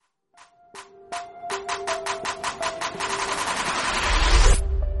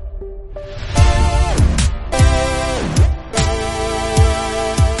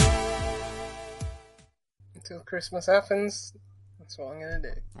Christmas happens, that's what I'm going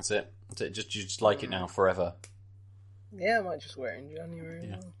to do. That's it. Just like it now forever. Yeah, I might just wear it in January.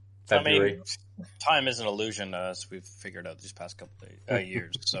 Yeah. February. I mean, time is an illusion, as we've figured out these past couple of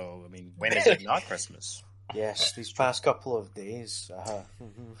years. So, I mean, when is it not Christmas? Yes, these past couple of days.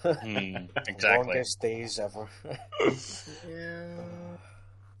 Exactly. Longest days ever. Yeah.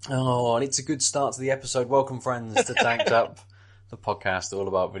 Oh, and it's a good start to the episode. Welcome, friends, to Tanked Up, the podcast all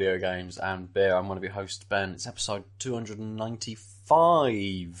about video games and beer. I'm one of your hosts, Ben. It's episode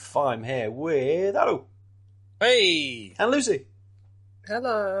 295. I'm here with Addo. Hey! And Lucy.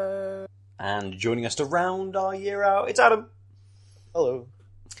 Hello. And joining us to round our year out, it's Adam. Hello.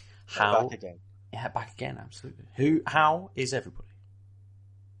 How? Back again. Yeah, back again, absolutely. How is everybody?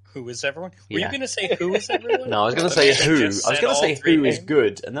 Who is everyone? Were Yeah. you going to say who is everyone? No, I was going to say who. I was going to say who is names?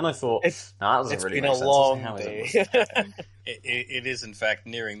 good, and then I thought, no, that doesn't It's really been make a sense. long How is day. everyone? It is, in fact,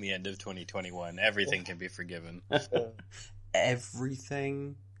 nearing the end of 2021. Everything can be forgiven.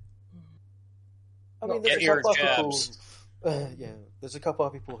 Everything. I mean, Get there's a your couple of people. jabs. There's a couple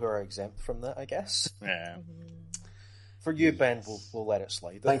of people who are exempt from that, I guess. Yeah. For you, Ben, we'll let it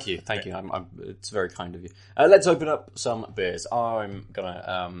slide. Thank you. It's very kind of you. Let's open up some beers. I'm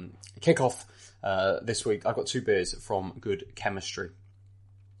gonna kick off this week. I've got two beers from Good Chemistry.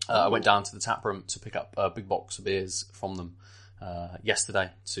 I went down to the tap room to pick up a big box of beers from them yesterday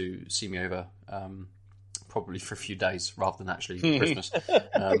to see me over, probably for a few days rather than actually Christmas.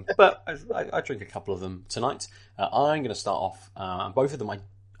 But I drink a couple of them tonight. I'm going to start off. Both of them,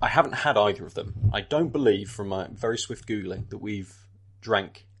 I haven't had either of them. I don't believe, from my very swift Googling, that we've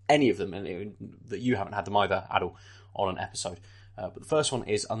drank any of them, and that you haven't had them either, Adel, on an episode. But the first one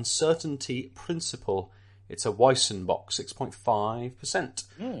is Uncertainty Principle. It's a Weissenbock,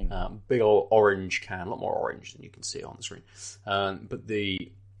 6.5%. Big old orange can, a lot more orange than you can see on the screen. But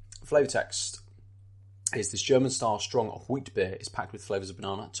the flavour text is this German-style strong wheat beer is packed with flavours of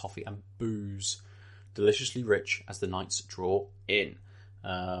banana, toffee and booze. Deliciously rich as the nights draw in.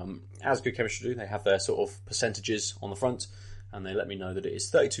 As Good Chemistry do, they have their sort of percentages on the front, and they let me know that it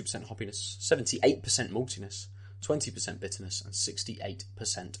is 32% hoppiness, 78% maltiness, 20% bitterness, and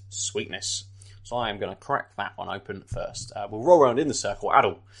 68% sweetness. So I am going to crack that one open first. We'll roll around in the circle.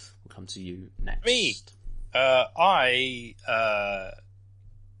 Adel, we'll come to you next. Me. I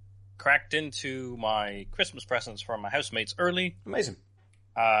cracked into my Christmas presents from my housemates early. Amazing.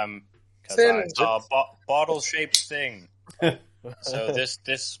 Because I saw a bottle-shaped thing. So this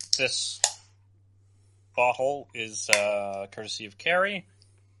bottle is courtesy of Carrie.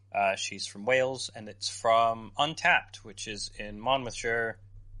 She's from Wales, and it's from Untapped, which is in Monmouthshire.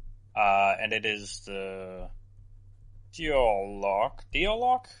 And it is the Diolch.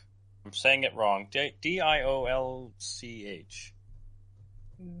 Diolch? I'm saying it wrong. Diolch.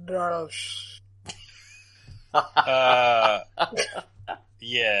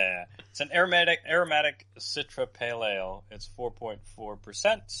 Yeah. It's an aromatic Citra Pale Ale. It's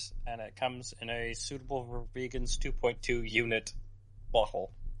 4.4%, and it comes in a suitable for vegans 2.2 unit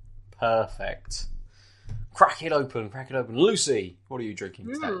bottle. Perfect. Crack it open. Lucy, what are you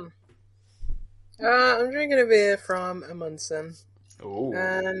drinking today? I'm drinking a beer from Amundsen. Ooh.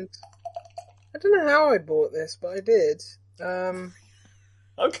 And I don't know how I bought this, but I did.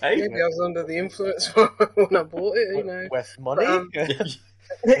 Okay. Maybe I was under the influence when I bought it, you know. With money?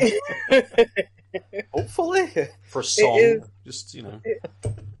 Hopefully. For a song. It just, a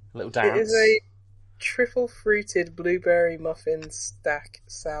little dance. It is a trifle-fruited blueberry muffin stack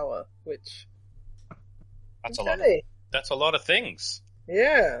sour, which... That's okay. That's a lot of things.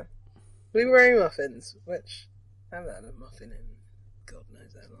 Yeah. Blueberry muffins, which I haven't had a muffin in God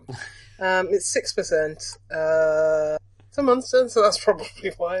knows how long. It's 6%. It's a Munster, so that's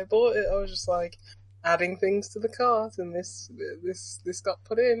probably why I bought it. I was just like adding things to the cart, and this got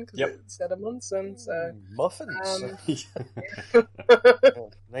put in because it said a Munster. So muffins.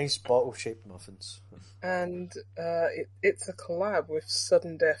 Nice bottle-shaped muffins. And it's a collab with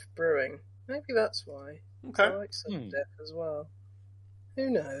Sudden Death Brewing. Maybe that's why. Okay. I like Sudden Death as well. Who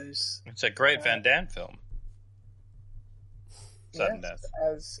knows? It's a great Van Damme film. Sudden Death.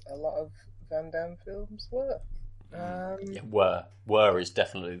 As a lot of Van Damme films were. Were is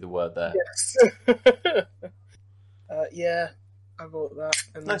definitely the word there. Yes. Yeah, I bought that,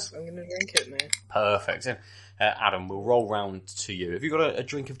 and nice. I'm going to drink it now. Perfect. Adam, we'll roll round to you. Have you got a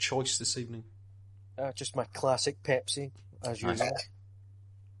drink of choice this evening? Just my classic Pepsi, as usual.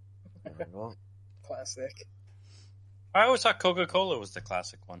 There we go. Classic. I always thought Coca-Cola was the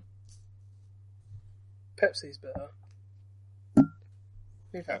classic one. Pepsi's better.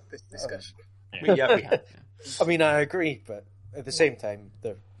 We've had this discussion. We have. Yeah. I mean, I agree, but at the same time,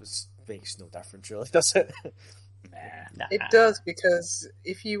 it makes no difference, really, does it? Nah. It does, because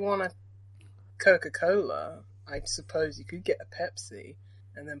if you want a Coca-Cola, I suppose you could get a Pepsi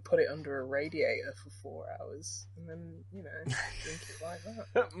and then put it under a radiator for 4 hours, and then, drink it like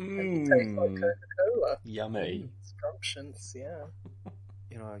that. And it tastes like Coca-Cola. Yummy. Scrumptious, yeah.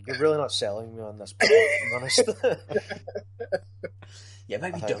 You're really not selling me on this point, to be honest. Yeah,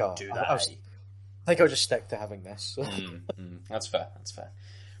 maybe don't do that. I think I'll just stick to having this. That's fair.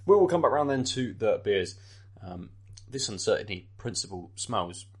 We'll come back round then to the beers. This Uncertainty Principle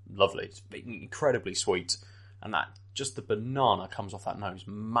smells lovely. It's incredibly sweet, and that just the banana comes off that nose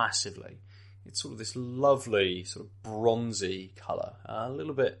massively. It's sort of this lovely sort of bronzy colour, a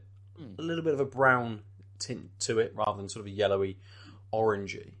little bit of a brown tint to it rather than sort of a yellowy,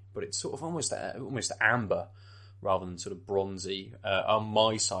 orangey. But it's sort of almost amber rather than sort of bronzy on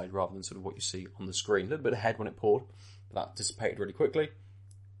my side rather than sort of what you see on the screen. A little bit of head when it poured, but that dissipated really quickly.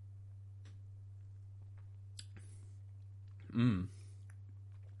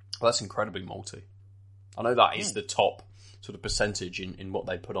 Well, that's incredibly malty. I know that is the top sort of percentage in what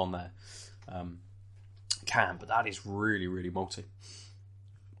they put on their can, but that is really, really malty.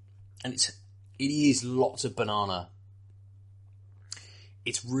 And it is lots of banana.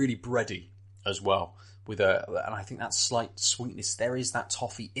 It's really bready as well, and I think that slight sweetness. There is that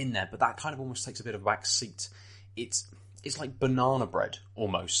toffee in there, but that kind of almost takes a bit of a back seat. It's like banana bread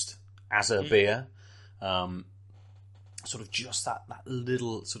almost as a beer. Sort of just that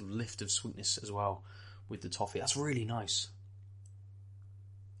little sort of lift of sweetness as well with the toffee. That's really nice.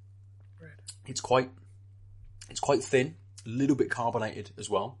 Bread. It's quite thin, a little bit carbonated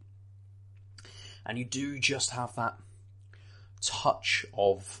as well. And you do just have that touch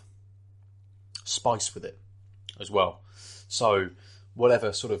of spice with it as well. So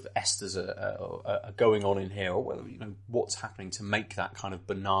whatever sort of esters are going on in here, or whether what's happening to make that kind of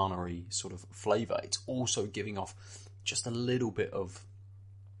banana-y sort of flavour, it's also giving off just a little bit of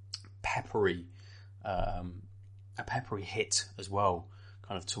peppery, a peppery hit as well,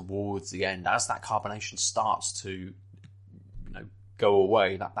 kind of towards the end. As that carbonation starts to, go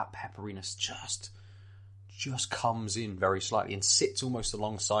away, that pepperiness just comes in very slightly and sits almost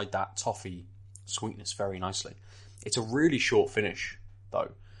alongside that toffee sweetness very nicely. It's a really short finish,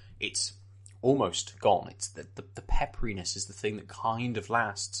 though. It's almost gone. It's the pepperiness is the thing that kind of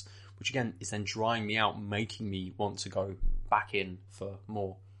lasts, which again is then drying me out, making me want to go back in for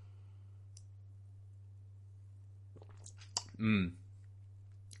more.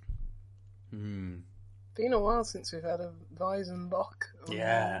 Been a while since we've had a Weizenbock.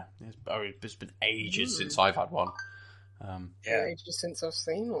 Yeah, it's been ages since I've had one. Ages since I've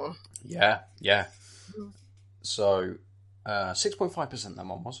seen one. Yeah. So 6.5% that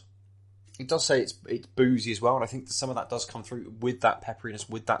one was. It does say it's boozy as well, and I think some of that does come through with that pepperiness,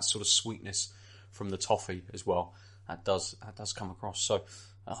 with that sort of sweetness from the toffee as well. That does come across. So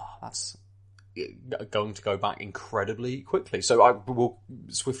that's going to go back incredibly quickly. So I will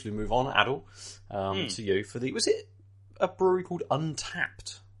swiftly move on, Adel, to you for was it a brewery called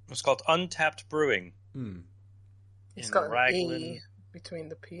Untapped? It's called Untapped Brewing. It's got Raglan. an E between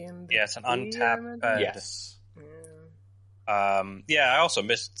the P and the it's an E, Untapped. Yes. I also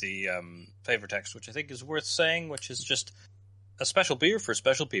missed the flavor text, which I think is worth saying, which is just a special beer for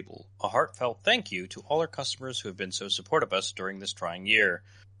special people. A heartfelt thank you to all our customers who have been so supportive of us during this trying year.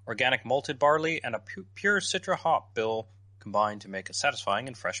 Organic malted barley and a pure Citra hop bill combined to make a satisfying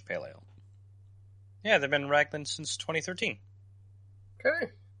and fresh pale ale. Yeah, they've been Raglan since 2013.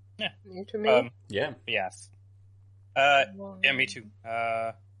 Okay. Yeah. New to me. Yeah. Yeah, me too.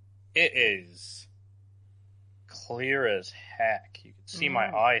 It is clear as heck. You can see my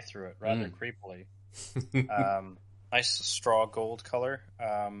eye through it rather creepily. Nice straw gold color.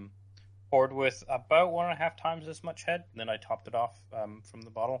 Poured with about 1.5 times as much head. And then I topped it off from the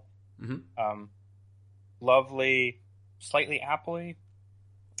bottle. Mm-hmm. Lovely, slightly appley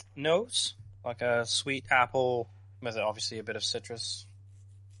nose, like a sweet apple with obviously a bit of citrus.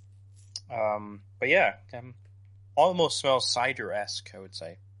 But yeah, almost smells cider-esque, I would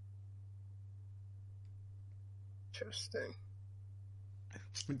say. Interesting.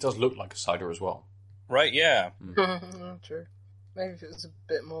 It does look like a cider as well. Right, yeah. True. Maybe if it was a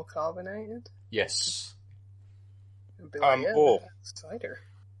bit more carbonated. Yes. It'd be like, cider.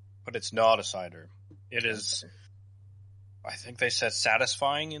 But it's not a cider. It is. I think they said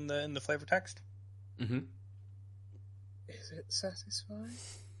satisfying in the flavor text. Mm-hmm. Is it satisfying?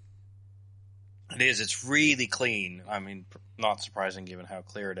 It is. It's really clean. I mean, not surprising given how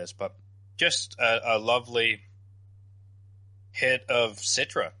clear it is, but just a lovely hit of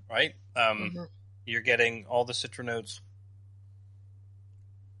Citra, right? You're getting all the Citra notes.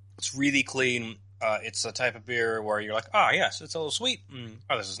 It's really clean. it's a type of beer where you're like, ah, yes, it's a little sweet.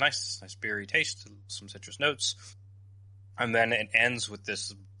 Oh, this is nice beery taste, some citrus notes. And then it ends with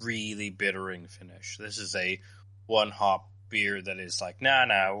this really bittering finish. This is a one-hop beer that is like, nah,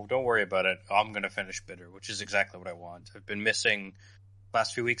 don't worry about it. I'm going to finish bitter, which is exactly what I want. I've been missing,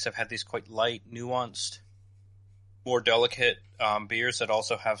 last few weeks, I've had these quite light, nuanced, more delicate beers that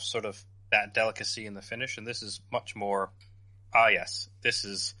also have sort of that delicacy in the finish. And this is much more, yes, this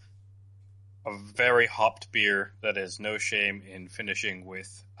is a very hopped beer that is no shame in finishing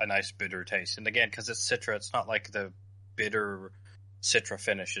with a nice bitter taste. And again, because it's Citra, it's not like the bitter Citra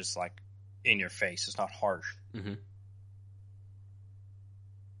finish is like in your face. It's not harsh. Mm-hmm.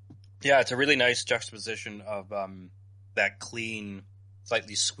 Yeah, it's a really nice juxtaposition of that clean,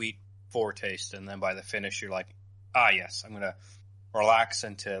 slightly sweet foretaste, and then by the finish you're like, yes, I'm gonna relax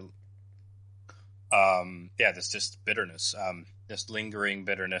into this just bitterness, this lingering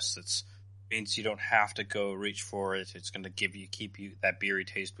bitterness that's means you don't have to go reach for it. It's going to keep you that beery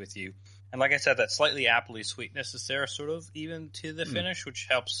taste with you. And like I said, that slightly appley sweetness is there sort of even to the finish, which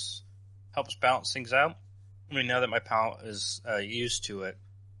helps balance things out. I mean, now that my palate is used to it,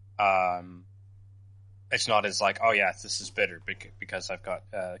 it's not as like, oh yeah, this is bitter because I've got,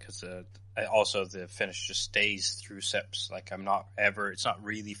 also the finish just stays through sips. Like it's not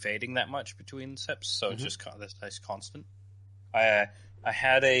really fading that much between sips. So it's just this nice constant. I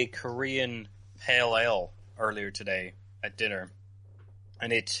had a Korean pale ale earlier today at dinner,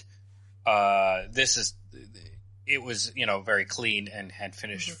 and it was very clean and had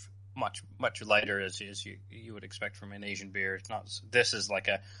finished much lighter as you would expect from an Asian beer. It's not. This is like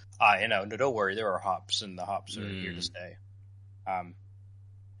don't worry, there are hops, and the hops are here to stay.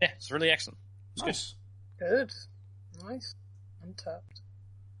 It's really excellent. It's nice. Good. Nice. Untapped.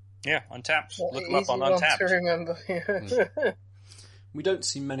 Yeah, Untapped. What Look them up on Untapped. To remember. Yeah. We don't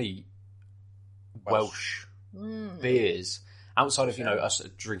see many Welsh beers outside of us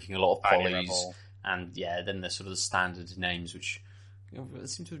drinking a lot of Polly's, and then there's sort of the standard names which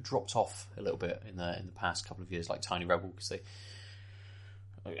seem to have dropped off a little bit in the past couple of years, like Tiny Rebel, because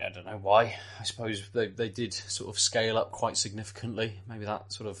I don't know why. I suppose they did sort of scale up quite significantly. Maybe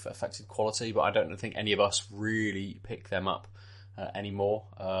that sort of affected quality, but I don't think any of us really pick them up anymore.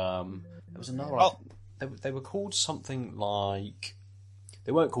 There was another one. They were called something like.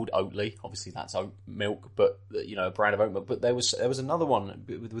 They weren't called Oatly. Obviously, that's oat milk, but a brand of oat milk. But there was another one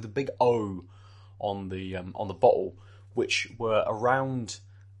with a big O on the bottle, which were around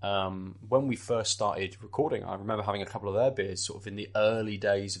when we first started recording. I remember having a couple of their beers sort of in the early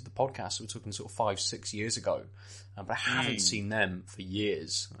days of the podcast. So we're talking sort of 5-6 years ago, but I haven't seen them for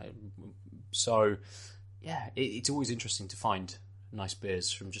years. So yeah, it's always interesting to find nice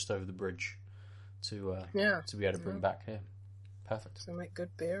beers from just over the bridge to be able to bring back here. Perfect. They make good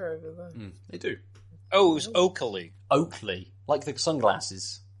beer over there. They do. Oh, it's Oakley. Oakley, like the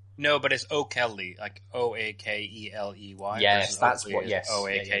sunglasses. No, but it's Oakley, like Oakeley. Yes, that's what. Yes,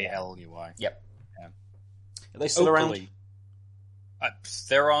 Oakley. Yep. Yeah. Are they still around?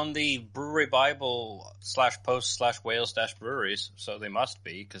 They're on the Brewery Bible /post/Wales-breweries, so they must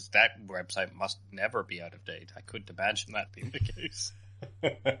be, because that website must never be out of date. I couldn't imagine that being the case.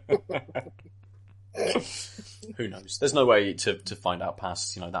 Who knows? There's no way to find out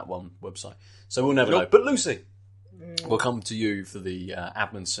past that one website, so we'll never know. But Lucy, we'll come to you for the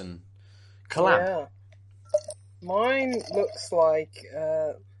Admonson collab. Yeah. Mine looks like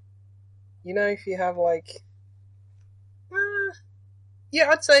if you have like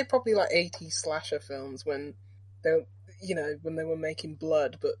I'd say probably like 80s slasher films when they were making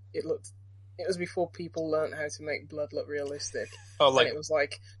blood, but it was before people learnt how to make blood look realistic. Oh, like and it was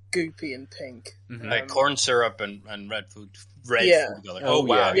like goopy and pink, like corn syrup and red food. Food. Like,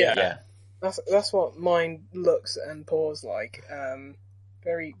 wow, yeah. That's what mine looks and pours like.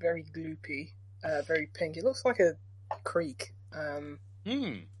 Very very gloopy, very pink. It looks like a creek, but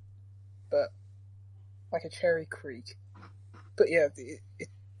like a cherry creek. But yeah, it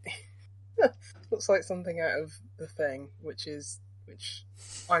looks like something out of The Thing, which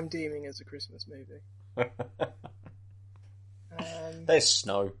I'm deeming as a Christmas movie. There's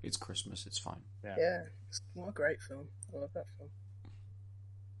snow. It's Christmas. It's fine. Yeah, what a great film. I love that film.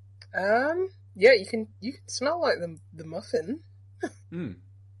 Yeah, you can smell like the muffin.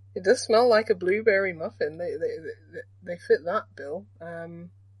 It does smell like a blueberry muffin. They fit that bill.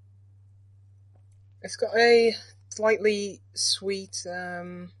 It's got a slightly sweet,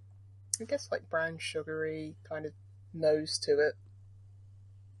 I guess like brown sugary kind of nose to it.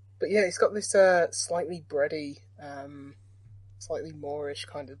 But yeah, it's got this slightly bready, slightly Moorish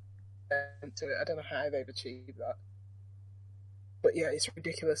kind of bent to it. I don't know how they've achieved that. But yeah, it's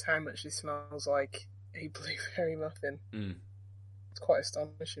ridiculous how much it smells like a blueberry muffin. Mm. It's quite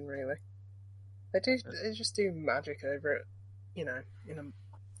astonishing, really. They just do magic over it, in a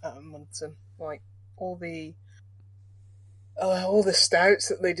Munson. Like all the stouts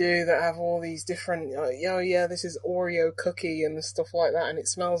that they do that have all these different, this is Oreo cookie and stuff like that, and it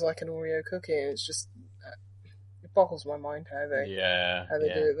smells like an Oreo cookie, and it's just it boggles my mind how they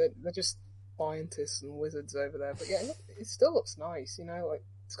do it. They're just scientists and wizards over there. But yeah, it still looks nice. Like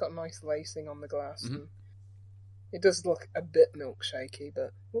it's got nice lacing on the glass. Mm-hmm. And it does look a bit milkshakey, but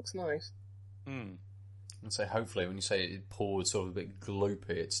it looks nice. And so hopefully when you say it pours sort of a bit gloopy,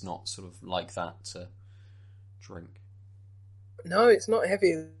 it's not sort of like that to drink. No, it's not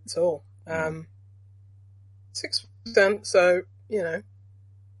heavy at all. 6%, so,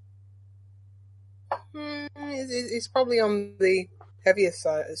 it's probably on the heavier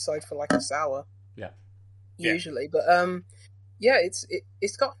side for like a sour. Yeah. Usually. But, it's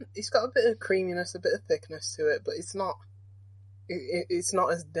got a bit of creaminess, a bit of thickness to it, but it's not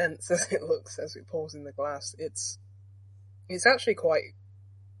as dense as it looks as it pours in the glass. It's actually quite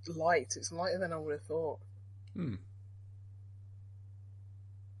light. It's lighter than I would have thought.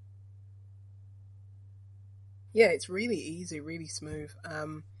 Yeah, it's really easy, really smooth.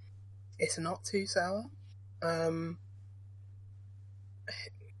 It's not too sour. There's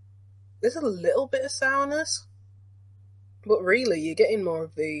a little bit of sourness, but really you're getting more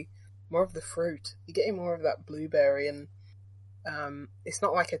of the fruit. You're getting more of that blueberry, and it's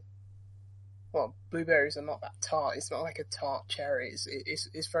not like blueberries are not that tart. It's not like a tart cherry.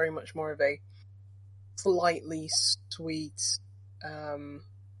 It's very much more of a slightly sweet,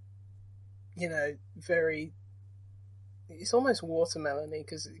 very. It's almost watermelony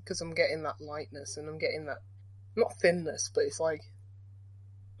because I'm getting that lightness and I'm getting that, not thinness, but it's like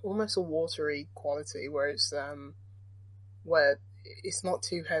almost a watery quality where it's not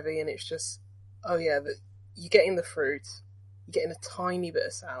too heavy and it's just you're getting the fruit, you're getting a tiny bit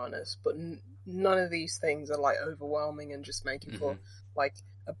of sourness, but none of these things are like overwhelming and just making for like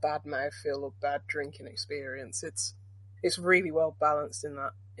a bad mouthfeel or bad drinking experience. It's really well balanced in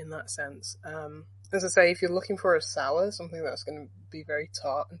that sense. As I say, if you're looking for a sour, something that's going to be very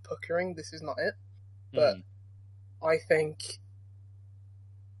tart and puckering, this is not it. But I think,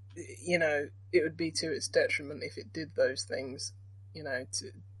 it would be to its detriment if it did those things,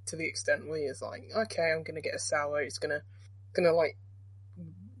 to the extent where it's like, okay, I'm going to get a sour, it's going to like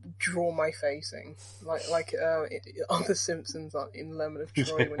draw my facing, like on The Simpsons in Lemon of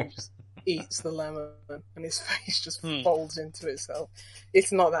Troy when he just eats the lemon and his face just folds into itself.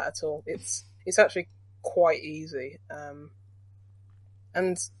 It's not that at all. It's actually quite easy.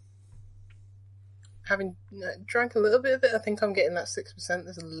 And having drank a little bit of it, I think I'm getting that 6%.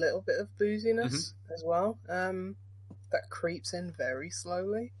 There's a little bit of booziness as well. That creeps in very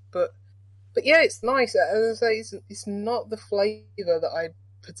slowly. But yeah, it's nice. As I say, it's not the flavour that I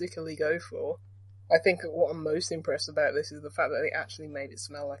particularly go for. I think what I'm most impressed about this is the fact that they actually made it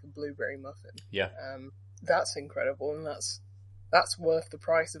smell like a blueberry muffin. Yeah. That's incredible, and that's worth the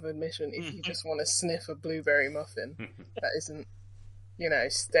price of admission if you just want to sniff a blueberry muffin that isn't,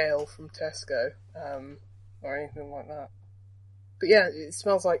 stale from Tesco, or anything like that. But yeah, it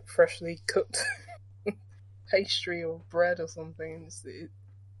smells like freshly cooked pastry or bread or something.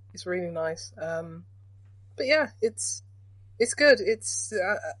 It's really nice. But yeah, it's good. It's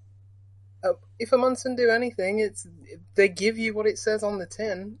if a Munson do anything, they give you what it says on the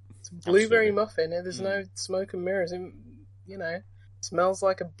tin. It's a blueberry muffin. There's no smoke and mirrors. Smells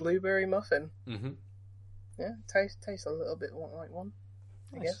like a blueberry muffin. Yeah, tastes a little bit like one.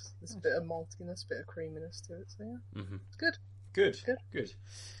 I guess there's a bit of maltiness, bit of creaminess to it. So yeah, it's good.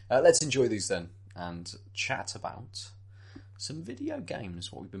 Let's enjoy these then and chat about some video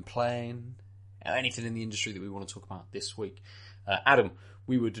games. What we've been playing, anything in the industry that we want to talk about this week. Adam,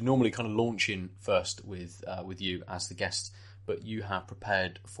 we would normally kind of launch in first with you as the guest, but you have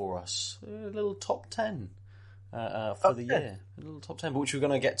prepared for us a little top 10 for the year. A little top 10, but which we're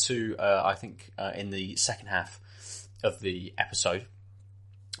going to get to, I think, in the second half of the episode.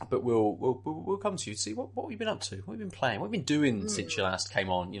 But we'll come to you to see what we've been up to, what we've been playing, what we've been doing since you last came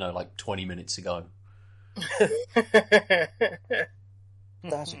on, like 20 minutes ago.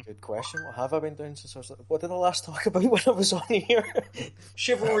 That's a good question. What have I been doing since I was... What did I last talk about when I was on here?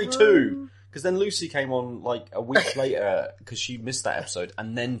 Chivalry 2. Because then Lucy came on like a week later because she missed that episode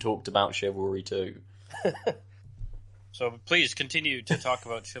and then talked about Chivalry 2. So please continue to talk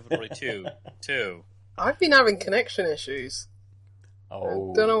about Chivalry 2 too. I've been having connection issues.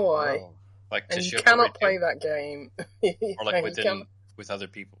 Oh. I don't know why. Oh. Like and you Chivalry cannot 2? play that game. Or like with other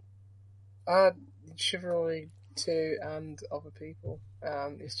people. Chivalry R2 and other people.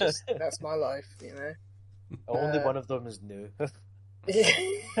 It's just that's my life, you know. Only one of them is new. Yes.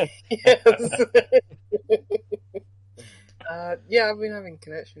 Yeah, I've been having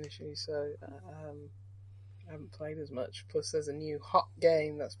connection issues, so I haven't played as much. Plus, there's a new hot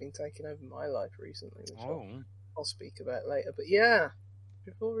game that's been taking over my life recently, which I'll speak about later. But yeah,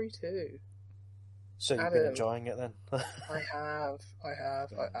 Chivalry 2. So you've been enjoying it then? I have.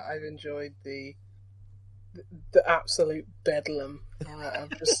 I've enjoyed the absolute bedlam of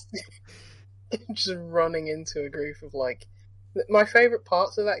just running into a group of like. My favourite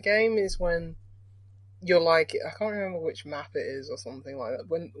parts of that game is when you're like, I can't remember which map it is or something like that.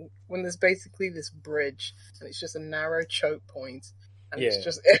 When there's basically this bridge and it's just a narrow choke point and it's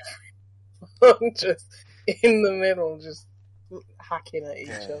just everyone just in the middle, just hacking at each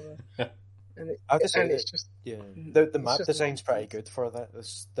other. And it's just the map design's pretty good for that.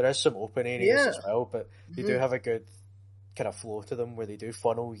 There is some open areas as well, but they do have a good kind of flow to them where they do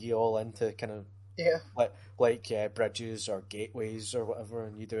funnel you all into kind of like bridges or gateways or whatever,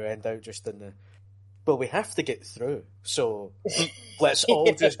 and you do end out just in the. Well, we have to get through, so let's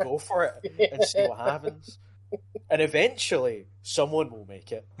all just go for it and see what happens. And eventually, someone will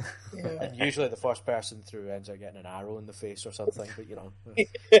make it. Yeah. And usually the first person through ends up getting an arrow in the face or something, but you know.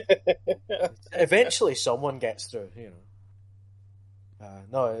 Eventually someone gets through, you know.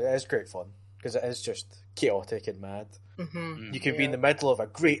 No, it is great fun, because it is just chaotic and mad. Mm-hmm. You can be in the middle of a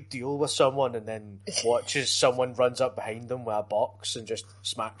great deal with someone and then watch as someone runs up behind them with a box and just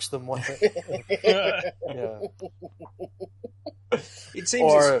smacks them with it. It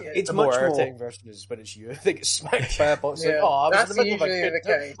seems it's the much more more irritating version is when it's you that gets smacked by a box. Yeah, like, I was in the middle of usually a the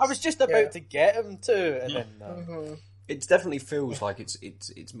case. I was just about to get him to, and then it definitely feels like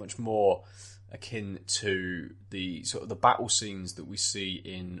it's much more akin to the sort of the battle scenes that we see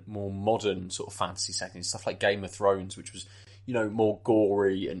in more modern sort of fantasy settings, stuff like Game of Thrones, which was, you know, more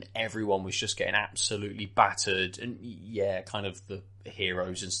gory and everyone was just getting absolutely battered, and kind of the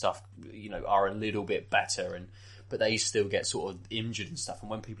heroes and stuff, you know, are a little bit better, but they still get sort of injured and stuff, and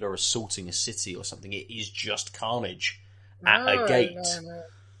when people are assaulting a city or something, it is just carnage at a gate. No.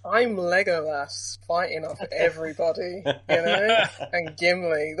 I'm Legolas fighting off everybody, you know? And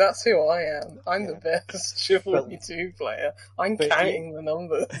Gimli, that's who I am. I'm the best Chivalry 2 player. I'm counting the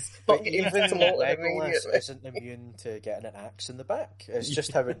numbers. But even even slaughtered Legolas immediately. isn't immune to getting an axe in the back. It's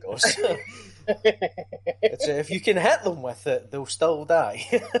just how it goes. If you can hit them with it, they'll still die.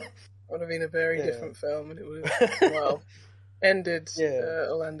 Would have been a very different film, and it would have, ended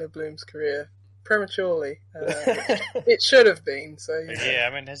Orlando Bloom's career prematurely. It should have been. So I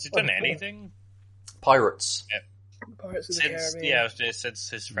mean, has he done anything? Pirates. Pirates of the Caribbean. Since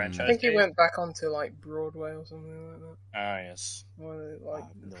his franchise. I think he days. went back onto like Broadway or something like that. Ah, yes. Or like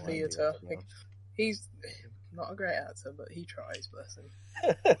theatre. He's not a great actor, but he tries. Bless him.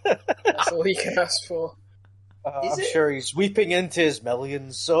 That's all he can ask for. I'm sure he's weeping into his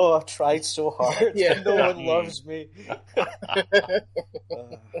millions. So I've tried so hard. No one loves me.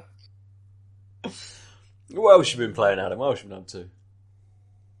 What else have you been playing, Adam? What else have you been up to?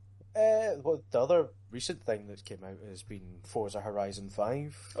 Well, the other recent thing that came out has been Forza Horizon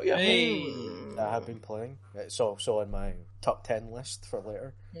 5. Oh, yeah. I have been playing. It's also on my top 10 list for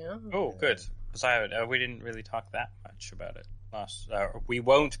later. Yeah. Oh, good. Because we didn't really talk that much about it last. We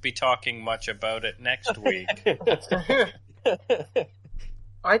won't be talking much about it next week.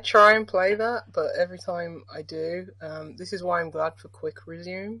 I try and play that, but every time I do, this is why I'm glad for Quick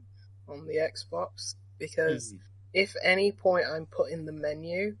Resume on the Xbox, because if any point I'm put in the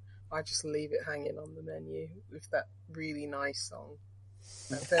menu, I just leave it hanging on the menu with that really nice song.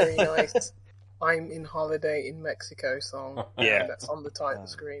 That very nice I'm in Holiday in Mexico song. That's on the title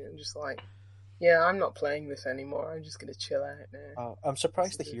screen. And just like, I'm not playing this anymore. I'm just going to chill out now. I'm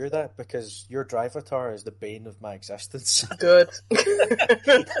surprised to hear that, because your Drivatar is the bane of my existence. Good.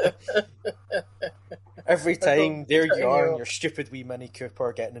 Every time, there you are in your stupid wee Mini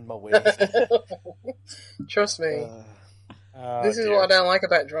Cooper getting in my way. Trust me. This is what I don't like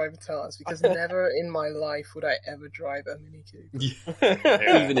about Drivatars, because never in my life would I ever drive a Mini Cooper.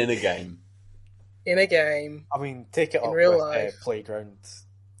 Even in a game. In a game. I mean, take it in up real with life. Playground.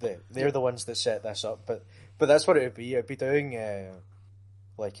 They're the ones that set this up, but that's what it would be. It'd be doing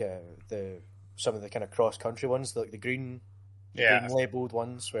some of the kind of cross country ones, like the green labelled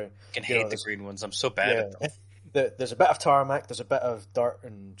ones. Where I can hate the green ones. I'm so bad at them. There's a bit of tarmac, there's a bit of dirt,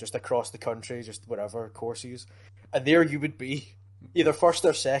 and just across the country, just whatever courses. And there you would be, either first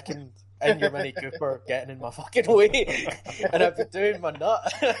or second, in your Mini Cooper, getting in my fucking way. And I'd be doing my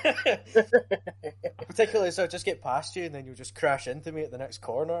nut. Particularly, so I'd just get past you, and then you'll just crash into me at the next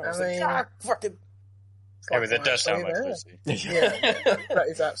corner. Fucking... Like that does sound like Lucy. That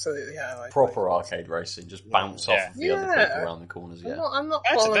is absolutely how I proper arcade racing. Just bounce off the other people around the corners. Yeah, I'm not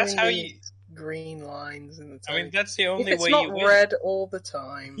following that's how you green lines in the time. I mean, that's the only way you win. If it's not red all the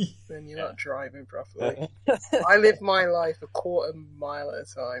time, then you're not driving properly. I live my life a quarter mile at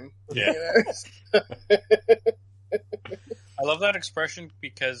a time. Yeah. I love that expression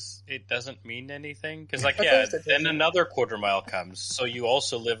because it doesn't mean anything. Because, then another quarter mile comes, so you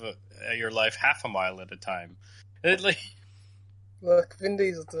also live your life half a mile at a time. Look, Vin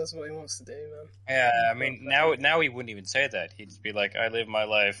Diesel does what he wants to do, man. Yeah, I mean, now he wouldn't even say that. He'd just be like, I live my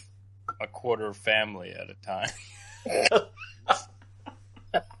life a quarter family at a time.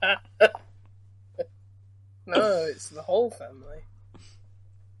 No, it's the whole family.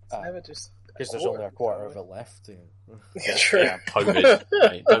 It's never just because there's only a quarter of it left. Yeah, true. Yeah, COVID.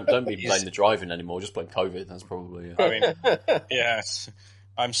 Mate. Don't be blaming the driving anymore. Just blame COVID. That's probably. I mean,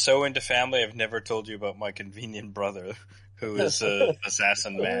 I'm so into family. I've never told you about my convenient brother, who is a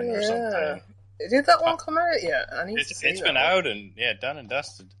assassin man or something. Did that one come out yet? It's been out and done and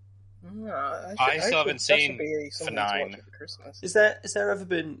dusted. I still haven't seen F9. Is there ever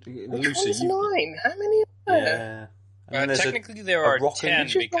been Lucy? 9? How many? Yeah. Technically, there are 10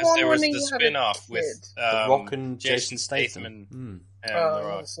 because there was the spin-off with The Rock and Jason Statham. And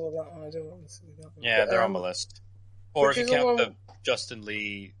I saw that one. I don't want to see that one. Yeah, they're on my list. Or if you count the Justin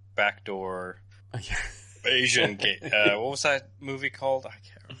Lee backdoor Asian game. What was that movie called? I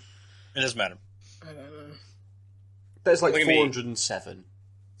can't remember. It doesn't matter. I don't know. There's like 407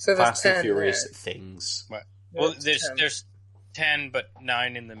 so Fast and Furious things. Right. Well, there's 10, but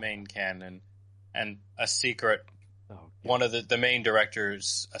 9 in the main canon, and a secret. One of the main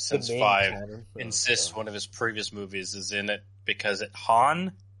directors since 5 insists one of his previous movies is in it because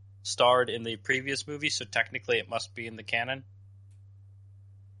Han starred in the previous movie, so technically it must be in the canon.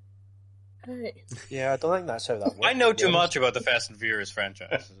 Hey. Yeah, I don't think that's how that works. I know too much about the Fast and Furious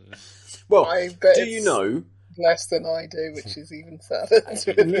franchise. Well, do you know less than I do, which is even sadder.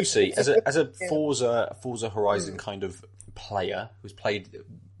 Lucy, as a Forza Horizon kind of player who's played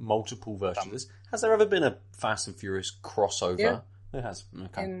multiple versions of this, has there ever been a Fast and Furious crossover? Yeah. It has.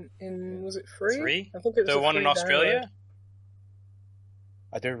 Okay. In was it 3? 3? I think it was the one in Australia.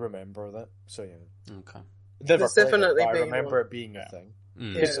 I do remember that. So yeah. Okay. Never There's played definitely it, but I been remember one. it being a thing.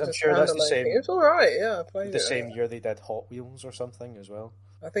 Yeah, I'm sure that's the same. It was alright, yeah. I played the it. same year they did Hot Wheels or something as well.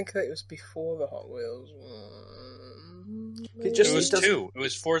 I think it was before the Hot Wheels. It was 2. It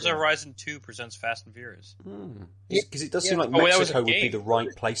was Forza Horizon 2 presents Fast and Furious. Because it does seem like Mexico would be the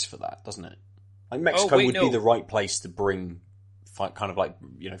right place for that, doesn't it? Like Mexico would be the right place to bring kind of like,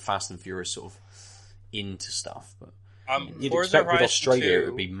 Fast and Furious sort of into stuff. But you'd Forza expect with Horizon Australia 2 it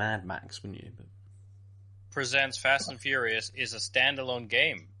would be Mad Max, wouldn't you? But... Presents Fast and Furious is a standalone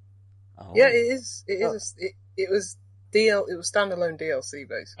game. Oh. Yeah, it is. It was standalone DLC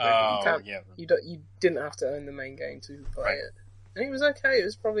basically. Oh, you didn't have to own the main game to play it, and it was okay. It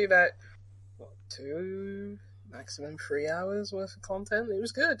was probably about 2, maximum 3 hours worth of content. It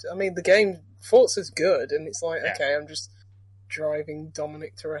was good. I mean, the game Forza's good, and it's like okay, I'm just driving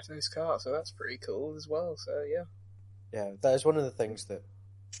Dominic Toretto's car, so that's pretty cool as well. So yeah, that is one of the things that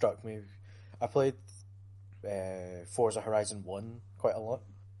struck me. I played Forza Horizon 1 quite a lot,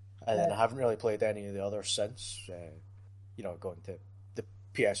 and then I haven't really played any of the others since. Going to the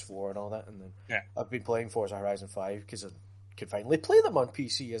PS4 and all that, and then I've been playing Forza Horizon 5 because I could finally play them on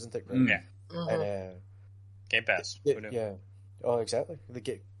PC, isn't it great? Yeah. And Game Pass. Yeah. Oh, exactly.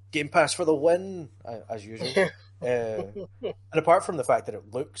 The Game Pass for the win, as usual. And apart from the fact that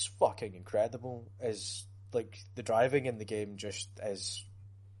it looks fucking incredible, is like the driving in the game just is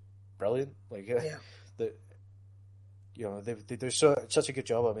brilliant. Like they do such a good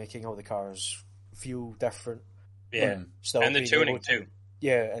job of making all the cars feel different. Yeah, and the tuning too.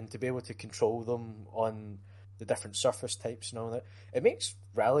 Yeah, and to be able to control them on the different surface types and all that, it makes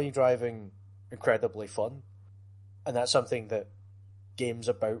rally driving incredibly fun, and that's something that games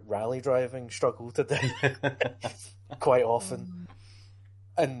about rally driving struggle to do quite often,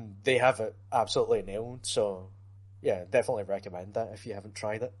 and they have it absolutely nailed. So, yeah, definitely recommend that if you haven't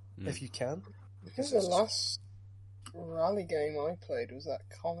tried it, if you can. I think the last rally game I played was that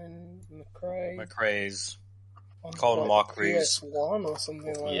Colin McRae's. Colin Mockery's PS1 or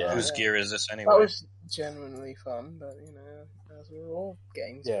something like that. Whose gear is this anyway? That was genuinely fun, but as we were all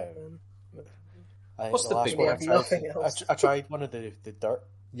games. Yeah. What's the big one? I tried one of the Dirt.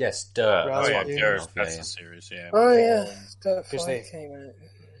 Yes, Dirt. Dirt. That's the series. Yeah. Oh yeah, Dirt 5 came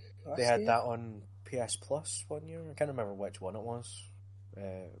out. They had that on PS Plus one year. I can't remember which one it was.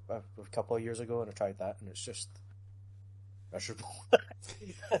 A couple of years ago, and I tried that, and it's just miserable.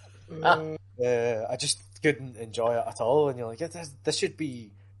 I just couldn't enjoy it at all, and you're like, this should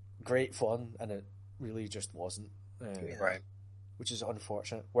be great fun, and it really just wasn't. Right. Which is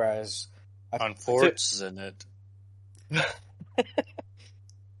unfortunate. Whereas unfortunate.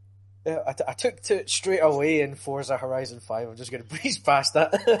 I took to it straight away in Forza Horizon 5. I'm just going to breeze past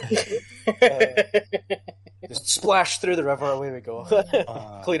that. Just splash through the river, away we go.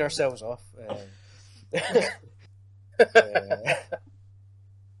 Clean ourselves off.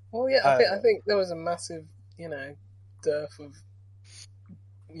 Well, yeah, I think there was a massive, dearth of,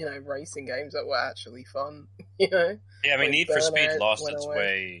 racing games that were actually fun, Yeah, I mean, Need for Speed lost its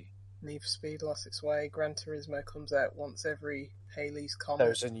way. Need for Speed lost its way. Gran Turismo comes out once every Haley's Comet.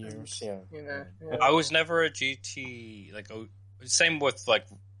 1,000 years, yeah. Yeah. I was never a GT, same with,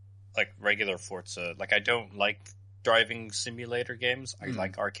 regular Forza. Like, I don't like driving simulator games. I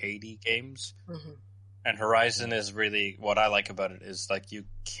like arcadey games. Mm-hmm. And Horizon is really, what I like about it is, you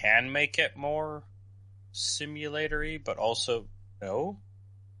can make it more simulatory, but also, no.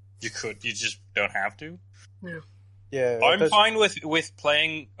 You just don't have to. Yeah. I'm fine with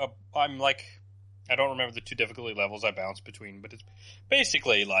playing, I don't remember the 2 difficulty levels I bounce between, but it's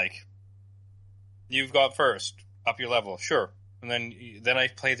basically you've got first, up your level, sure. And then I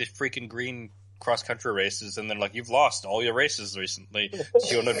play the freaking green cross-country races, and then you've lost all your races recently,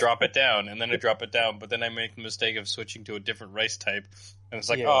 so you want to drop it down, and then I drop it down, but then I make the mistake of switching to a different race type, and it's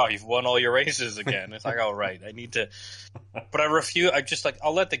you've won all your races again. It's all right, I need to, but I refuse. I just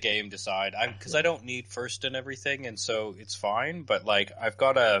I'll let the game decide, because I don't need first and everything, and so it's fine, but I've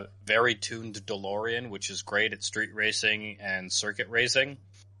got a very tuned DeLorean, which is great at street racing and circuit racing,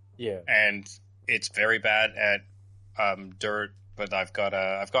 and it's very bad at dirt, but I've got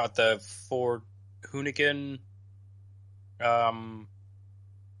the Ford Hoonigan Ford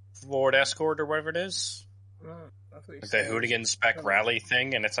Escort or whatever it is. The Hoonigan Spec Rally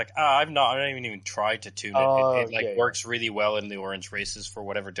thing, and it's I don't even tried to tune it. It works really well in the orange races for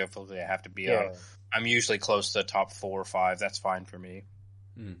whatever difficulty I have to be on. I'm usually close to the top 4 or 5. That's fine for me.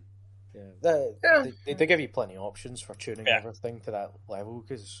 They give you plenty of options for tuning everything to that level,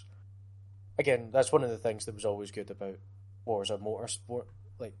 because again, that's one of the things that was always good about Forza Motorsport.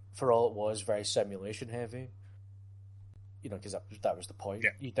 For all it was very simulation heavy, because that was the point.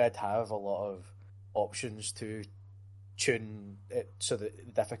 You did have a lot of options to tune it so that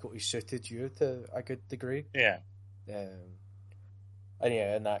the difficulty suited you to a good degree.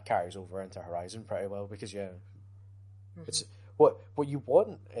 And that carries over into Horizon pretty well, because it's what you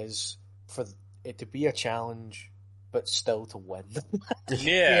want is for it to be a challenge but still to win.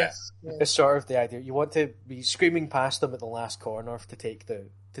 It's sort of the idea. You want to be screaming past them at the last corner to take the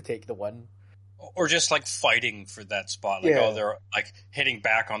win. Or just fighting for that spot. They're hitting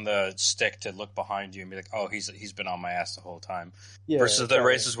back on the stick to look behind you and be like, oh, he's been on my ass the whole time. Versus the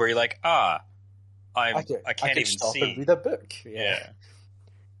races where you're I can't even stop see. And read a book.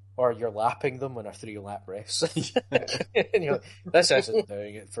 Or you're lapping them in a 3-lap race. And you're this isn't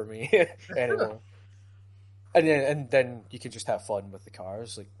doing it for me anymore. And then you can just have fun with the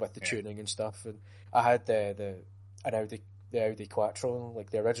cars, with the tuning and stuff. And I had the Audi Quattro,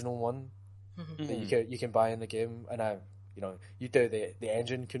 the original one that you can buy in the game, and you do the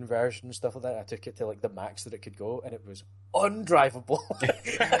engine conversion and stuff like that. I took it to the max that it could go, and it was undrivable.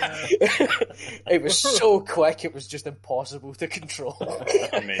 It was so quick, it was just impossible to control.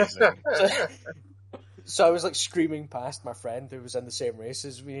 Amazing. So I was screaming past my friend who was in the same race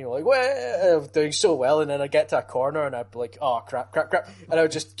as me, well, doing so well, and then I get to a corner and I'd be like, oh crap, and I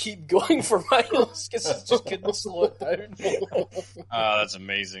would just keep going for miles because I just couldn't slow it down. That's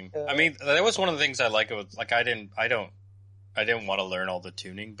amazing. I mean, that was one of the things I like about I didn't want to learn all the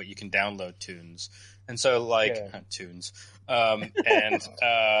tuning, but you can download tunes, and so tunes, and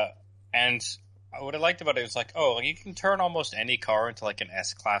what I liked about it was you can turn almost any car into an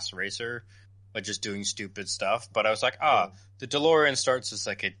S-class racer by just doing stupid stuff. But I was the DeLorean starts as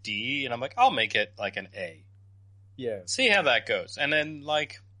a D, and I'm I'll make it an A. Yeah. See how that goes. And then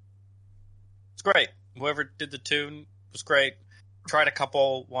it's great. Whoever did the tune was great. Tried a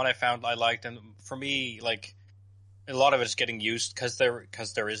couple, one I found I liked, and for me, a lot of it is getting used because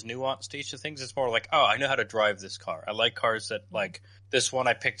there is nuance to each of the things. It's more I know how to drive this car. I like cars that this one.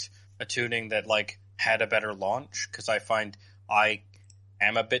 I picked a tuning that had a better launch, because I find I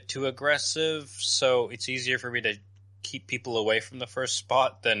am a bit too aggressive, so it's easier for me to keep people away from the first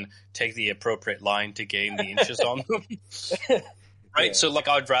spot than take the appropriate line to gain the inches on them. Right? Yeah. So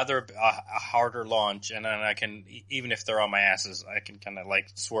I'd rather a harder launch, and then I can, even if they're on my asses, I can kind of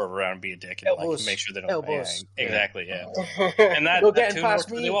swerve around and be a dick and make sure they don't hang. Exactly, yeah. And that tune works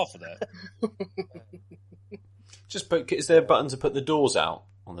really well for that. Is there a button to put the doors out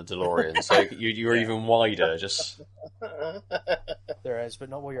on the DeLorean, so you're even wider. Just there is, but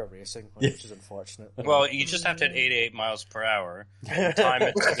not while you're racing, which is unfortunate. Well, you just have to hit 88 miles per hour. Time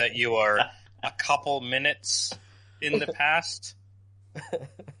it so that you are a couple minutes in the past,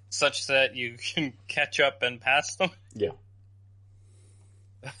 such that you can catch up and pass them. Yeah.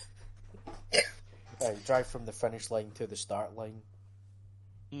 Drive from the finish line to the start line,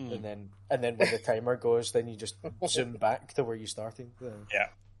 and then when the timer goes, then you just zoom back to where you started. Yeah.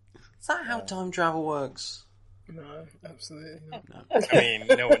 Is that how time travel works? No, absolutely not. No. I mean,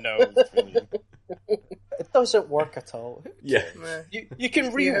 no one knows. Really. It doesn't work at all. Yeah. You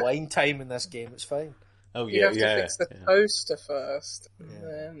can rewind time in this game. It's fine. Oh you yeah, have to fix the toaster first,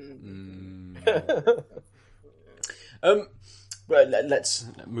 and then. Well, let's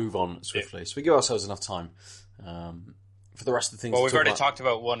move on swiftly. So we give ourselves enough time for the rest of the things. Well, we've already talked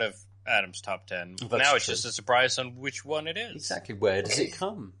about one of Adam's top 10. Now it's just a surprise on which one it is. Exactly. Where does it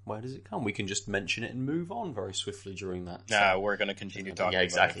come? We can just mention it and move on very swiftly during that. No, we're going to continue talking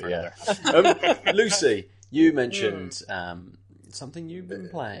about it further. Lucy, you mentioned something you've been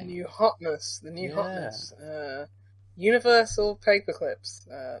playing. The new hotness. Universal Paperclips.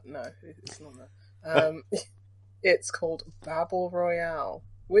 No, it's not that. It's called Babel Royale,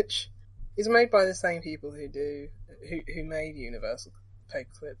 which is made by the same people who made Universal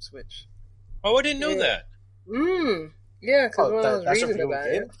Paperclips. Which I didn't know that. Yeah, because when I was reading about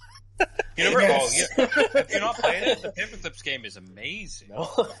it, if you're not playing it, the Paperclips game is amazing.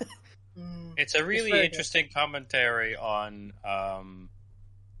 No. It's a really interesting commentary on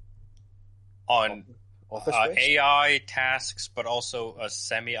AI tasks, but also a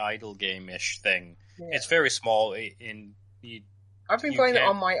semi-idle game-ish thing. Yeah. It's very small. I've been playing it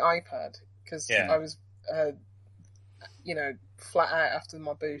on my iPad because I was, flat out after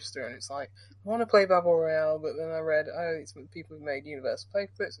my booster, and it's like I want to play Babel Royale, but then I read, it's people who made Universal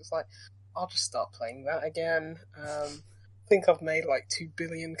Paperclips. It's like I'll just start playing that again. I think I've made like 2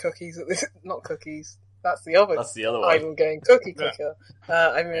 billion cookies at this. Not cookies. That's the other one. Idle game, Cookie Clicker.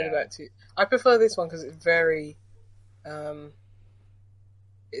 I made about 2. I prefer this one because it's very.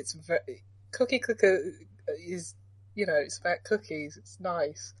 Cookie Clicker is, it's about cookies. It's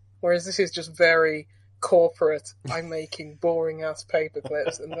nice. Whereas this is just very corporate. I'm making boring ass paper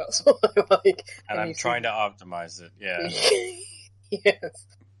clips, and that's what I like. And I'm trying to optimize it. Yeah. Yes.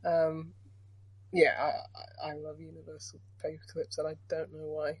 I love Universal Paperclips, and I don't know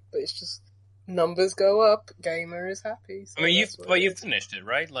why, but it's just numbers go up. Gamer is happy. So you've finished it,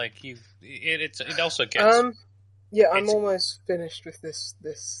 right? Like it also gets. Yeah, I'm almost finished with this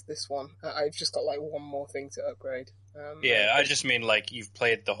one. I've just got like one more thing to upgrade. I just mean like you've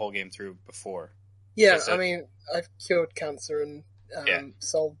played the whole game through before. Yeah, I've cured cancer and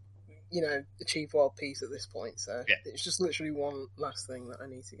solved, achieved world peace at this point. So it's just literally one last thing that I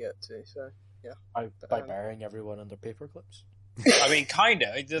need to get to. So yeah, by burying everyone under paperclips. I mean, kind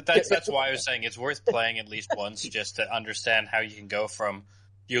of. That's why I was saying it's worth playing at least once just to understand how you can go from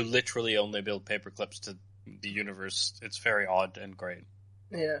you literally only build paperclips to the universe. It's very odd and great.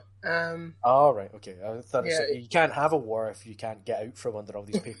 Yeah. Oh, right. Okay. I thought you can't have a war if you can't get out from under all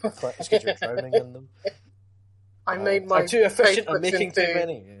these paper clips because you're drowning in them. I made my I'm too efficient at making too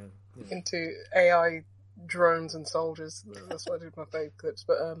many. Into AI drones and soldiers. That's what I did with my paper clips.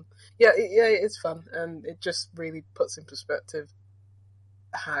 But it's fun, and it just really puts in perspective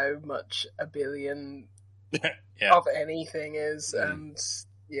how much a billion of anything is, and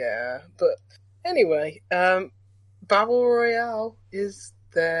but. Anyway, Babel Royale is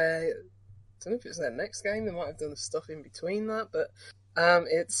their... I don't know if it's their next game. They might have done stuff in between that, but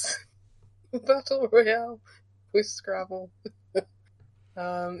it's Battle Royale with Scrabble. If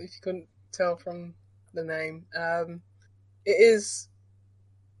you couldn't tell from the name. It is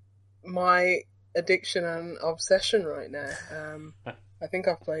my addiction and obsession right now. I think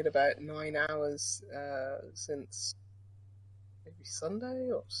I've played about 9 hours since maybe Sunday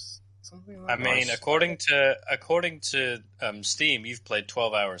or something like that. I mean, according to Steam, you've played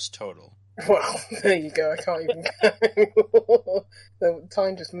 12 hours total. Well, there you go. I can't even go. The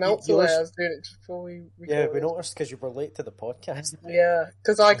time just melts away. I was doing it before we recorded. Yeah, we noticed because you were late to the podcast. Yeah,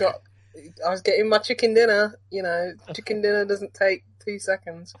 because I was getting my chicken dinner. Chicken dinner doesn't take 2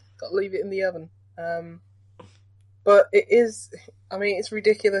 seconds. Got to leave it in the oven. But it is. I mean, it's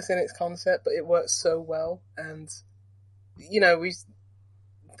ridiculous in its concept, but it works so well. And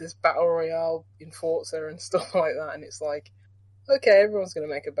there's Battle Royale in Forza and stuff like that, and it's like, okay, everyone's going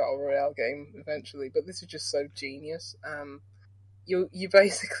to make a Battle Royale game eventually, but this is just so genius. You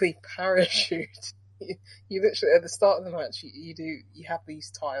basically parachute. You literally, at the start of the match, you have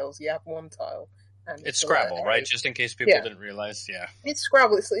these tiles. You have one tile, And it's Scrabble, right? Just in case people didn't realize, it's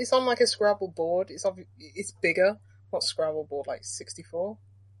Scrabble. It's on like a Scrabble board. It's bigger. Not Scrabble board, like 64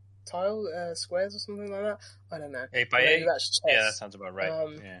 tile squares or something like that. I don't know. 8x8. Yeah, that sounds about right.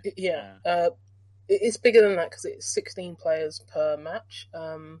 It's bigger than that because it's 16 players per match.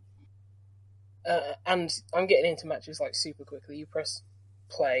 And I'm getting into matches like super quickly. You press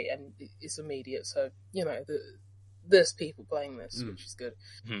play and it's immediate. So there's people playing this, which is good.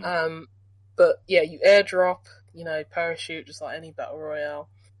 But yeah, you airdrop, parachute, just like any battle royale,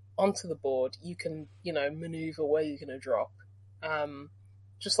 onto the board. You can, maneuver where you're going to drop.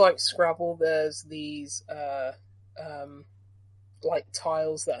 Just like Scrabble, there's these like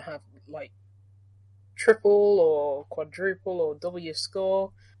tiles that have like triple or quadruple or double your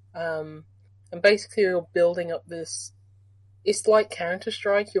score. And basically you're building up this, it's like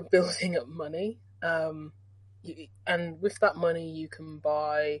Counter-Strike, you're building up money. And with that money you can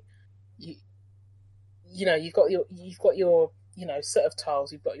buy, you've got your set of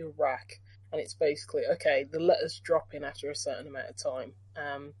tiles, you've got your rack, and it's basically, okay, the letters drop in after a certain amount of time.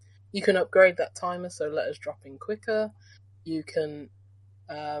 You can upgrade that timer so letters drop in quicker. You can,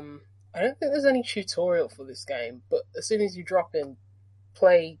 I don't think there's any tutorial for this game, but as soon as you drop in,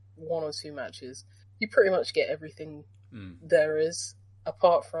 play 1 or 2 matches, you pretty much get everything there is,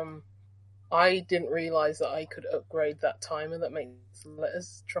 apart from, I didn't realise that I could upgrade that timer that makes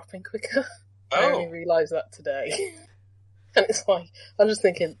letters drop in quicker. I only realised that today. And it's like, I'm just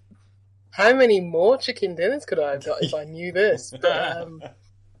thinking, how many more chicken dinners could I have got if I knew this?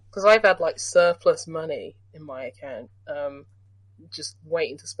 Because I've had like surplus money in my account, just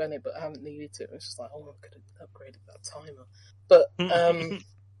waiting to spend it, but I haven't needed to. It's just like, I could have upgraded that timer. But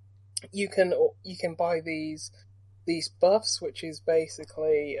you can buy these buffs, which is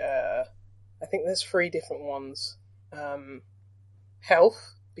basically, I think there's 3 different ones.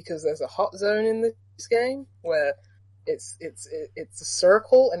 Health, because there's a hot zone in this game where it's a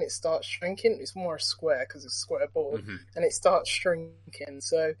circle and it starts shrinking. It's more a square because it's a square board, and it starts shrinking.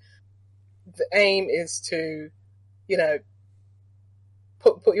 So the aim is to,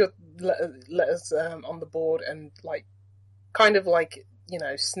 put your letters on the board and kind of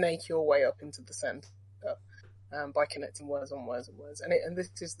snake your way up into the center by connecting words on words and words. And this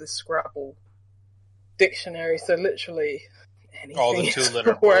is the Scrabble dictionary. So literally anything. All the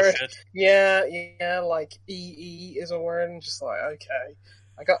 2-letter bullshit. Yeah, like EE is a word, and just like, okay,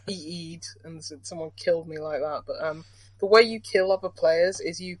 I got EE'd, and someone killed me like that. But the way you kill other players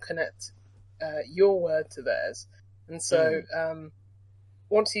is you connect your word to theirs, and so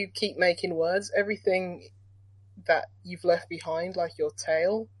once you keep making words, everything that you've left behind, like your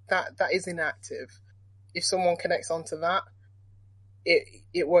tail, that is inactive. If someone connects onto that,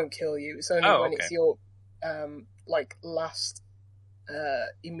 it won't kill you. It's only when it's your last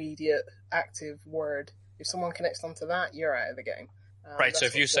immediate active word. If someone connects onto that, you're out of the game. Right, so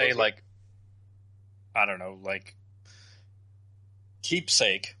if you say, I don't know,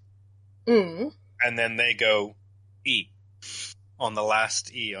 keepsake, and then they go E on the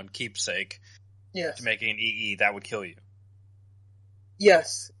last E on keepsake, to make an EE, that would kill you.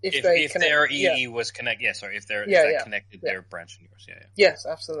 Yes, if their EE was connected, if they're connected, their branch in yours, Yes,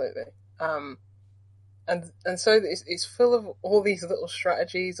 absolutely. And so it's full of all these little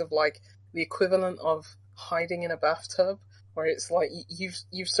strategies of the equivalent of hiding in a bathtub, where it's like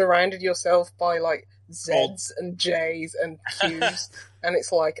you've surrounded yourself by Z's and J's and Q's, and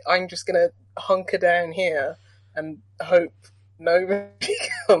it's like, I'm just gonna hunker down here and hope nobody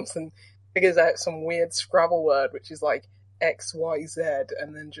comes and figures out some weird Scrabble word, which is like XYZ,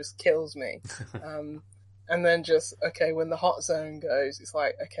 and then just kills me. And then just, okay, when the hot zone goes, it's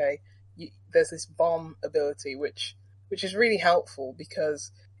like, okay, there's this bomb ability, which is really helpful,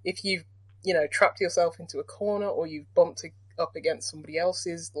 because if you've, trapped yourself into a corner, or you've bumped up against somebody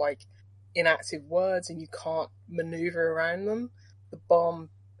else's, inactive words, and you can't maneuver around them, the bomb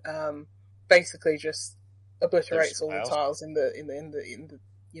basically just obliterates all the tiles in the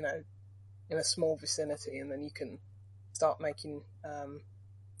in a small vicinity, and then you can start making,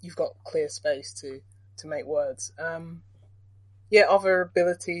 you've got clear space to make words. Other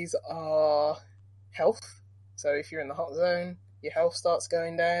abilities are health. So if you're in the hot zone, your health starts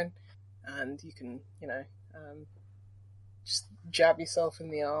going down, and you can, just jab yourself in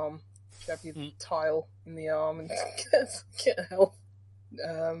the arm, jab your tile in the arm, and get a health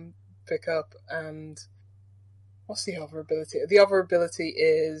pick up. And what's the other ability? The other ability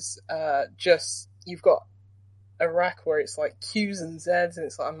is just, you've got a rack where it's like Q's and Z's, and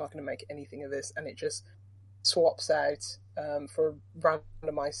it's like, I'm not going to make anything of this, and it just swaps out for a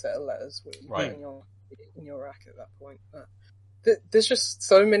randomized set of letters what you put in your rack at that point. there's just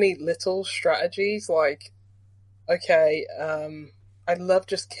so many little strategies. Like, okay, I love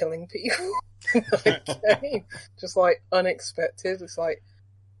just killing people. Okay, just like unexpected. It's like,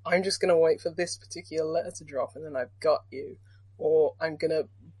 I'm just gonna wait for this particular letter to drop, and then I've got you. Or I'm gonna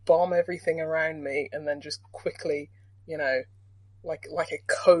bomb everything around me, and then just quickly, like a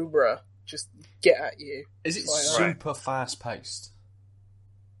cobra, just get at you. Is it like super fast paced?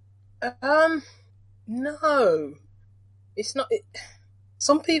 No, it's not.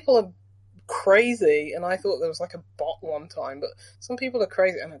 Some people are crazy, and I thought there was like a bot one time, but some people are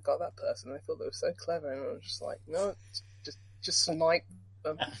crazy, and I got that person. I thought they were so clever, and I was just like, no, just snipe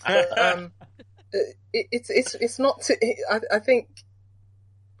them. But, it's not. I think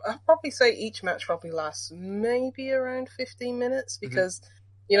I'd probably say each match probably lasts maybe around 15 minutes because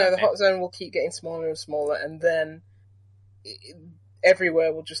the hot zone will keep getting smaller and smaller, and then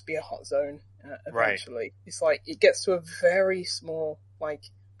everywhere will just be a hot zone eventually. Right. It's like it gets to a very small, like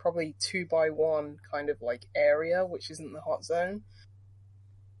probably 2x1 kind of like area, which isn't the hot zone.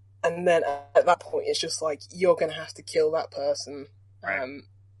 And then at that point, it's just like you're going to have to kill that person,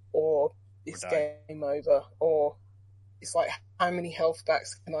 or it's game over, or it's like how many health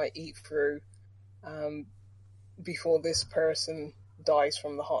backs can I eat through before this person dies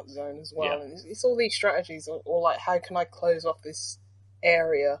from the hot zone as well. Yeah. And it's all these strategies, or like how can I close off this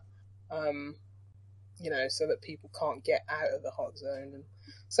area, so that people can't get out of the hot zone, and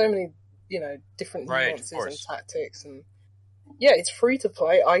so many, different nuances and tactics. And yeah, it's free to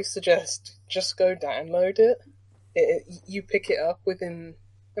play. I suggest just go download it. You pick it up within,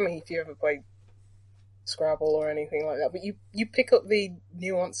 if you ever played Scrabble or anything like that, but you pick up the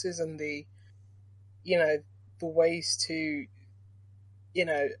nuances and the ways to,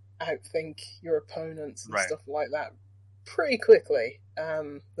 outthink your opponents and stuff like that pretty quickly.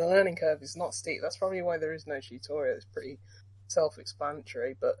 The learning curve is not steep. That's probably why there is no tutorial. It's pretty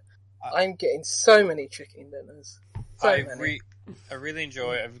self-explanatory, but I'm getting so many chicken dinners. I really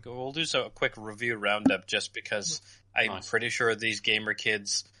enjoy it. We'll do a quick review roundup just because I'm pretty sure these gamer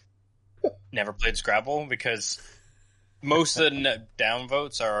kids never played Scrabble, because most of the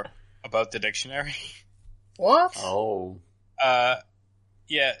downvotes are about the dictionary. What? Oh.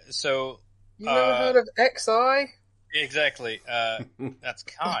 Yeah, so... You never heard of XI? Exactly. That's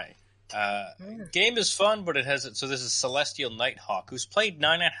Kai. Game is fun, but it has... So this is Celestial Nighthawk, who's played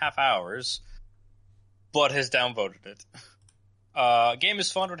 9.5 hours, but has downvoted it. Game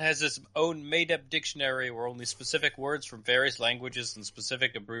is fun, but it has its own made-up dictionary where only specific words from various languages and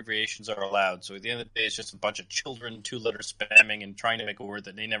specific abbreviations are allowed. So at the end of the day, it's just a bunch of children, two-letter spamming and trying to make a word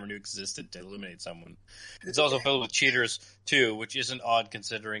that they never knew existed to eliminate someone. It's also filled with cheaters, too, which isn't odd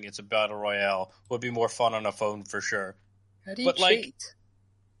considering it's a battle royale. Would be more fun on a phone for sure. How do you cheat?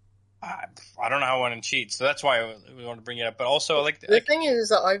 I don't know how one cheats, so that's why we want to bring it up. But also, the thing is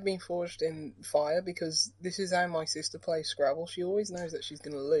that I've been forged in fire because this is how my sister plays Scrabble. She always knows that she's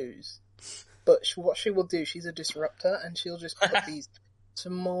going to lose, but what she will do, she's a disruptor, and she'll just put these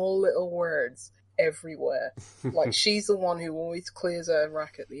small little words everywhere. Like she's the one who always clears her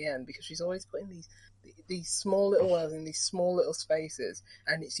rack at the end because she's always putting these small little words in these small little spaces,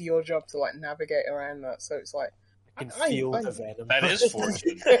 and it's your job to like navigate around that. So it's like. I can feel the venom. That is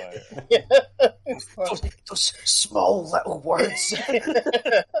fortunate. Those small little words.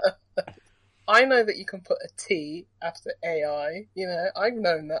 I know that you can put a T after AI. I've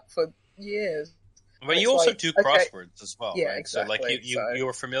known that for years. But you also do crosswords as well, yeah, right? Exactly. So, you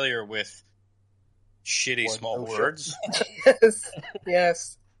were familiar with shitty small words?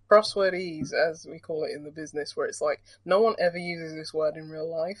 Yes. Crosswordese, as we call it in the business, where it's like, no one ever uses this word in real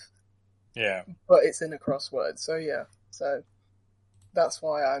life. Yeah. But it's in a crossword, so yeah. So that's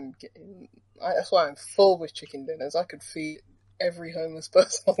why that's why I'm full with chicken dinners. I could feed every homeless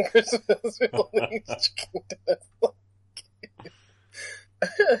person on Christmas with all these chicken dinners.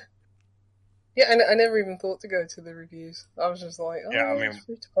 Yeah, and I never even thought to go to the reviews. I was just like, it's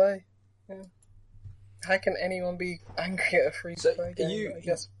free to play. Yeah. How can anyone be angry at a free to play game? I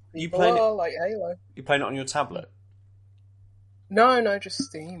guess people are, like Halo. You playing it on your tablet? No, just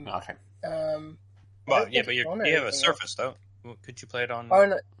Steam. Okay. But you have a Surface, though. Could you play it on? Oh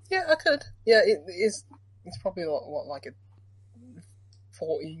no, yeah, I could. Yeah, it's probably like a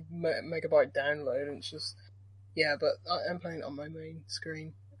 40 megabyte download, and it's just but I'm playing it on my main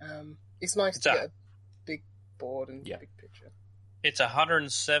screen. It's nice to get a big board and big picture. It's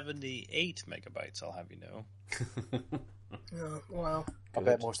 178 megabytes. I'll have you know. Oh, wow. I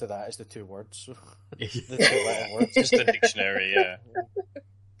bet most of that is the two words. The 2-letter words. Just the dictionary, yeah.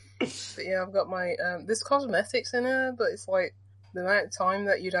 But yeah, I've got my there's cosmetics in it, but it's like the amount of time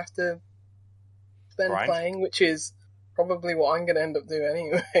that you'd have to spend playing, which is probably what I'm going to end up doing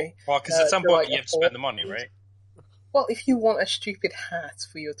anyway. Well, because at some point you have to spend the money, right? Well, if you want a stupid hat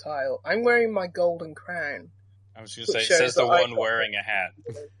for your tile, I'm wearing my golden crown. I was going to say, it says the one wearing a hat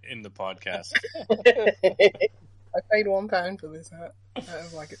in the podcast. I paid £1 for this hat. That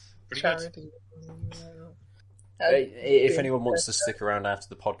was like a charity. If anyone wants to stick around after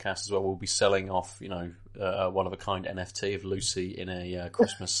the podcast as well, we'll be selling off, one of a kind NFT of Lucy in a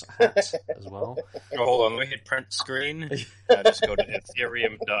Christmas hat as well. Oh, hold on, let me hit print screen. Just go to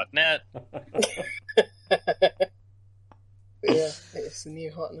ethereum.net. Yeah, it's the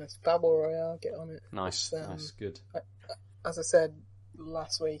new hotness. Babel Royale, get on it. Nice, nice, good. As I said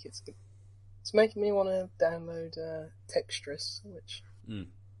last week, it's making me want to download Textras, which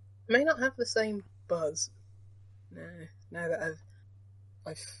may not have the same buzz. No, now that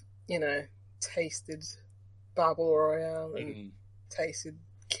I've tasted Babel Royale and tasted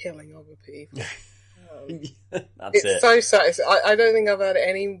killing other people. It's so satisfying. I don't think I've had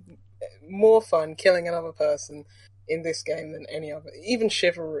any more fun killing another person in this game than any other. Even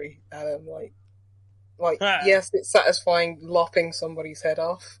Chivalry, Adam. Yes, it's satisfying lopping somebody's head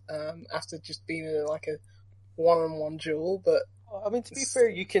off after just being in a one-on-one duel, but I mean, to be fair,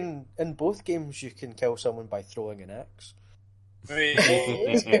 you can in both games you can kill someone by throwing an axe. But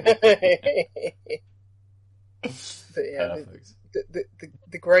yeah,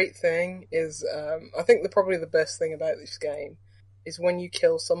 the great thing is, I think probably the best thing about this game is when you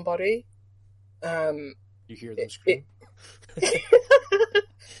kill somebody, you hear them scream.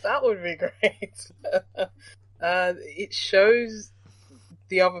 That would be great. It shows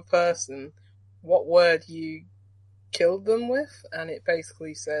the other person what word you killed them with, and it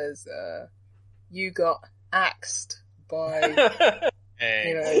basically says, you got axed by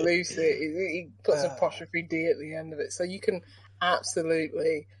Lucy. It puts apostrophe D at the end of it, so you can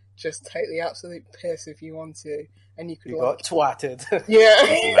absolutely just take the absolute piss if you want to, and you could got twatted. Yeah.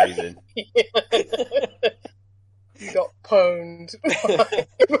 Amazing. You got pwned.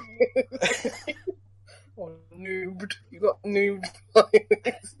 Or noobed. You got noobed.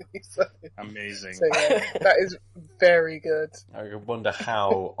 Amazing. So yeah, that is very good. I wonder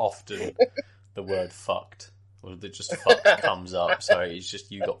how often the word fucked, or just fuck comes up. So it's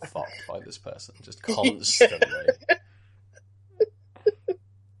just, you got fucked by this person, just constantly.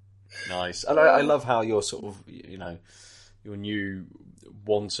 Nice. And I love how you're sort of, your new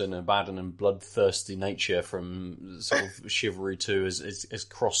wanton, abandoned and bloodthirsty nature from sort of Chivalry 2 is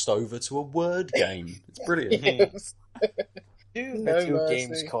crossed over to a word game. It's brilliant. Yes. Do video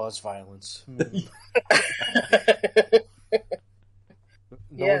games cause violence? No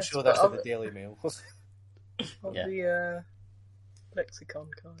one showed that to the Daily Mail. Of the lexicon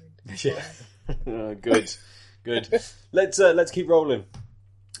kind. Yeah. Good. Let's keep rolling.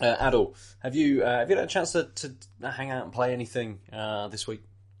 Adol, have you had a chance to hang out and play anything this week?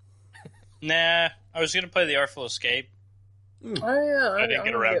 Nah, I was going to play The Artful Escape. Oh yeah, I didn't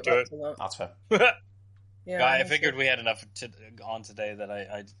get around to it. That's fair. Yeah, I figured we had enough on today that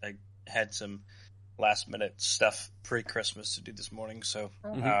I had some last minute stuff pre-Christmas to do this morning. So,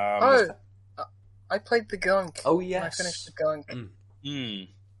 I played the Gunk. Oh yes, I finished the Gunk.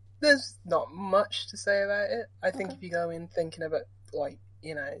 There's not much to say about it. I think if you go in thinking about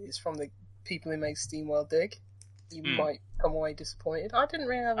it's from the people who made SteamWorld Dig, you might come away disappointed. I didn't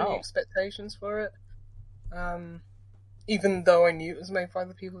really have any expectations for it. Even though I knew it was made by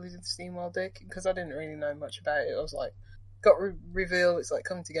the people who did SteamWorld Dig, because I didn't really know much about it. I was like, got revealed, it's like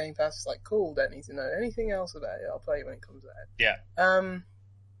coming to Game Pass, it's like, cool, don't need to know anything else about it, I'll play it when it comes out. Yeah.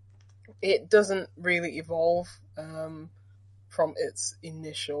 It doesn't really evolve from its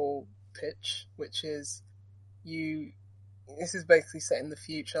initial pitch, which is this is basically set in the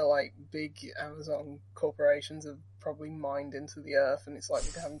future, like big Amazon corporations have probably mined into the earth and it's like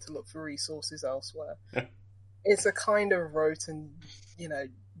we're having to look for resources elsewhere. It's a kind of rote and,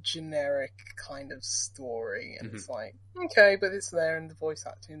 generic kind of story, and it's like, okay, but it's there and the voice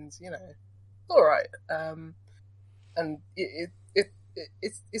acting's, alright. And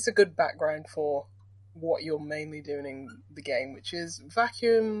it's a good background for what you're mainly doing in the game, which is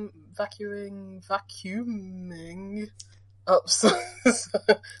vacuuming up some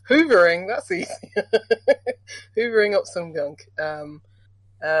hoovering, that's easy. Hoovering up some gunk.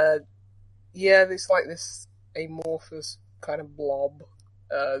 It's like this amorphous kind of blob,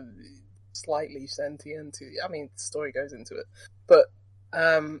 slightly sentient. I mean, the story goes into it, but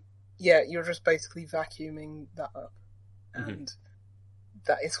you're just basically vacuuming that up, and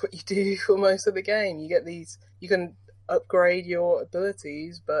that is what you do for most of the game. You get these, you can upgrade your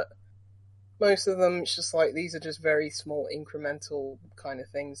abilities, but most of them, it's just like, these are just very small incremental kind of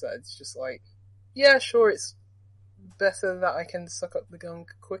things that it's just like, yeah, sure, it's better that I can suck up the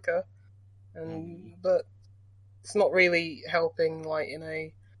gunk quicker, but it's not really helping like in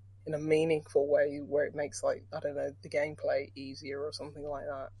a meaningful way where it makes like, I don't know, the gameplay easier or something like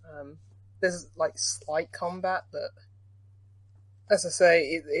that. There's like slight combat, but as I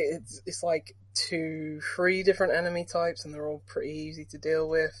say, it's like 2-3 different enemy types, and they're all pretty easy to deal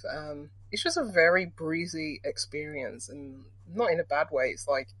with. It's just a very breezy experience, and not in a bad way. It's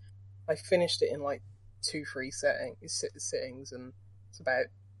like I finished it in like 2-3 sittings, and it's about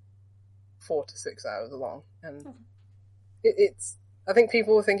 4 to 6 hours long. And it's I think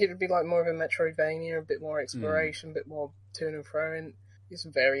people would think it would be like more of a Metroidvania, a bit more exploration, a bit more turn and throw. And it's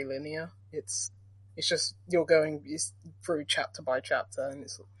very linear. It's just you're going through chapter by chapter, and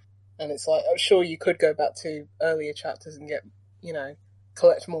it's like, I'm sure you could go back to earlier chapters and get,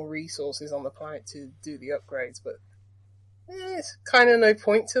 collect more resources on the planet to do the upgrades, but it's kind of no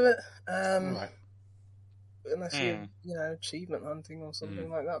point to it. Right. Unless you're, achievement hunting or something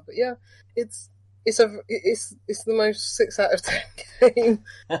like that. But yeah, it's the most 6 out of 10 game.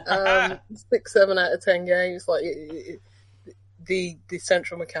 6-7 out of 10 games. Like the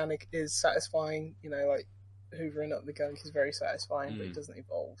central mechanic is satisfying. Like hoovering up the gunk is very satisfying, but it doesn't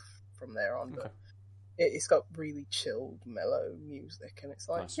evolve from there on. Okay. But it's got really chilled, mellow music, and it's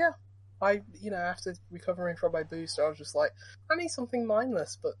like, nice. After recovering from my booster, I was just like, I need something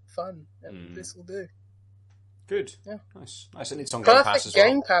mindless but fun, and this will do. Good. Yeah. Nice. And it's on Game Pass as well.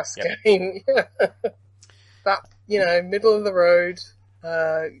 Game Pass game. Yeah. That, middle of the road,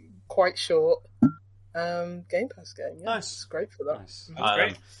 quite short. Game Pass game. Yeah. Nice. It's great for that. Nice.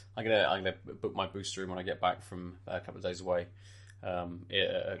 Great. I'm gonna book my booster in when I get back from a couple of days away. Mine's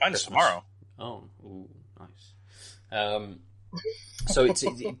Christmas. Tomorrow. Oh, ooh, nice. So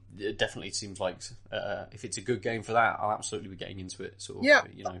it definitely seems like if it's a good game for that, I'll absolutely be getting into it. Sort of,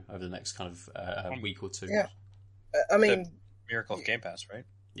 over the next kind of week or two. Yeah. I mean, miracle of Game Pass, right?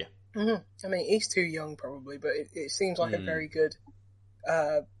 Yeah. Mm-hmm. I mean, he's too young probably, but it seems like a very good,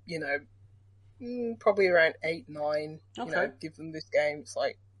 probably around 8, 9. Okay. Give them this game. It's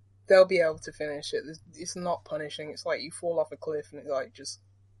like they'll be able to finish it. It's not punishing. It's like you fall off a cliff and it like just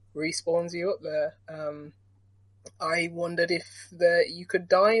respawns you up there. I wondered if you could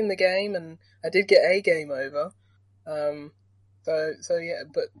die in the game, and I did get a game over. So yeah,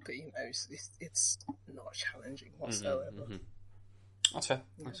 but it's not challenging whatsoever. Mm-hmm. That's fair.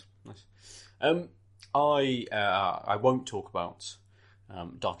 Nice. I won't talk about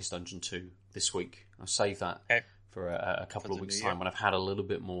Darkest Dungeon 2 this week. I'll save that for a couple of weeks' time when I've had a little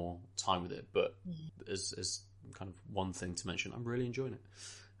bit more time with it. But as kind of one thing to mention, I'm really enjoying it.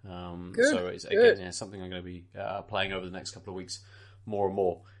 So it's again something I'm going to be playing over the next couple of weeks more and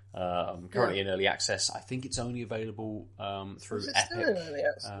more. I'm currently in early access. I think it's only available through Epic. Still in early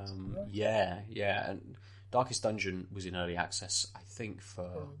access? Yeah. And Darkest Dungeon was in early access, I think,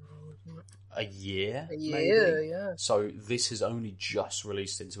 for a year. Maybe. Yeah. So this has only just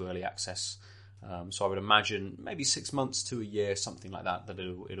released into early access. So I would imagine maybe 6 months to a year, something like that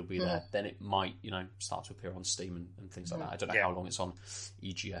it'll be there. Then it might, start to appear on Steam and things like that. I don't know how long it's on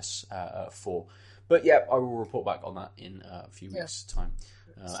EGS for. But yeah, I will report back on that in a few weeks' time.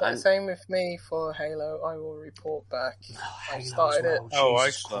 Same with me for Halo. I will report back. I started it.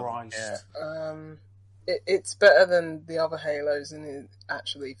 Jesus Christ. Yeah. It's better than the other Halos, and it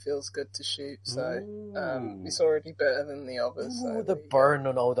actually feels good to shoot. So it's already better than the others. Ooh, the burn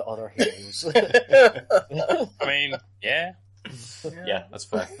on all the other Halos. I mean, yeah. Yeah, that's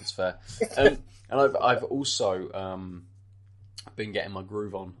fair. And I've also been getting my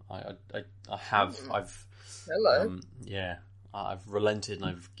groove on. I've Hello. I've relented and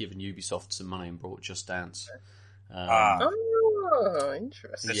I've given Ubisoft some money and brought Just Dance.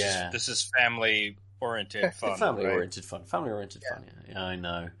 Interesting. This is family-oriented fun. Family-oriented fun. Yeah, I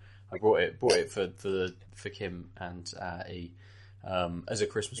know. I brought it for Kim and E as a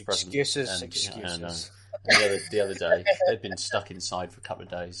Christmas present. Excuses. And the other day, they'd been stuck inside for a couple of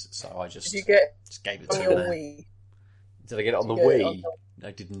days, so I just gave it to them. Wii? Did I get it on the Wii?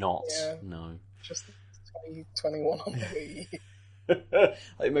 I did not. Yeah. No. Just 2021 on the Wii. I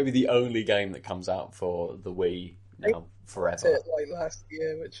think maybe the only game that comes out for the Wii now forever. That's it, like last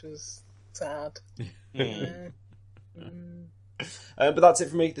year, which was sad. But that's it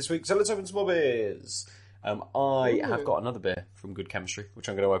for me this week. So let's open some more beers. I have got another beer from Good Chemistry, which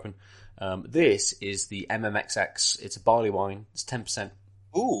I'm going to open. This is the MMXX. It's a barley wine. It's 10%.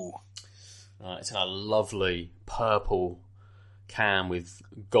 Ooh. It's in a lovely purple can with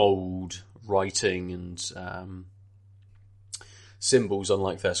gold writing and symbols,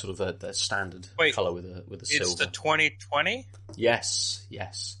 unlike their sort of their standard colour with a silver. It's the 2020? Yes.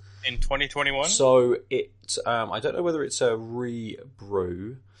 in 2021. So I don't know whether it's a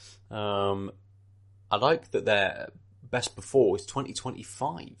re-brew. I like that their best before is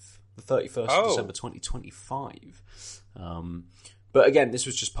 2025, the 31st of December 2025. But again, this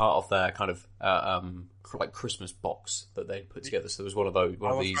was just part of their kind of like Christmas box that they put together. So there was one of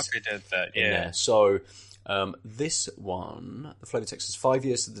these they did that, in there. So this one, the Flavor Text, is 5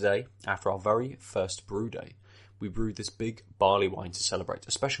 years to the day after our very first brew day. We brewed this big barley wine to celebrate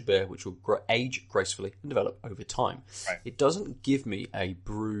a special beer which will age gracefully and develop over time. Right. It doesn't give me a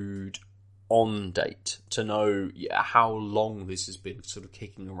brewed on date to know how long this has been sort of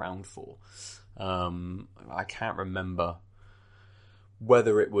kicking around for. I can't remember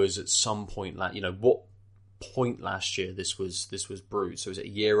whether it was at some point, what point last year this was brewed. So is it a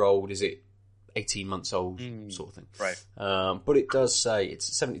year old? Is it 18 months old, sort of thing? Right. But it does say it's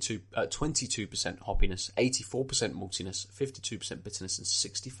 22% hoppiness, 84% maltiness, 52% bitterness, and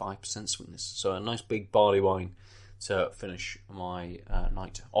 65% sweetness. So a nice big barley wine to finish my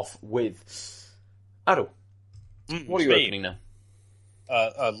night off with. Adel, what are you opening now?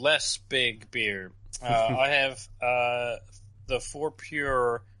 A less big beer. I have the 4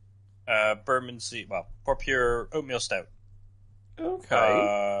 Pure Bermondsey, well, 4 Pure Oatmeal Stout.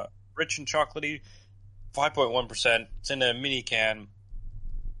 Okay. Rich and chocolatey, 5.1%. It's in a mini can.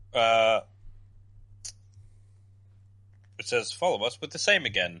 It says, follow us with the same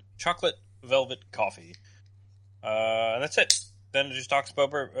again. Chocolate velvet coffee. And that's it. Then it just talks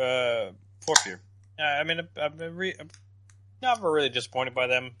about 4 Pure. I mean, I'm never really disappointed by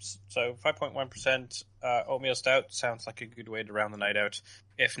them. So 5.1% oatmeal stout sounds like a good way to round the night out.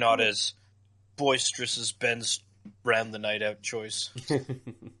 If not as boisterous as Ben's round the night out choice.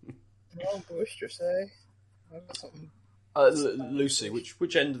 Well, boisterous, eh? I've got something. Lucy,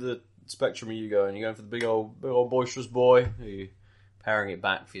 which end of the spectrum are you going? Are you going for the big old boisterous boy? Or are you paring it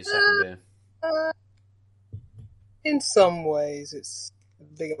back for your second beer? In some ways, it's a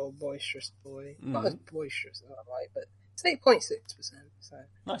big old boisterous boy. Not as boisterous as I like, but it's 8.6%. So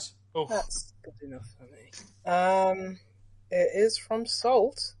nice. That's good enough for me. It is from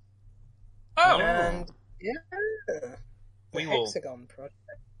Salt. Oh, and the Hexagon Project.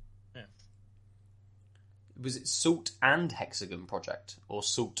 Yeah. Was it Salt and Hexagon Project or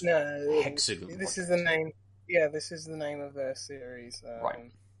Salt Hexagon? This Project? is the name. Yeah, this is the name of their series.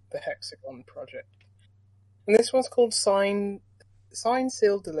 Right. The Hexagon Project. And this one's called Signed,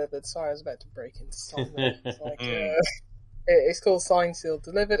 Sealed, Delivered. Sorry, I was about to break into song there. It's called Signed, Sealed,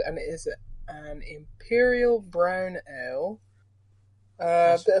 Delivered, and it is an Imperial Brown Ale.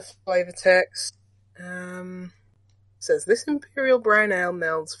 Bit of flavour text. Says, this Imperial Brown Ale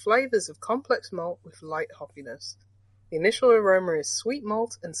melds flavours of complex malt with light hoppiness. The initial aroma is sweet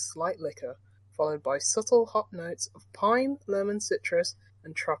malt and slight liquor, followed by subtle hop notes of pine, lemon, citrus,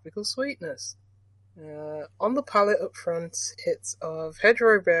 and tropical sweetness. On the palate up front, hits of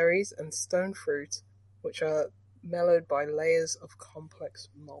hedgerow berries and stone fruit, which are mellowed by layers of complex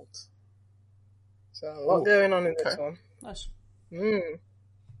malt. So a lot going on in this one. Nice.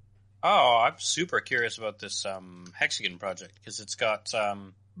 Oh, I'm super curious about this Hexagon Project because it's got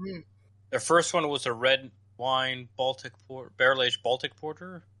their first one was a red wine barrel-aged Baltic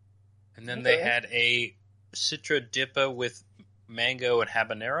porter, and then they had a Citra Dippa with mango and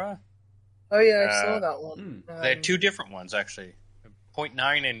habanera. Oh yeah, I saw that one. They had 2 different ones actually.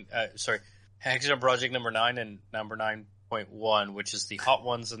 0.9 and Hexagon Project number 9 and number 9.1, which is the hot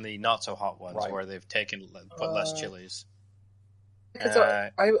ones and the not so hot ones, where they've put less chilies. Because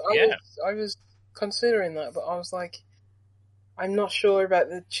I was considering that, but I was like, I'm not sure about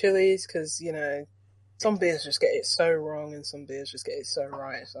the chilies because some beers just get it so wrong and some beers just get it so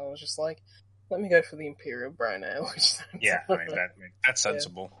right. So I was just like, let me go for the Imperial Brown Ale. That's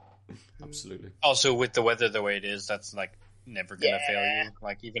sensible. Absolutely. Also, with the weather the way it is, that's like never gonna fail you.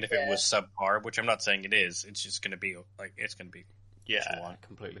 Like even if it was subpar, which I'm not saying it is, it's just gonna be completely.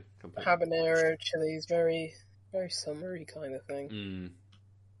 Habanero chilies, very very summery kind of thing.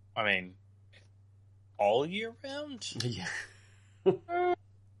 I mean, all year round. Yeah.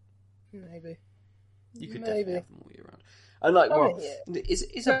 Maybe. You could definitely have them all year round. And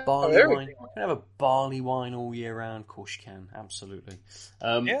is a barley wine? You can have a barley wine all year round. Of course you can. Absolutely.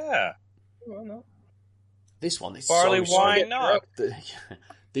 Yeah. Why not? This one is barley wine. Not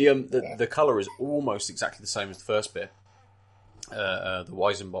the color is almost exactly the same as the first beer. The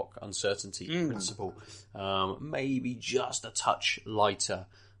Weizenbock Uncertainty Principle, maybe just a touch lighter,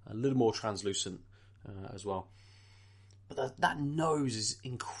 a little more translucent as well. But that nose is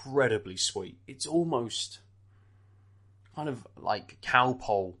incredibly sweet. It's almost kind of like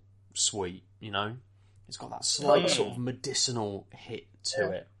cowpole sweet, It's got that slight sort of medicinal hit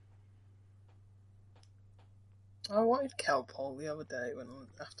to it. I wanted Calpol the other day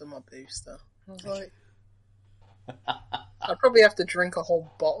after my booster. I was like, I'd probably have to drink a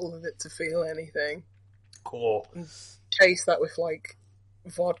whole bottle of it to feel anything. Cool. And chase that with like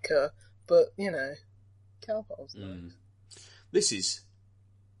vodka, but Calpol's nice. This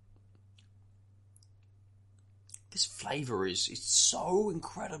flavour is so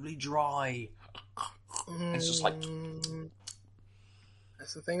incredibly dry. It's just like...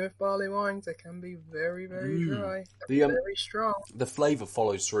 That's the thing with barley wines, they can be very, very dry. Very strong. The flavour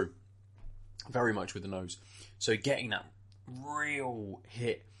follows through very much with the nose. So getting that real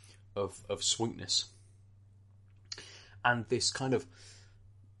hit of sweetness. And this kind of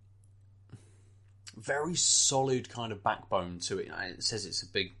very solid kind of backbone to it. It says it's a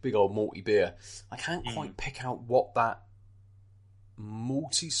big old malty beer. I can't quite pick out what that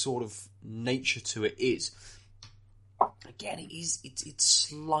malty sort of nature to it is. Again, it's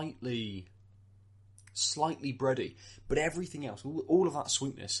slightly bready, but everything else, all of that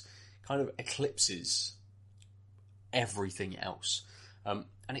sweetness, kind of eclipses everything else, and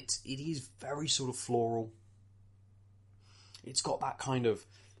it is very sort of floral. It's got that kind of,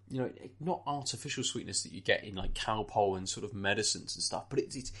 not artificial sweetness that you get in like Calpol and sort of medicines and stuff, but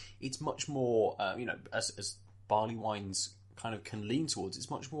it's much more, as barley wines kind of can lean towards.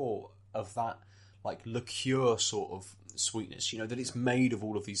 It's much more of that like liqueur sort of sweetness, that it's made of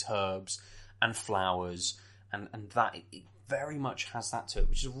all of these herbs and flowers, and that it very much has that to it,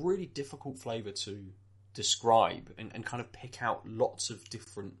 which is a really difficult flavour to describe and kind of pick out lots of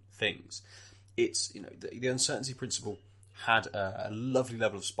different things. It's, the uncertainty principle had a lovely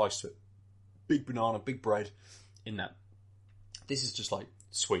level of spice to it. Big banana, big bread in that. This is just like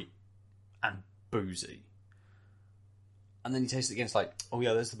sweet and boozy. And then you taste it again, it's like, oh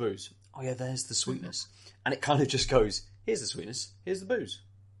yeah, there's the booze. Oh yeah, there's the sweetness. And it kind of just goes, here's the sweetness, here's the booze.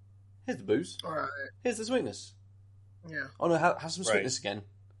 Here's the booze. All right. Here's the sweetness. Yeah. Oh no, have some sweetness again.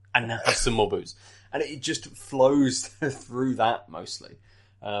 And now have some more booze. And it just flows through that mostly.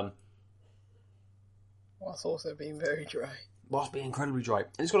 Whilst also being very dry. Whilst being incredibly dry. And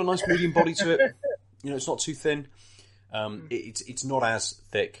it's got a nice medium body to it. It's not too thin. It's not as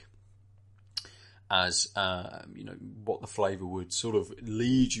thick as what the flavour would sort of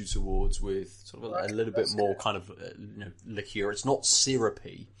lead you towards, with sort of a little bit more kind of liqueur. It's not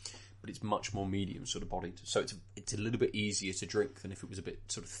syrupy, but it's much more medium sort of bodied. So it's a little bit easier to drink than if it was a bit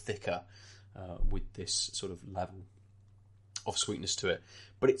sort of thicker with this sort of level of sweetness to it.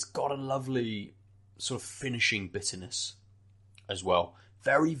 But it's got a lovely sort of finishing bitterness as well.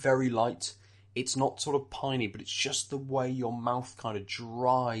 Very, very light. It's not sort of piney, but it's just the way your mouth kind of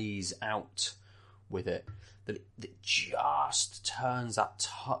dries out with it, that it just turns that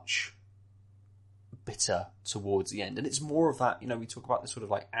touch bitter towards the end. And it's more of that, we talk about the sort of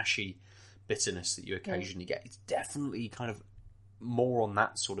like ashy bitterness that you occasionally get. It's definitely kind of more on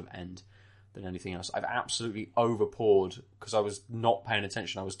that sort of end than anything else. I've absolutely over-poured because I was not paying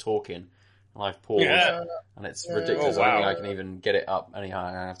attention. I was talking, and I've poured, and it's ridiculous. I don't think I can even get it up. Anyhow,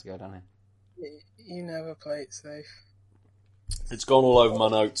 I have to go down here. You never play it safe. It's gone all over my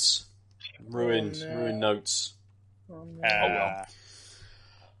notes. Ruined notes. Oh, no.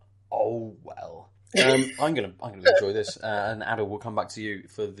 Oh well. I'm gonna enjoy this, and Adel, will come back to you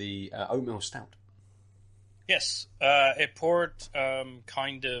for the oatmeal stout. Yes, it poured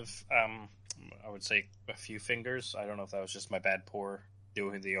kind of, I would say a few fingers. I don't know if that was just my bad pour,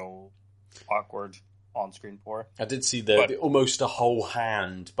 doing the old awkward on-screen pour. I did see the almost a whole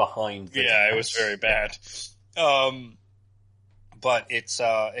hand behind the it was very bad. But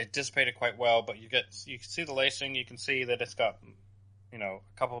it dissipated quite well. But you can see the lacing. You can see that it's got a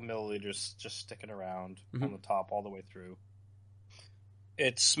couple of milliliters just sticking around on the top all the way through.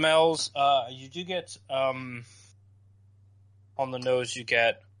 It smells. You do get on the nose. You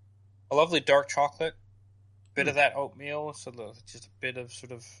get a lovely dark chocolate, bit of that oatmeal, so just a bit of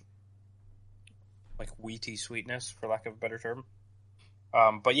sort of like wheaty sweetness, for lack of a better term.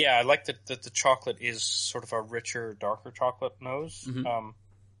 But yeah, I like that the chocolate is sort of a richer, darker chocolate nose.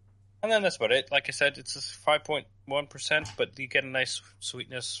 And then that's about it. Like I said, it's 5.1%, but you get a nice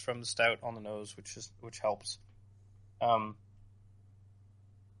sweetness from the stout on the nose, which helps. I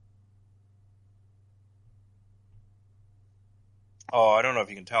don't know if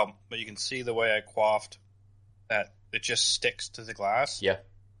you can tell, but you can see the way I quaffed that it just sticks to the glass. Yeah.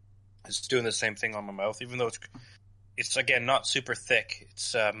 It's doing the same thing on my mouth, even though it's again not super thick.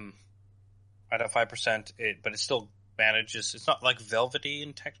 It's at a 5%, but it still manages. It's not like velvety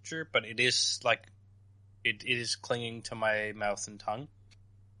in texture, but it is like it is clinging to my mouth and tongue,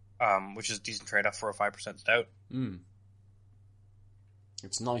 which is a decent trade-off for a 5% stout.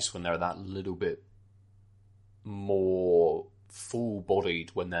 It's nice when they're that little bit more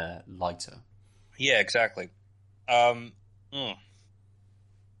full-bodied when they're lighter. Yeah, exactly.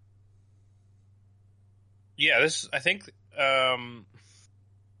 Yeah, this, I think, yeah,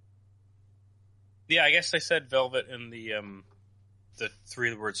 I guess I said velvet in the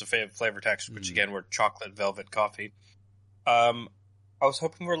 3 words of flavor text, which again were chocolate, velvet, coffee. I was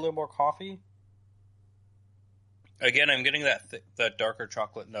hoping for a little more coffee. Again, I'm getting that darker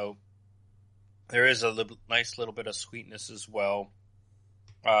chocolate note. There is a nice little bit of sweetness as well.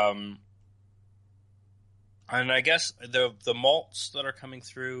 And I guess the malts that are coming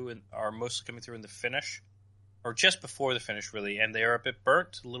through are mostly coming through in the finish, or just before the finish, really, and they are a bit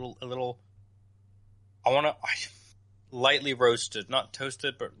burnt, a little. Lightly roasted, not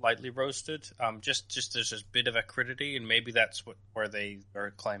toasted, but lightly roasted. Just there's this bit of acridity, and maybe that's where they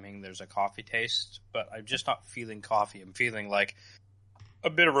are claiming there's a coffee taste. But I'm just not feeling coffee. I'm feeling like a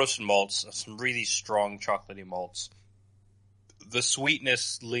bit of roasted malts, some really strong chocolatey malts. The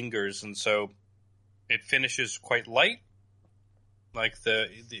sweetness lingers, and so it finishes quite light. Like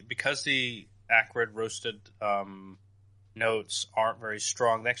because the acrid roasted notes aren't very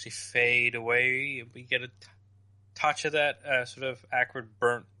strong, they actually fade away. We get a touch of that sort of acrid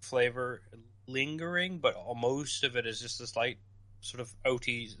burnt flavor lingering, but most of it is just this light sort of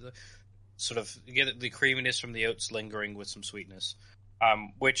oaty, sort of, you get the creaminess from the oats lingering with some sweetness,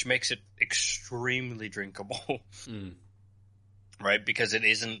 which makes it extremely drinkable. Right? Because it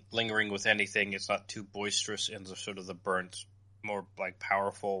isn't lingering with anything. It's not too boisterous in the sort of the burnt, more like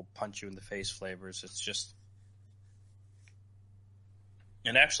powerful, punch you in the face flavors. It's just,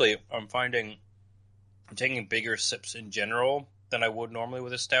 and actually I'm taking bigger sips in general than I would normally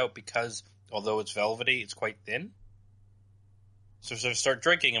with a stout, because although it's velvety, it's quite thin. So I start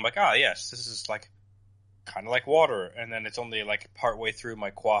drinking, I'm like, yes, this is like kind of like water. And then it's only like partway through my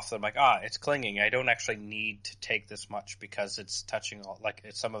quaff that I'm like, it's clinging. I don't actually need to take this much because it's touching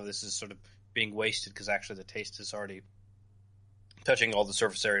some of this is sort of being wasted because actually the taste is already touching all the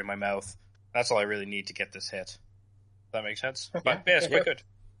surface area in my mouth. That's all I really need to get this hit. Does that make sense? Okay. But yeah, it's quite good.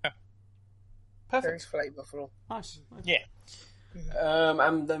 Perfect. Very flavourful. Nice. Yeah.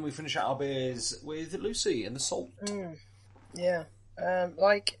 And then we finish out our beers with Lucy and the salt. Yeah.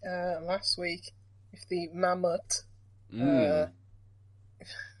 Like last week, with the Mammoth,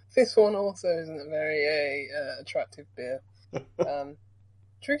 this one also isn't a very attractive beer.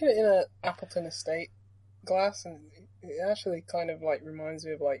 Drinking it in an Appleton Estate glass, and it actually kind of like reminds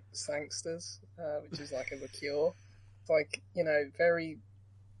me of like Sangsters, which is like a liqueur. It's like, very...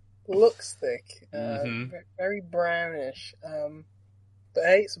 looks thick, very brownish, but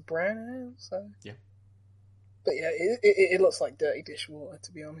hey, it's a brown ale, so yeah. But yeah, it looks like dirty dishwater,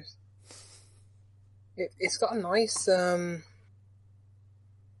 to be honest. It's got a nice,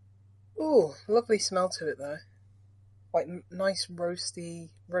 lovely smell to it though, like nice roasted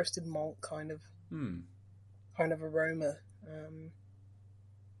malt kind of aroma.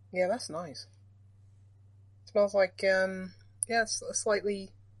 Yeah, that's nice. It smells like it's a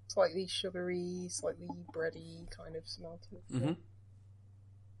slightly sugary, slightly bready kind of smell to it. Mm-hmm.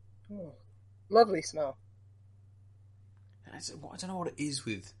 Oh, lovely smell. I don't know what it is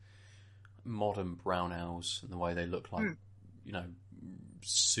with modern brown ales and the way they look like,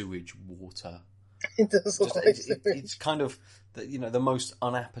 sewage water. It does look like sewage. It's kind of the most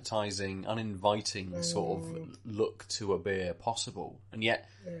unappetizing, uninviting sort of look to a beer possible, and yet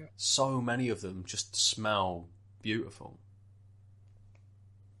so many of them just smell beautiful.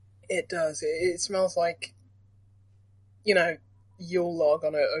 It does. It smells like, Yule log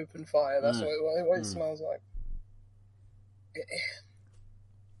on an open fire. That's what it smells like.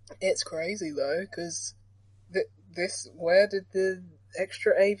 It's crazy though, because where did the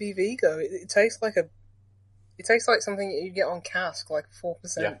extra ABV go? It tastes like something you get on cask, like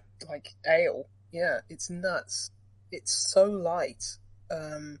 4%, like ale. Yeah, it's nuts. It's so light.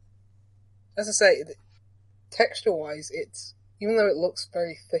 As I say, texture-wise, it's, even though it looks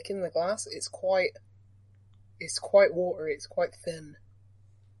very thick in the glass, it's quite watery, it's quite thin.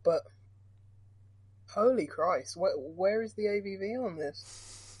 But, holy Christ, where is the ABV on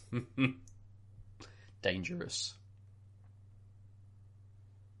this? Dangerous.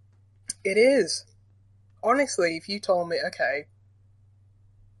 It is. Honestly, if you told me, okay,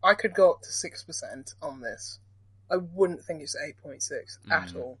 I could go up to 6% on this, I wouldn't think it's 8.6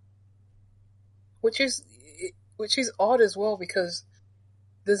 at all. Which is odd as well, because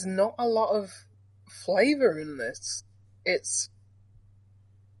there's not a lot of flavour in this. It's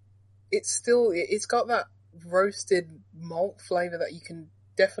got that roasted malt flavour that you can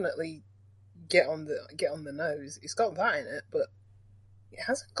definitely get on the nose. It's got that in it, but it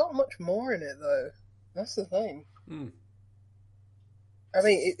hasn't got much more in it though. That's the thing. Mm. I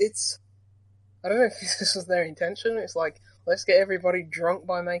mean, it's... I don't know if this was their intention. It's like, let's get everybody drunk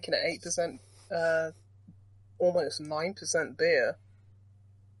by making it 8%, almost 9% beer,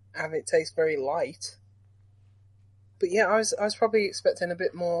 have it taste very light. But yeah, I was probably expecting a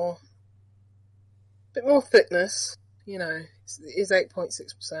bit more thickness. You know, it is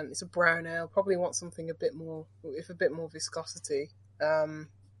 8.6%. It's a brown ale. Probably want something a bit more viscosity to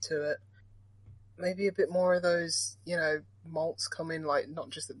it. Maybe a bit more of those, you know, malts come in, like, not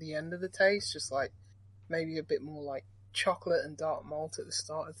just at the end of the taste, just like maybe a bit more like chocolate and dark malt at the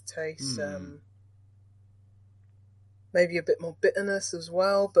start of the taste. Maybe a bit more bitterness as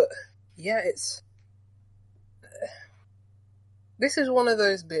well. But yeah, this is one of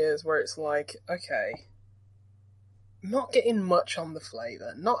those beers where it's like, okay, not getting much on the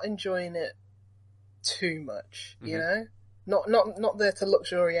flavour, not enjoying it too much, you know? Not there to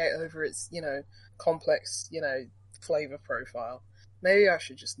luxuriate over its, you know, complex, you know, flavour profile. Maybe I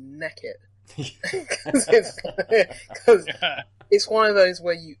should just neck it. Because it's one of those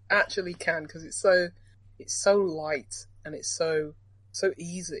where you actually can, because it's so light and it's so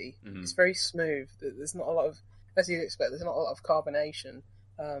easy. It's very smooth. There's not a lot of, as you'd expect, there's not a lot of carbonation.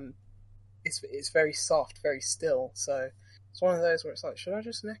 It's very soft, very still. So it's one of those where it's like, should I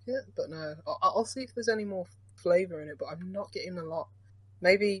just neck it? But no, I'll see if there's any more flavour in it, but I'm not getting a lot.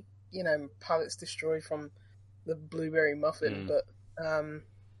 Maybe, you know, palate's destroyed from the blueberry muffin, but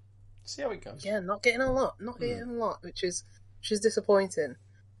see how it goes. Yeah, not getting a lot, which is disappointing.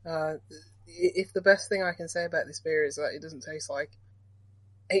 If the best thing I can say about this beer is that it doesn't taste like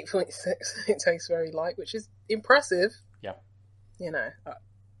 8.6, it tastes very light, which is impressive. Yeah, you know,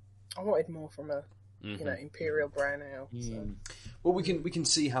 I wanted more from a you know, imperial brown ale. So. Well, we can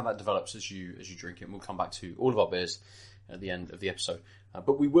see how that develops as you drink it, and we'll come back to all of our beers at the end of the episode.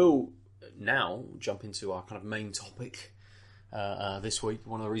 But we will now jump into our kind of main topic this week.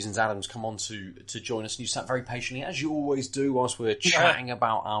 One of the reasons Adam's come on to join us, and you sat very patiently, as you always do, whilst we're chatting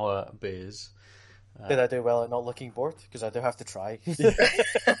about our beers. Did I do well at not looking bored? Because I do have to try. Just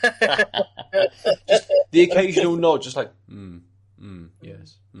the occasional nod, just like,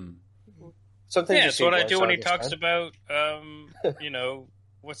 yes. Sometimes yeah, it's what I do when he talks about, you know,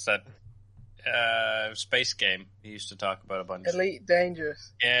 what's that space game he used to talk about a bunch. Elite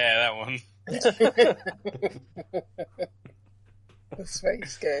Dangerous. Yeah, that one. The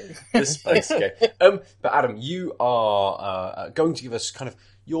space game. The space game. But Adam, you are going to give us kind of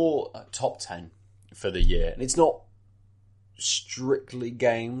your top 10 for the year. And it's not strictly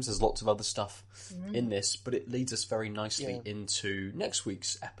games, there's lots of other stuff in this, but it leads us very nicely into next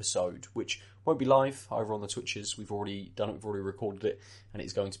week's episode, which won't be live over on the Twitches. We've already done it, we've already recorded it, and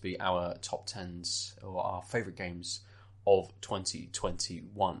it's going to be our top 10s, or our favourite games of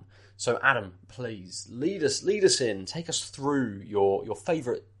 2021. So Adam, please lead us in, take us through your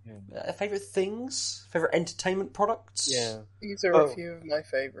favourite things, favourite entertainment products. Yeah, these are a few of my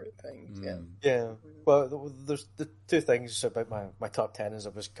favourite things. Yeah. Well, there's the two things about my top 10 as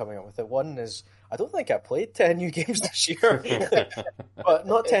I was coming up with it. One is I don't think I played 10 new games this year, but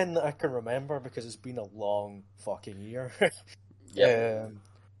not 10 that I can remember because it's been a long fucking year.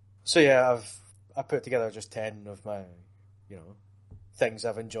 So yeah, I put together just 10 of my, you know, things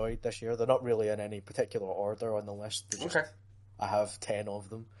I've enjoyed this year. They're not really in any particular order on the list. I have 10 of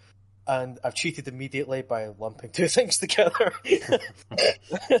them. And I've cheated immediately by lumping two things together.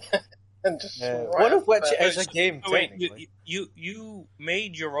 And just one of which is a game. Wait, you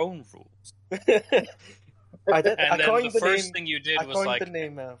made your own rules. I did. And then the first thing you did was like... I coined the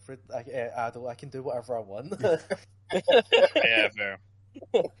name Alfred. I can do whatever I want. Yeah, fair.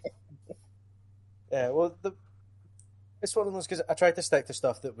 Yeah, well, it's one of those, because I tried to stick to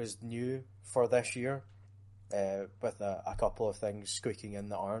stuff that was new for this year, with a couple of things squeaking in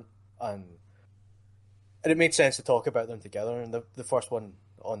that aren't, and it made sense to talk about them together. And the first one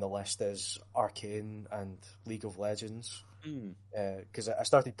on the list is Arcane and League of Legends, because I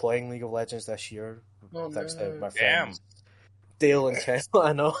started playing League of Legends this year thanks to my friends Dale and Ken.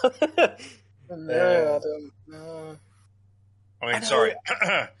 I know. No, I don't know. I mean, sorry.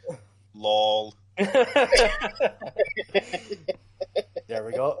 Lol. There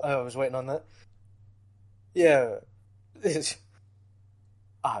we go. I was waiting on that. Yeah,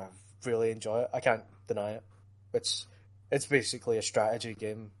 I really enjoy it. I can't deny it. It's basically a strategy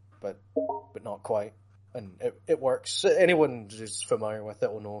game, but not quite, and it works. Anyone who's familiar with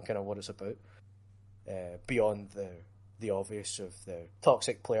it will know kind of what it's about. Beyond the obvious of the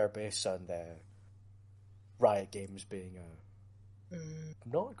toxic player base and Riot Games being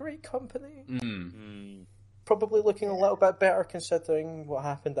not a great company. probably looking a little bit better considering what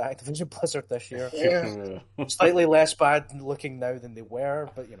happened at Activision Blizzard this year. Slightly less bad looking now than they were,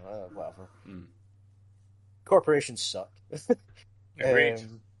 but whatever. Corporations suck. Agreed.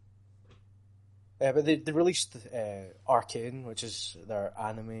 But they released Arcane, which is their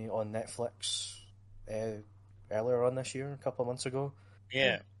anime on Netflix earlier on this year, a couple of months ago.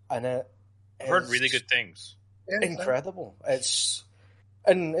 Yeah. And I've heard really good things. Incredible. It's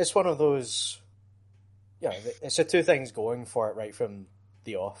one of those... Yeah, it's had two things going for it right from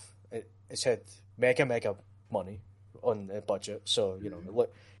the off. It's had mega money on the budget, so,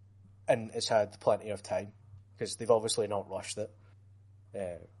 look, and it's had plenty of time, because they've obviously not rushed it.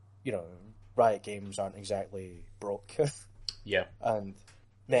 Riot Games aren't exactly broke. Yeah. And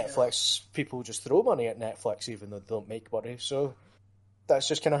Netflix, people just throw money at Netflix even though they don't make money, so that's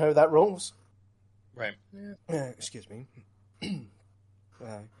just kind of how that rolls. Right. Excuse me.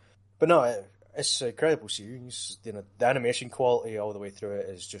 But no, it's an incredible series. The animation quality all the way through it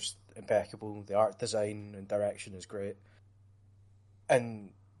is just impeccable. The art design and direction is great.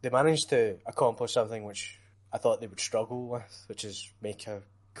 And they managed to accomplish something which I thought they would struggle with, which is make a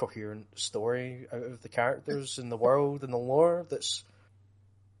coherent story out of the characters and the world and the lore that's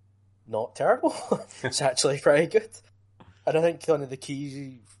not terrible. It's actually pretty good. And I think one of the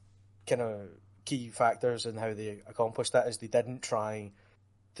key factors in how they accomplished that is they didn't try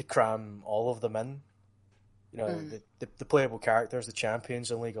to cram all of them in. The playable characters, the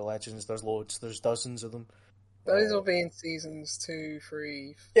champions in League of Legends, there's dozens of them. Those will be in seasons 2,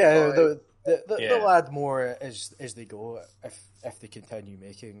 3, 5. Yeah, they'll add more as they go if they continue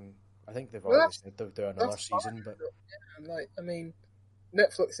making. I think they've already said they'll do another season, but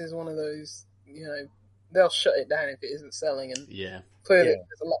Netflix is one of those. They'll shut it down if it isn't selling, and clearly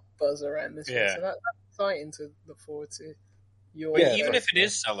there's a lot of buzz around this one, so that's exciting to look forward to. Even if it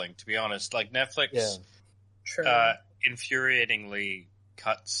is selling, to be honest, like Netflix, infuriatingly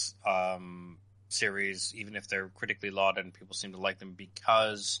cuts series, even if they're critically lauded and people seem to like them,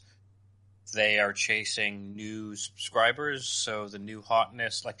 because they are chasing new subscribers. So the new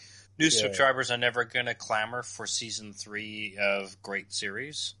hotness, like new subscribers are never going to clamor for season 3 of great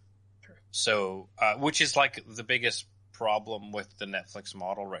series. Sure. So, which is like the biggest problem with the Netflix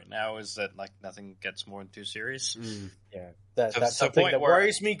model right now, is that like nothing gets more than 2 series. Yeah, that's something that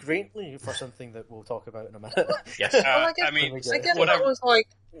worries me greatly for something that we'll talk about in a minute. Yes, I guess that was like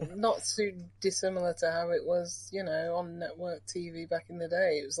not too dissimilar to how it was, on network TV back in the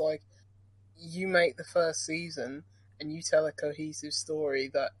day. It was like you make the first season and you tell a cohesive story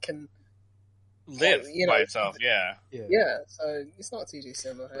that can live by itself. Yeah. So it's not too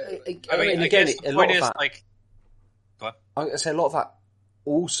dissimilar. A lot of that, like, I say a lot of that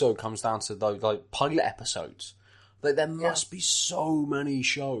also comes down to those like pilot episodes. Like there must be so many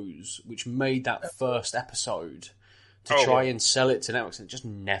shows which made that first episode to try and sell it to networks, and it just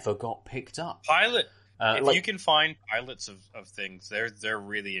never got picked up. If you can find pilots of things, they're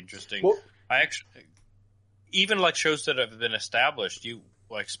really interesting. Well, I actually, even like shows that have been established,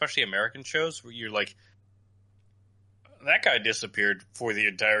 especially American shows, where you're like, that guy disappeared for the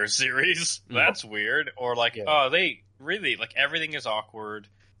entire series. That's weird. Or like, they really, like, everything is awkward.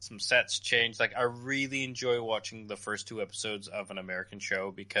 Some sets change. Like, I really enjoy watching the first 2 episodes of an American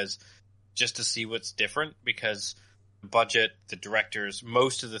show just to see what's different, because the budget, the directors,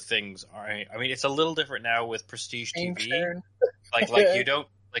 most of the things are, it's a little different now with Prestige TV. Like you don't,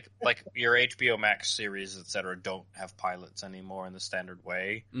 like your HBO Max series, etc., don't have pilots anymore in the standard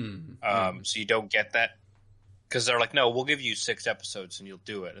way. So you don't get that, because they're like, no, we'll give you 6 episodes and you'll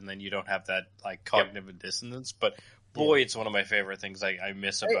do it, and then you don't have that like cognitive dissonance. But boy, it's one of my favorite things I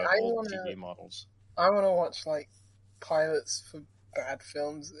miss about old TV models. I want to watch like pilots for bad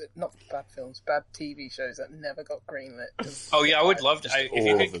TV shows that never got greenlit. Oh yeah, I would love to. If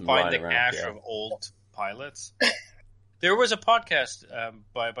you could find the cache of old pilots. There was a podcast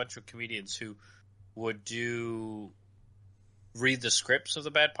by a bunch of comedians who would read the scripts of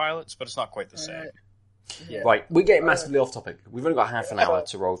the bad pilots, but it's not quite the same. Right, we're getting massively off topic. We've only got half an hour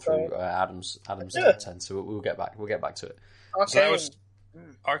to roll through Adam's top 10, so we'll get back to it. Okay. So that was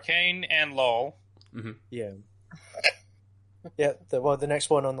Arcane and LOL. Mm-hmm. Yeah. Yeah, the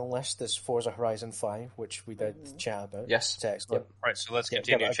next one on the list is Forza Horizon 5, which we did chat about. Yes. It's excellent. Right, so let's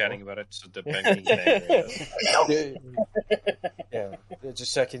continue chatting about it. So the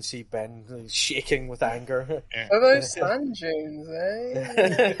just so I can see Ben shaking with anger. Are those sand dunes,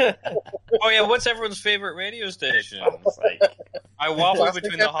 eh? Oh yeah, what's everyone's favorite radio station? I waffle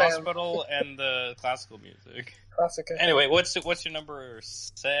between the hospital and the classical music. Classic. Anyway, what's your number?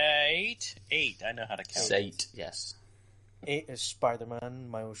 8? 8. I know how to count. 8, yes. 8 is Spider-Man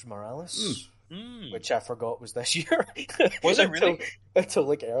Miles Morales. which I forgot was this year. Was it really? Until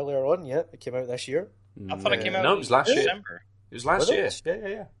like earlier on, yeah, it came out this year. I thought it came out. No, it was last year. December. It was last year.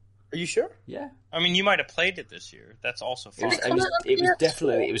 Yeah. Are you sure? Yeah. I mean, you might have played it this year. That's also fine.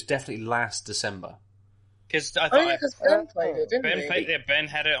 It was definitely last December. Because I thought Ben played it, didn't he? Ben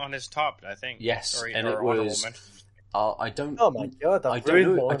had it on his top, I think. Yes, or and it was. I don't. Oh my god! I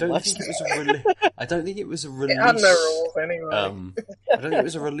don't know. I don't think it was a I don't think it was a release. It had no rules anyway. I don't think it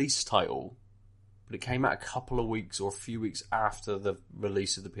was a release title, but it came out a couple of weeks or a few weeks after the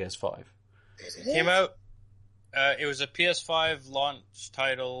release of the PS5. It came out. It was a PS5 launch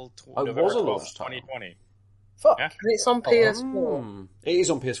title. November was a 12th, launch title. 2020. Fuck. Yeah. And it's on PS4. It is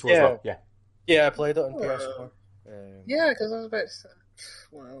on PS4 as well. Yeah. Yeah, I played it on PS4. Yeah, because I was about to say,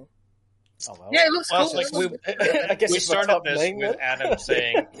 wow. Oh, well. Yeah, it looks cool. I guess we started this with Adam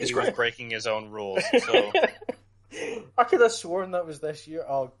saying he was breaking his own rules. So I could have sworn that was this year.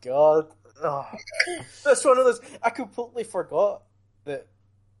 Oh god, that's one of those. I completely forgot that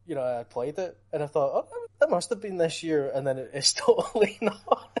I played it, and I thought, oh, that must have been this year, and then it's totally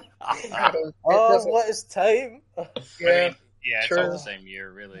not. What is time? Yeah, it's all the same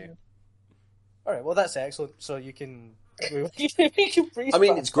year, really. All right, well that's excellent. So you can. I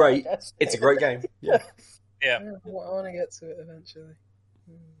mean, it's great. It's a great game. Yeah. Yeah. I want to get to it eventually.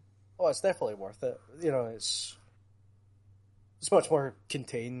 Oh, it's definitely worth it. It's much more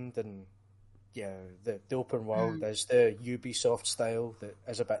contained and the open world is the Ubisoft style that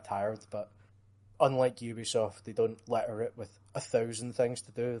is a bit tired, but unlike Ubisoft, they don't litter it with 1,000 things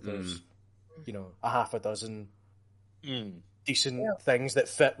to do. There's a half a dozen decent things that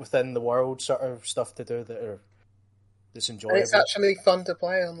fit within the world sort of stuff to do that's enjoyable. And it's actually fun to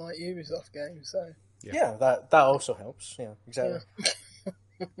play on like Ubisoft games, so that also helps. Yeah, exactly.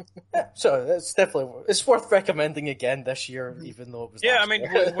 So it's worth recommending again this year, even though it was. Yeah, I mean,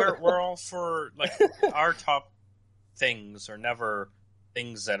 we're all for like our top things are never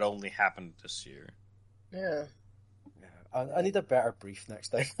things that only happened this year. Yeah. I need a better brief next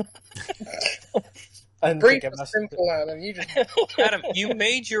time. Brief is simple, Adam. Adam, you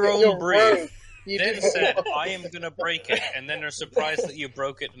made your own brief. You then said, I am going to break it, and then are surprised that you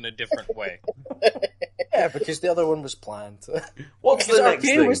broke it in a different way. Yeah, because the other one was planned. What's the next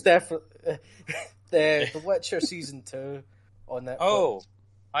thing? Was definitely the Witcher Season 2 on Netflix. Oh,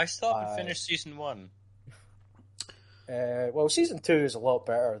 I still haven't finished Season 1. Well, Season 2 is a lot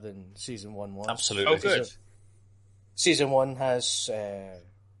better than Season 1 was. Absolutely. Oh, good. Season 1 has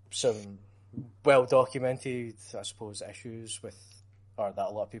some well-documented, I suppose, issues or that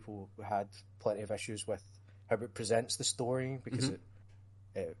a lot of people had plenty of issues with how it presents the story, because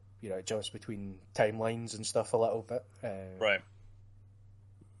it jumps between timelines and stuff a little bit. Right.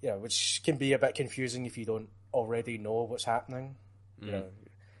 Which can be a bit confusing if you don't already know what's happening.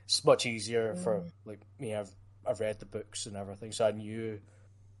 It's much easier for like me. I've read the books and everything, so I knew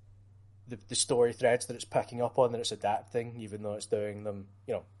the story threads that it's picking up on, that it's adapting, even though it's doing them,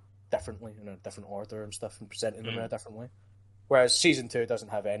 differently in a different order and stuff, and presenting them in a different way. Whereas Season 2 doesn't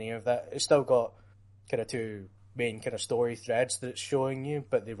have any of that. It's still got kind of two main kind of story threads that it's showing you,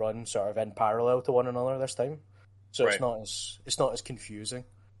 but they run sort of in parallel to one another this time. So it's not as confusing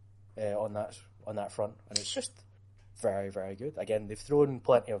on that front, and it's just very, very good. Again, they've thrown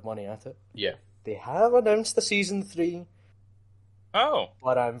plenty of money at it. Yeah. They have announced the Season 3. Oh.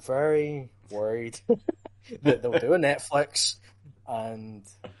 But I'm very worried that they'll do a Netflix and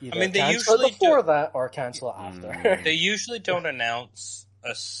either cancel it before that or cancel it after. They usually don't announce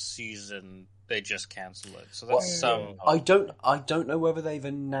a season; they just cancel it. So that's some. I don't know whether they've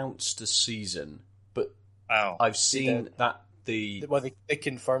announced a season, but I've seen that they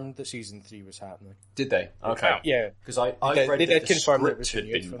confirmed that Season 3 was happening. Did they? Okay, yeah, because I read that the script had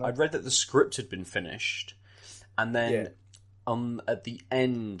been. I read that the script had been finished, and then at the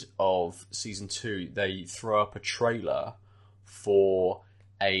end of Season 2, they throw up a trailer for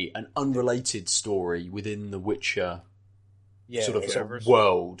an unrelated story within the Witcher sort of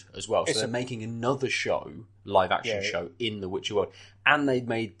world as well. So they're making another live action show in the Witcher world, and they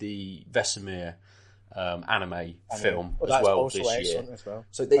made the Vesemir anime film as well this year. As well.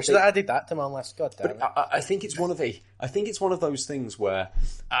 So they added that to my list. God damn it! I think it's one of those things where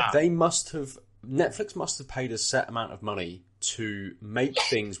Netflix must have paid a set amount of money to make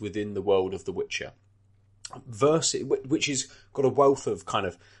things within the world of The Witcher, which has got a wealth of kind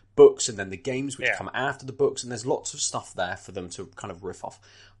of books, and then the games which come after the books, and there's lots of stuff there for them to kind of riff off.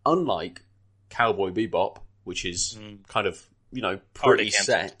 Unlike Cowboy Bebop, which is kind of pretty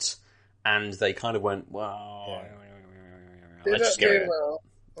set, and they kind of went, well, did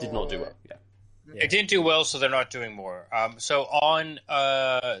not do well. Yeah. It didn't do well, so they're not doing more.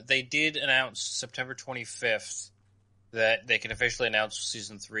 They did announce September 25th that they can officially announce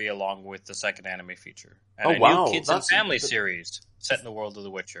season 3 along with the second anime feature. And new kids and family series set in the world of The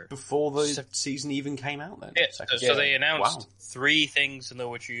Witcher. Before the season even came out then? Yeah, so they announced 3 things in the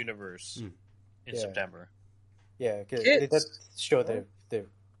Witcher universe in September. Yeah, cause they did show the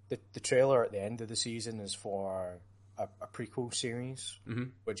trailer at the end of the season is for a prequel series,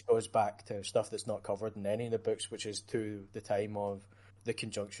 which goes back to stuff that's not covered in any of the books, which is to the time of the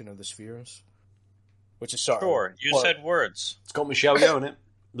conjunction of the spheres. Which is sort of... you said words. It's got Michelle Yeoh in it.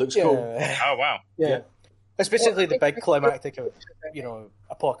 Looks cool. Oh, wow. Yeah. It's basically the big climactic,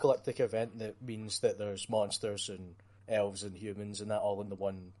 apocalyptic event that means that there's monsters and elves and humans and that all in the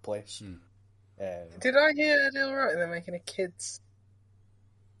one place. Did I hear it all right? They're making a kids...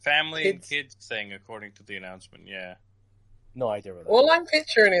 and kids thing, according to the announcement, yeah. No idea what that All I'm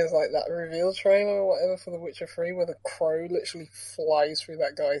picturing is like that reveal trailer or whatever for The Witcher 3 where the crow literally flies through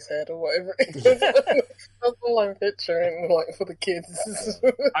that guy's head or whatever it is. That's all I'm picturing, like, for the kids.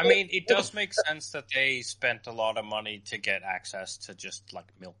 I mean, it does make sense that they spent a lot of money to get access to just, like,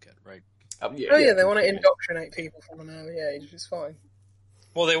 milk it, right? They want to indoctrinate people from an early age. It's fine.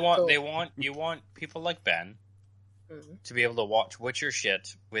 Well, you want people like Ben to be able to watch Witcher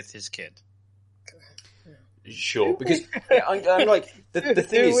shit with his kid. Sure, because I'm like the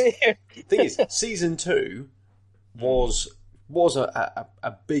thing is, season 2 was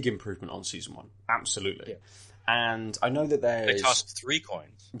a big improvement on season 1, absolutely. And I know that they tossed 3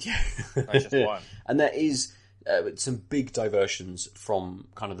 coins, not just 1, and there is some big diversions from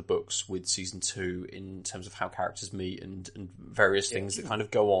kind of the books with season 2 in terms of how characters meet and various things that kind of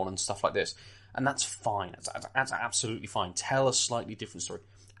go on and stuff like this, and that's fine. That's absolutely fine. Tell a slightly different story,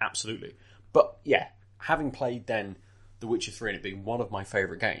 absolutely. But having played then The Witcher 3 and it being one of my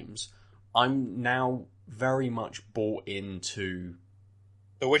favourite games, I'm now very much bought into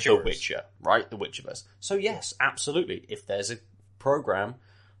The Witcher, right? The Witcherverse. So yes, absolutely. If there's a program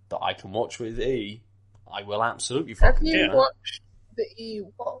that I can watch with E, I will absolutely fucking do that. Have you watched the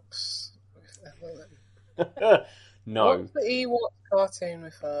Ewoks with Evelyn? No. Watch the Ewoks cartoon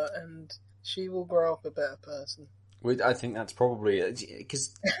with her and she will grow up a better person. I think that's probably...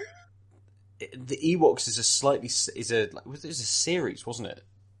 Because... The Ewoks is a series, wasn't it?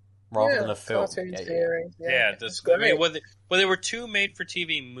 Rather than a film. Cartoon series. There were 2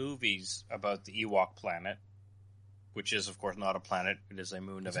 made-for-TV movies about the Ewok planet, which is, of course, not a planet. It is a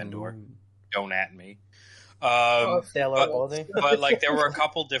moon of Endor. Don't at me. But there were a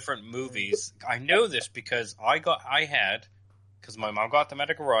couple different movies. I know this because because my mom got them at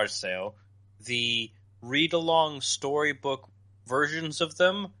a garage sale, the read-along storybook versions of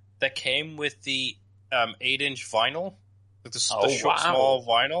them that came with the 8-inch vinyl, with the small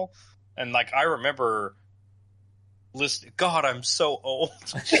vinyl, and like I remember listening. God, I'm so old.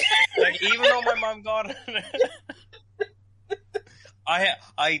 Like even though my mom got it,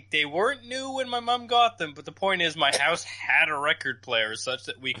 they weren't new when my mom got them. But the point is, my house had a record player such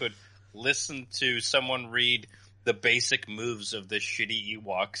that we could listen to someone read the basic moves of this shitty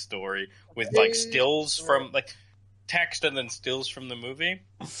Ewok story with like stills from like. Text and then stills from the movie.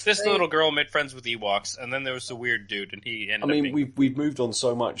 This little girl made friends with Ewoks, and then there was the weird dude, and he ended up being... we've moved on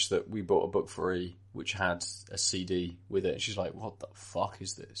so much that we bought a book for E, which had a CD with it. She's like, "What the fuck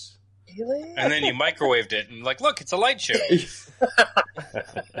is this?" Really? And then you microwaved it, and like, look, it's a light show.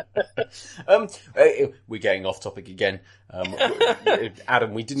 We're getting off topic again.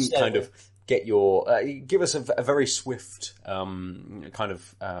 Adam, we didn't kind of get your... give us a very swift kind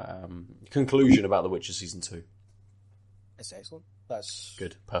of conclusion about The Witcher Season 2. It's excellent. That's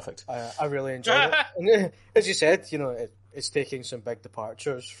good. Perfect. I really enjoyed it. And as you said, it's taking some big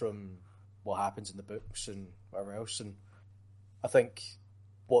departures from what happens in the books and whatever else. And I think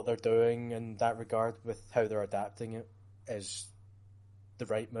what they're doing in that regard with how they're adapting it is the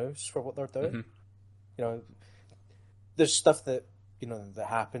right moves for what they're doing. Mm-hmm. There's stuff that that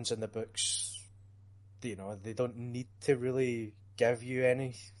happens in the books. They don't need to really give you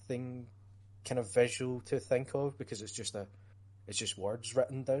anything kind of visual to think of because it's just words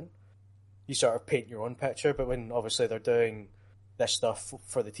written down. You sort of paint your own picture, but when obviously they're doing this stuff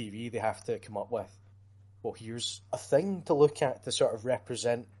for the TV, they have to come up with, well, here's a thing to look at to sort of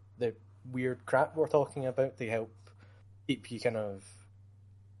represent the weird crap we're talking about to help keep you kind of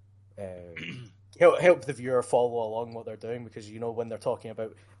help the viewer follow along what they're doing, because when they're talking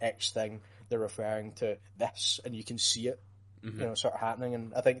about X thing, they're referring to this, and you can see it, sort of happening.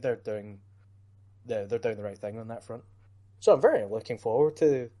 And I think they're doing the right thing on that front. So I'm very looking forward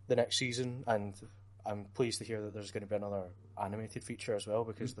to the next season, and I'm pleased to hear that there's going to be another animated feature as well,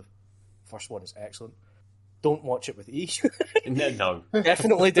 because the first one is excellent. Don't watch it with E. No.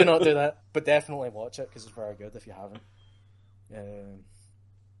 Definitely do not do that, but definitely watch it because it's very good if you haven't. So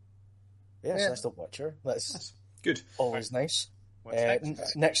that's The Witcher. That's good. Always nice.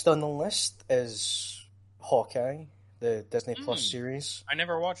 Next? Next on the list is Hawkeye, the Disney Plus series. I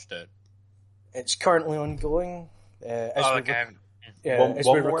never watched it. It's currently ongoing. I haven't.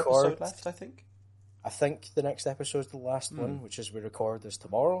 One more episode left, I think. I think the next episode is the last one, which as we record is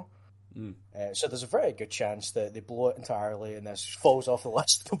tomorrow. So there's a very good chance that they blow it entirely and this falls off the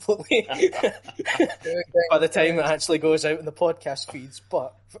list completely by the time it actually goes out in the podcast feeds.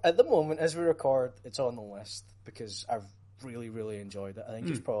 But at the moment, as we record, it's on the list because I've really, really enjoyed it. I think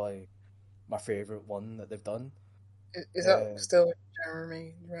it's probably my favourite one that they've done. Is that still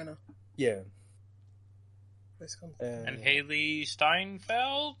Jeremy Renner? Yeah. And Haley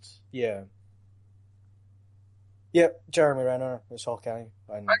Steinfeld? Yeah. Yep, Jeremy Renner is Hawkeye,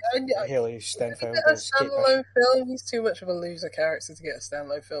 and Haley Steinfeld is Kate Bishop. Standalone film. He's too much of a loser character to get a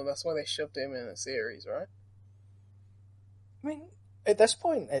standalone film. That's why they shoved him in a series, right? I mean, at this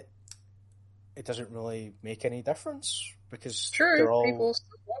point, it doesn't really make any difference because people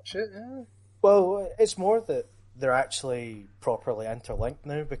still watch it. Yeah. Well, it's more that they're actually properly interlinked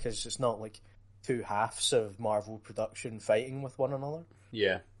now because it's not like two halves of Marvel production fighting with one another.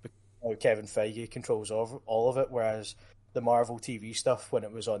 Yeah. Kevin Feige controls all of it, whereas the Marvel TV stuff, when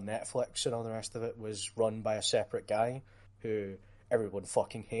it was on Netflix and all the rest of it, was run by a separate guy who everyone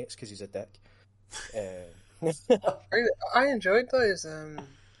fucking hates because he's a dick. I enjoyed those.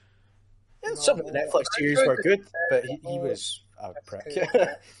 Some of the Netflix series were good, but he was a prick.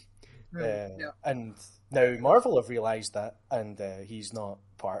 And now Marvel have realised that, and he's not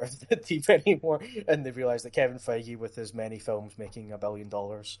part of the team anymore, and they've realised that Kevin Feige, with his many films making $1 billion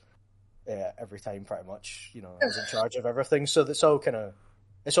every time, pretty much, is in charge of everything. So it's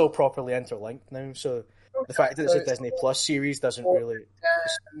all properly interlinked now. So the fact that it's a Disney Plus series doesn't really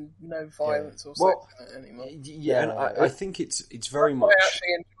no violence or sex in it anymore. Yeah, and I think it's very much. I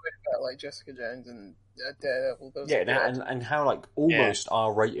actually enjoyed that, like Jessica Jones and Daredevil. And how like almost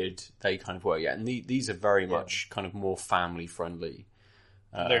R-rated they kind of were. Yeah, and these are very much kind of more family friendly.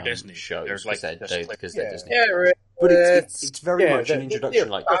 They're Disney shows because they're Disney. Yeah, right. But it's very much an introduction.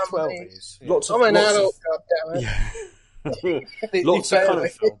 Like 12 days. Lots of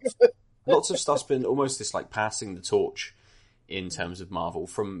lots of stuff's been almost this like passing the torch in terms of Marvel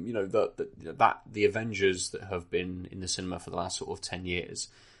from the Avengers that have been in the cinema for the last sort of 10 years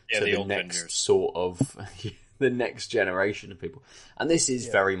to the next Avengers. Sort of the next generation of people, and this is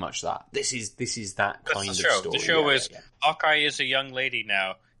very much that. This is that kind of story. The show is Hawkeye is a young lady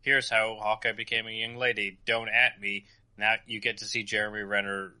now. Here's how Hawkeye became a young lady. Don't at me. Now you get to see Jeremy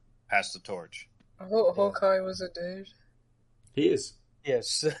Renner pass the torch. I thought Hawkeye was a dude. He is.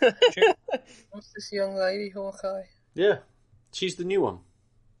 Yes. What's this young lady, Hawkeye? Yeah, she's the new one.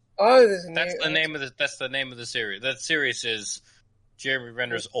 Oh, there's a That's the name of the series. That series is Jeremy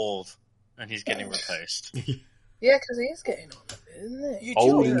Renner's old, and he's getting replaced. Yeah, because he is getting on a bit, isn't he?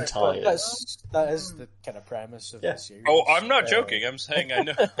 Old and tired. That is the kind of premise of the series. Oh, I'm not joking. I'm saying I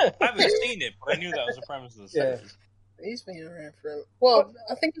know. I haven't seen it, but I knew that was the premise of the series. He's been around for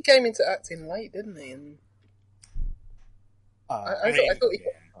I think he came into acting late, didn't he? And I thought he...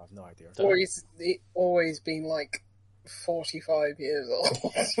 I have no idea. Or he's always been like 45 years old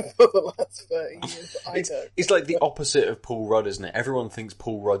for the last 30 years. It's like the opposite of Paul Rudd, isn't it? Everyone thinks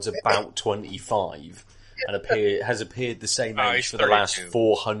Paul Rudd's about 25 and has appeared the same age for the last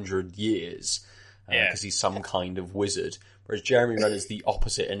 400 years because he's some kind of wizard. Whereas Jeremy Renner's the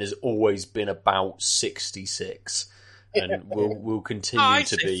opposite and has always been about 66 and will continue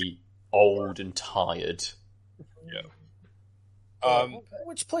to be old and tired. Yeah.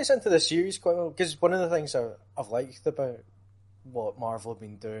 Which plays into the series quite well, because one of the things I've liked about what Marvel have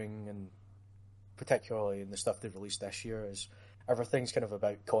been doing, and particularly in the stuff they've released this year, is everything's kind of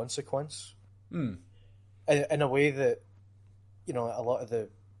about consequence. In a way that, a lot of the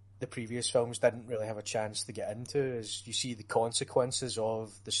previous films didn't really have a chance to get into, is you see the consequences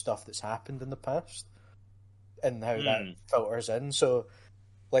of the stuff that's happened in the past, and how that filters in. So,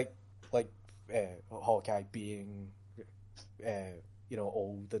 like Hawkeye being...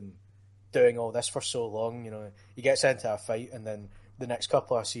 old and doing all this for so long, he gets into a fight and then the next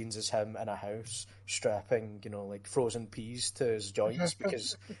couple of scenes is him in a house strapping, like frozen peas to his joints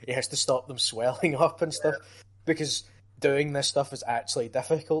because he has to stop them swelling up and stuff, because doing this stuff is actually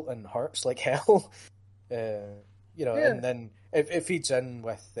difficult and hurts like hell. And then it feeds in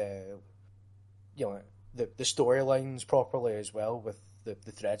with the storylines properly as well, with the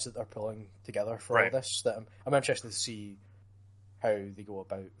threads that they're pulling together for all this, that I'm interested to see how they go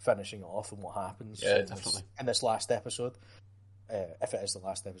about finishing it off and what happens. Yeah, definitely. In this last episode, if it is the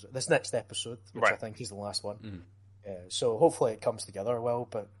last episode, this next episode, which I think is the last one. So hopefully it comes together well.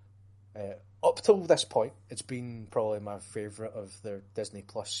 But up till this point, it's been probably my favourite of their Disney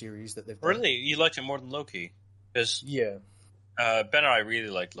Plus series that they've done. Really, you liked it more than Loki? Because Ben and I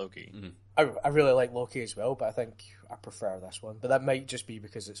really liked Loki. I really like Loki as well, but I think I prefer this one. But that might just be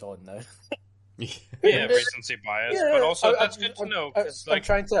because it's on now. Yeah, recency bias, but also that's good to know. I'm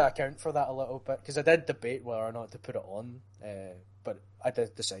trying to account for that a little bit, because I did debate whether or not to put it on, but I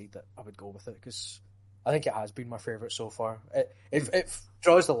did decide that I would go with it, because I think it has been my favourite so far. It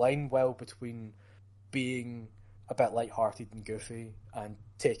draws the line well between being a bit light-hearted and goofy and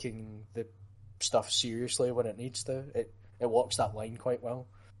taking the stuff seriously when it needs to. It walks that line quite well,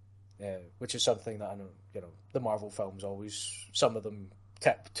 which is something that I know, the Marvel films always, some of them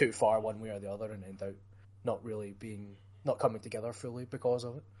tip too far one way or the other and end out not coming together fully because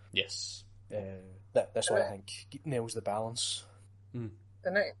of it. Yes. This one I think nails the balance.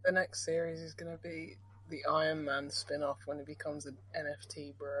 The next series is going to be the Iron Man spin-off when he becomes an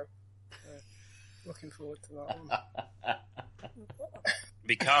NFT bro. Looking forward to that one.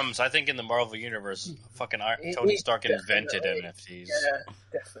 I think in the Marvel universe, fucking Tony Stark invented NFTs. Yeah,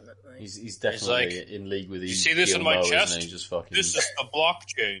 definitely. He's definitely in league with these. You see this in my chest? Just fucking... This is the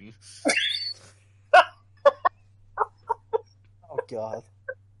blockchain. Oh God.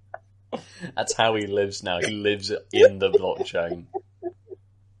 That's how he lives now. He lives in the blockchain.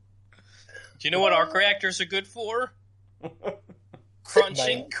 Do you know what arc reactors are good for?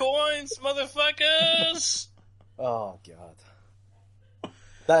 Crunching coins, motherfuckers! Oh God.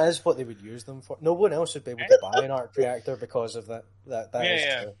 That is what they would use them for. No one else would be able to buy an arc reactor because of that.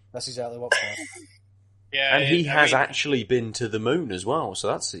 That's exactly what happened. Yeah, and he has actually been to the moon as well, so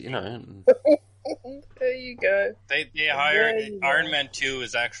that's, There you go. They hired Iron Man 2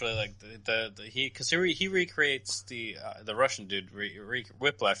 is actually like because he recreates the Russian dude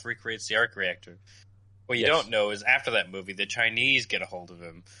Whiplash recreates the arc reactor. What you don't know is after that movie, the Chinese get a hold of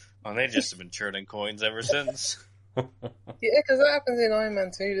him, and they just have been churning coins ever since. Yeah, because that happens in Iron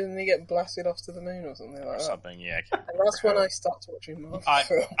Man 2, doesn't he get blasted off to the moon or something like that? Something, yeah. And that's when I stopped watching Marvel.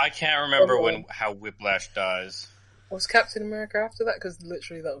 I can't remember how Whiplash dies. Was Captain America after that? Because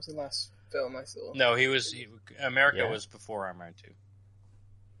literally that was the last film I saw. No, America was before Iron Man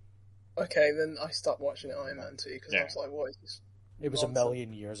 2. Okay, then I stopped watching Iron Man 2 because I was like, what is this? It was nonsense.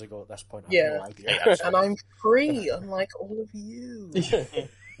 1,000,000 years ago at this point. I have no idea. And I'm free, unlike all of you.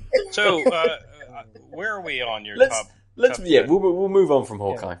 So, where are we on your top? We'll move on from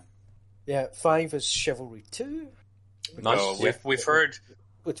Hawkeye. Yeah, 5 is Chivalry 2. Nice. We've heard...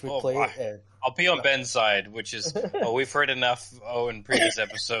 Which we played... I'll be on Ben's side, which is, we've heard enough in previous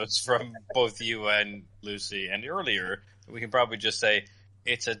episodes from both you and Lucy, and earlier, we can probably just say,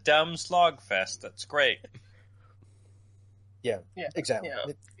 it's a dumb slog fest, that's great. Yeah, exactly.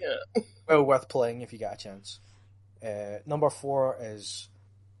 Yeah. Well worth playing if you get a chance. Number 4 is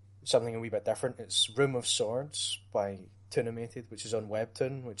something a wee bit different. It's Room of Swords by Toonimated, which is on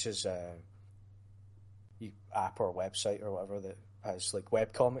Webtoon, which is a app or website or whatever that has like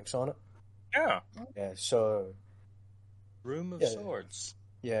webcomics on it. Yeah. Yeah. So. Room of Swords.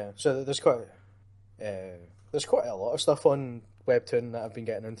 Yeah. So there's quite a lot of stuff on Webtoon that I've been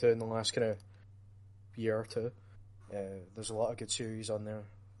getting into in the last kind of year or two. There's a lot of good series on there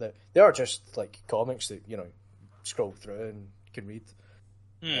that they are just like comics that scroll through and can read.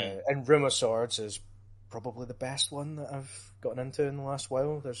 And Room of Swords is probably the best one that I've gotten into in the last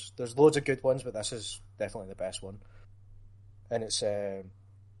while. There's loads of good ones, but this is definitely the best one. And it's the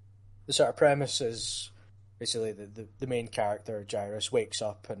sort of premise is basically the main character, Jairus, wakes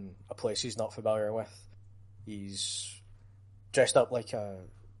up in a place he's not familiar with. He's dressed up like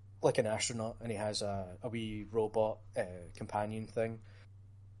an astronaut, and he has a wee robot companion thing,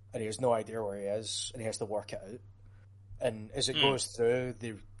 and he has no idea where he is, and he has to work it out. And as it goes through,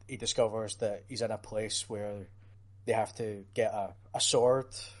 he discovers that he's in a place where they have to get a sword.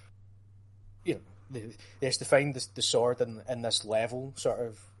 He has to find the sword in this level sort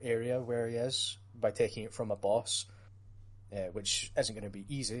of area where he is by taking it from a boss, which isn't going to be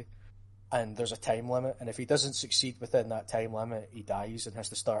easy. And there's a time limit, and if he doesn't succeed within that time limit, he dies and has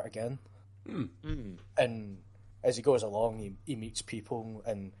to start again. And as he goes along, he meets people,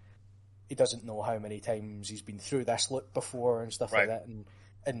 and he doesn't know how many times he's been through this loop before and stuff like that,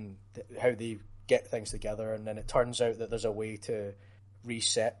 and how they get things together. And then it turns out that there's a way to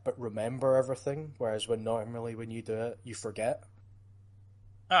reset but remember everything, whereas normally when you do it, you forget.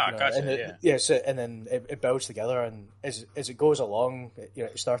 Gotcha. And then it builds together, and as it goes along,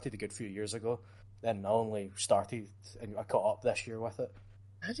 it started a good few years ago. and I only started and I caught up this year with it.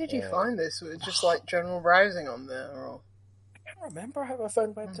 How did you find this? Was it just like general browsing on there, or? I can't remember how I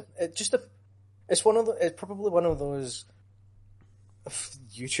found Webtoon. It's probably one of those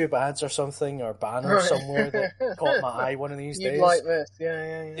YouTube ads or something, or banners somewhere that caught my eye one of these days. You'd like this,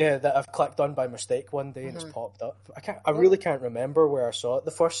 yeah. Yeah, that I've clicked on by mistake one day and it's popped up. I really can't remember where I saw it.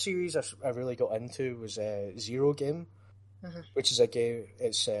 The first series I really got into was Zero Game, which is a game.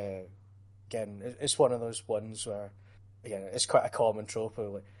 It's again, it's one of those ones where, again, it's quite a common trope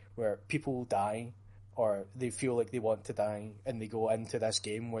where people die or they feel like they want to die, and they go into this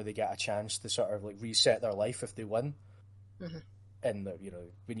game where they get a chance to sort of like reset their life if they win. And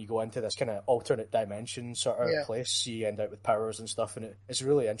when you go into this kind of alternate dimension sort of place, you end up with powers and stuff, and it's a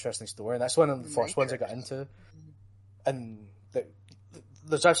really interesting story. And that's one of the first ones I got into. And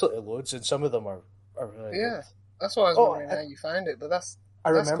there's absolutely loads, and some of them are really good. That's why I was wondering how you found it. But that's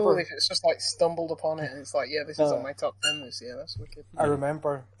cool if it's just like stumbled upon it and it's like, this is on my top 10 this year. That's wicked. I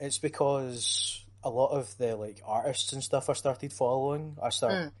remember it's because a lot of the like artists and stuff I started following.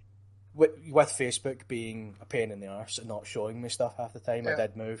 With Facebook being a pain in the arse and not showing me stuff half the time, I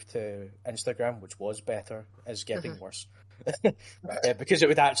did move to Instagram, which was better. It's getting worse. Because it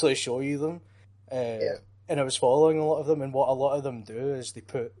would actually show you them. And I was following a lot of them, and what a lot of them do is they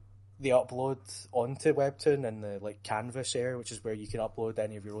upload onto Webtoon in the like Canvas area, which is where you can upload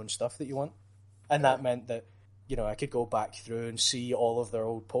any of your own stuff that you want. And that meant that, I could go back through and see all of their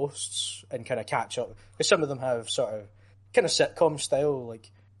old posts and kind of catch up. Because some of them have sort of kind of sitcom style,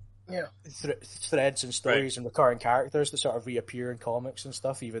 like threads and stories and recurring characters that sort of reappear in comics and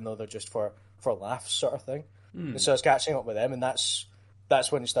stuff, even though they're just for laughs sort of thing. And so I was catching up with them, and that's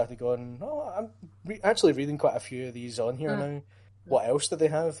when it started going, I'm actually reading quite a few of these on here now. What else do they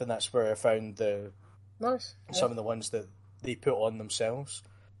have? And that's where I found some of the ones that they put on themselves.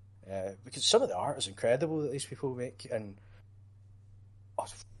 Because some of the art is incredible that these people make, and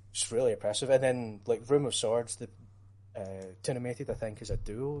it's really impressive. And then, like, Room of Swords, the Toonimated, I think, is a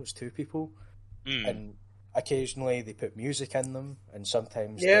duo. It's two people, and occasionally they put music in them, and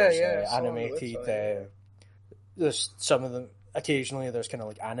sometimes there's animated. There's some of them. Occasionally, there's kind of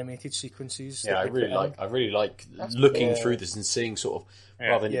like animated sequences. Yeah, I really like looking through this and seeing sort of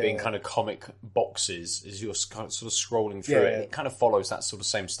rather than it being kind of comic boxes, as you're kind of sort of scrolling through it. It kind of follows that sort of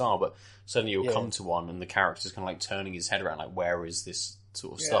same style, but suddenly you'll come to one and the character's kind of like turning his head around, like, where is this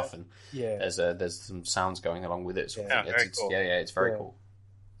sort of stuff? And there's some sounds going along with it. So it's very cool.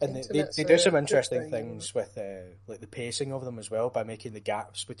 And they do some interesting things with like the pacing of them as well, by making the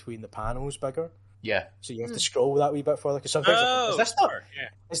gaps between the panels bigger. Yeah. So you have to scroll that wee bit further, because sometimes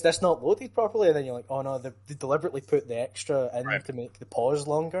is this not loaded properly? And then you're like, oh no, they deliberately put the extra in to make the pause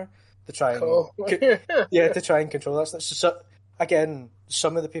longer to try and to try and control that stuff. So again,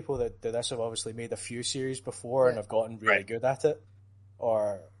 some of the people that do this have obviously made a few series before and have gotten really good at it,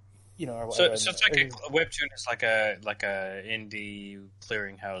 or or whatever. So it's like a Webtoon is like a indie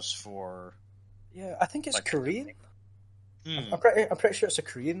clearinghouse for. Yeah, I think it's like Korean. I'm pretty sure it's a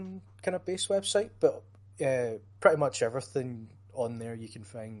Korean kind of based website, but pretty much everything on there you can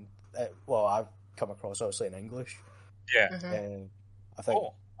find. I've come across obviously in English. Yeah, I think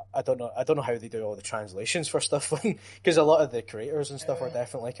I don't know how they do all the translations for stuff, because a lot of the creators and stuff are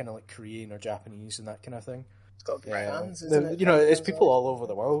definitely kind of like Korean or Japanese and that kind of thing. It's got fans, isn't it? It's people all over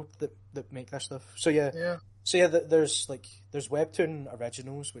the world that make that stuff. So there's Webtoon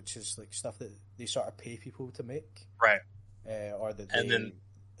Originals, which is like stuff that they sort of pay people to make, right?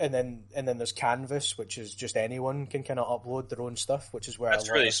 And then there's Canvas, which is just anyone can kind of upload their own stuff, which is where that's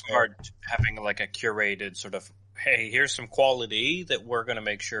really smart, having like a curated sort of, hey, here's some quality that we're going to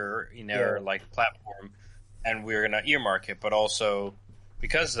make sure in our like platform, and we're going to earmark it, but also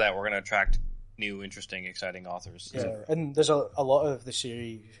because of that, we're going to attract new, interesting, exciting authors. Yeah, and there's a lot of the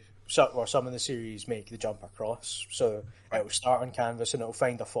series, or some of the series make the jump across, so it will start on Canvas and it'll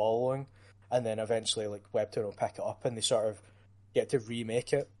find a following, and then eventually like Webtoon will pick it up and they sort of get to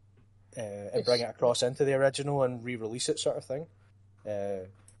remake it and bring it across into the original and re-release it, sort of thing.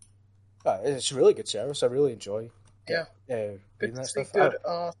 It's a really good service. I really enjoy reading that stuff. Good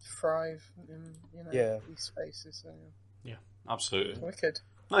art thrive in these spaces. So, yeah, absolutely. Wicked.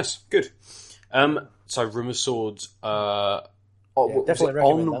 Nice, good. So Room of Swords, definitely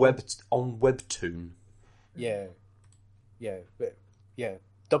on Webtoon. Yeah. Webtoon.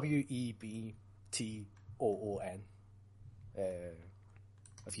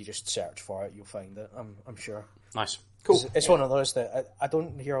 If you just search for it, you'll find it. I'm sure. Nice, cool. It's one of those that I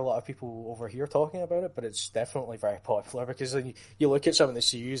don't hear a lot of people over here talking about it, but it's definitely very popular, because when you look at some of the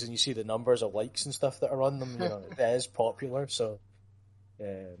series and you see the numbers of likes and stuff that are on them, it is popular. So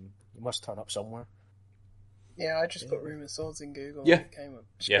must turn up somewhere. Yeah, I just put Rumour Swords in Google. Yeah. And it came up.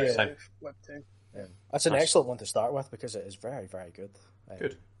 Same. Webtoon. Yeah. That's an excellent one to start with because it is very, very good.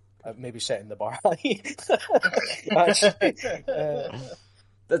 Good. Maybe setting the bar high. Actually,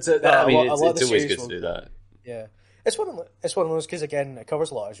 that's it. I mean, it's always good to do that. Yeah, it's one of those because again, it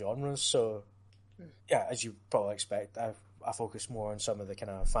covers a lot of genres. So, yeah, as you probably expect, I focus more on some of the kind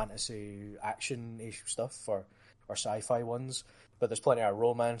of fantasy action-ish stuff or sci-fi ones. But there's plenty of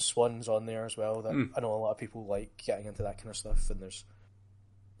romance ones on there as well that I know a lot of people like getting into that kind of stuff.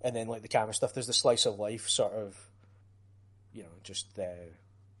 And then like the camera stuff, there's the slice of life sort of, just the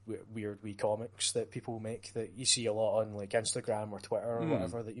weird wee comics that people make that you see a lot on like Instagram or Twitter or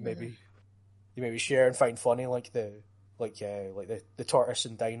whatever that you maybe share and find funny, like the tortoise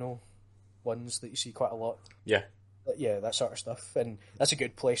and dino ones that you see quite a lot. Yeah, that sort of stuff, and that's a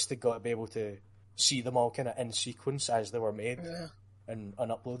good place to go to be able to see them all kind of in sequence as they were made and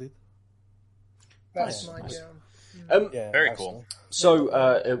uploaded. That's my jam. Very cool.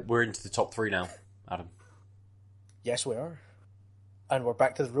 So we're into the top 3 now, Adam. Yes, we are. And we're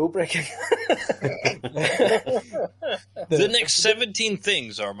back to the rule breaking. The next 17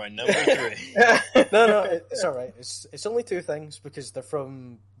 things are my number 3. No, it's all right. It's only 2 things because they're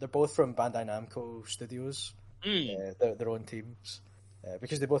both from Bandai Namco Studios. Their own teams.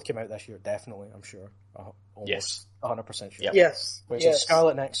 Because they both came out this year, definitely, I'm sure. Almost 100% sure. Yep. Yes. Which is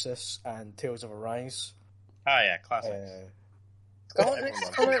Scarlet Nexus and Tales of Arise. Oh, yeah, classic. Scarlet Nexus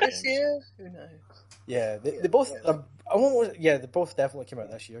come out this year? Who knows? Yeah, they both... they both definitely came out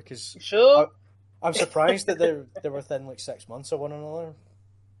this year, because... Sure? I'm surprised that they were within like 6 months of one another.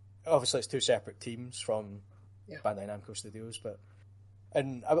 Obviously, it's 2 separate teams from Bandai Namco Studios,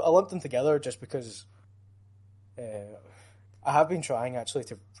 and I lumped them together just because I have been trying actually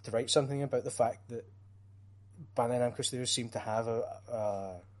to write something about the fact that Bandai Namco Studios seem to have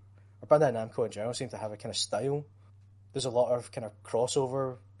or Bandai Namco in general seem to have a kind of style. There's a lot of kind of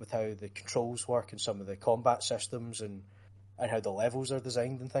crossover with how the controls work and some of the combat systems and how the levels are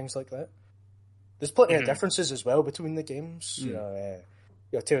designed and things like that. There's plenty of differences as well between the games.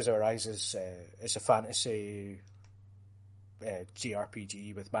 Tales of Arise is a fantasy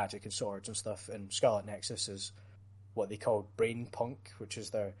JRPG with magic and swords and stuff, and Scarlet Nexus is what they call brain punk, which is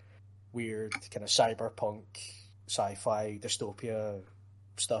their weird kind of cyberpunk sci-fi dystopia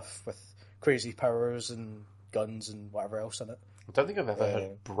stuff with crazy powers and guns and whatever else in it. I don't think I've ever heard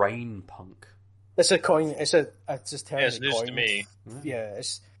of brain punk. It's a coin. It's a term. It's news to me. Yeah,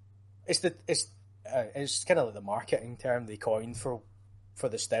 it's kind of like the marketing term they coined for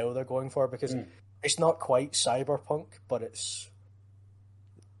the style they're going for, because it's not quite cyberpunk, but it's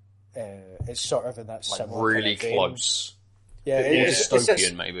sort of in that similar really kind of close. Yeah, it's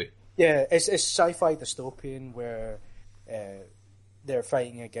dystopian maybe. Yeah, it's sci-fi dystopian where they're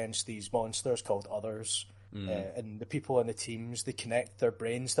fighting against these monsters called Others, and the people in the teams, they connect their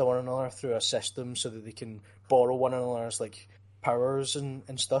brains to one another through a system so that they can borrow one another's like powers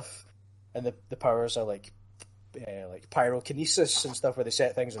and stuff. And the powers are like pyrokinesis and stuff, where they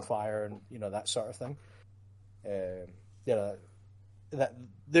set things on fire and that sort of thing. That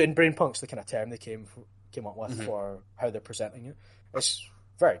in Brain Punk's the kind of term they came up with for how they're presenting it. It's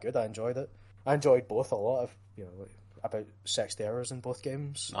very good. I enjoyed it. I enjoyed both a lot. Of about 60 hours in both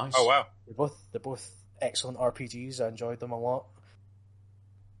games. Nice. Oh wow. They're both excellent RPGs. I enjoyed them a lot.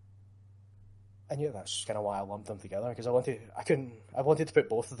 And that's kind of why I lumped them together, because I wanted to put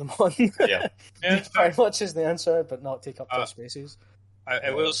both of them on. Yeah. Very much is the answer, but not take up 2 spaces.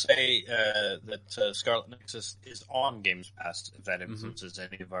 I will say that Scarlet Nexus is on Games Pass, if that influences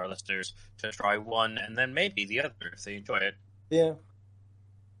any of our listeners to try one and then maybe the other if they enjoy it. Yeah.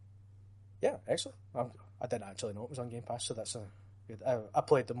 Yeah, excellent. I didn't actually know it was on Game Pass, so that's good. I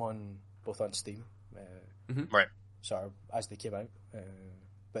played them both on Steam, right? Sort of as they came out,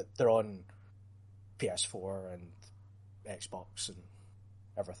 but they're on PS4 and Xbox and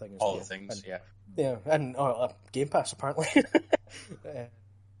everything. All the things, yeah, and Game Pass apparently.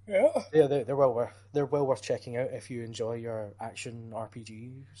 They're well worth checking out if you enjoy your action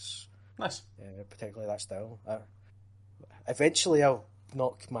RPGs. Nice, particularly that style. Eventually, I'll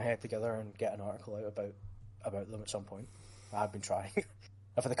knock my head together and get an article out about them at some point. I've been trying.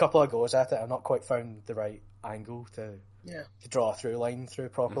 I've had a couple of goes at it. I've not quite found the right angle to draw a through line through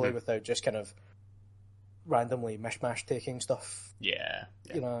properly without just kind of randomly mishmash taking stuff. Yeah.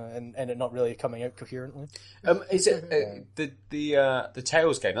 And it not really coming out coherently. Is it the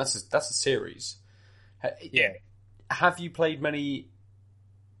Tales game? That's a series. Yeah. Have you played many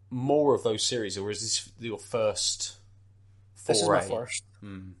more of those series, or is this your first foray? This is my first.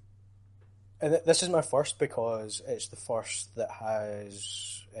 And this is my first because it's the first that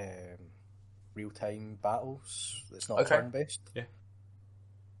has real-time battles. It's not turn-based. Yeah.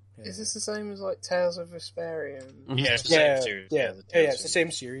 Is this the same as like Tales of Vesperia? Yeah, it's the same series. It's the same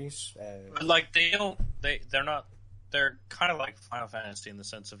series. But like they're not. They're kind of like Final Fantasy in the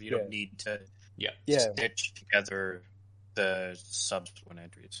sense of you don't need to stitch together the subsequent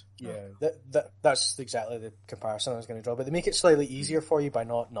entries. Yeah, that's exactly the comparison I was going to draw. But they make it slightly easier for you by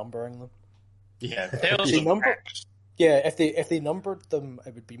not numbering them. Yeah, if they numbered them,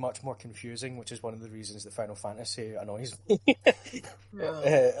 it would be much more confusing, which is one of the reasons that Final Fantasy annoys me.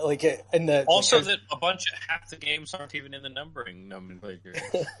 That a bunch of half the games aren't even in the numbering nomenclature.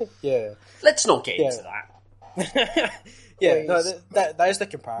 Yeah, let's not get into that. That is the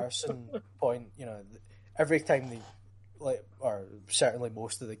comparison point. You know, every time or certainly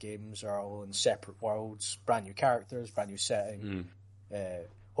most of the games are all in separate worlds, brand new characters, brand new setting.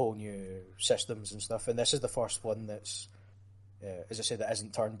 Whole new systems and stuff, and this is the first one that's, as I say, that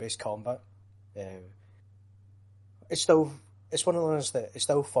isn't turn-based combat. It's one of those that it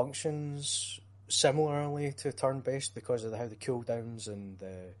still functions similarly to turn-based because of how the cooldowns and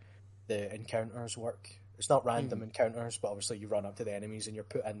the encounters work. It's not random encounters, but obviously you run up to the enemies and you're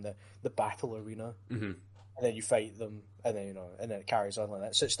put in the battle arena, and then you fight them, and then and then it carries on like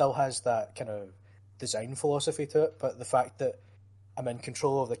that. So it still has that kind of design philosophy to it, but the fact that I'm in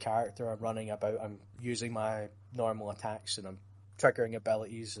control of the character, I'm running about, I'm using my normal attacks, and I'm triggering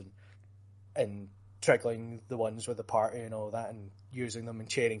abilities and triggering the ones with the party and all that, and using them and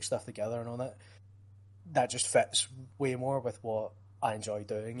chaining stuff together and all that. That just fits way more with what I enjoy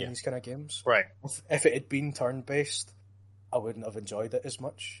doing in these kind of games. Right. If it had been turn-based, I wouldn't have enjoyed it as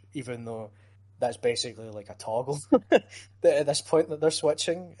much, even though that's basically like a toggle at this point that they're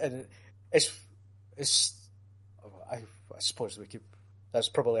switching, and I suppose we could. That's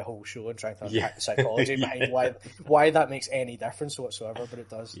probably a whole show and trying to unpack the psychology behind why that makes any difference whatsoever, but it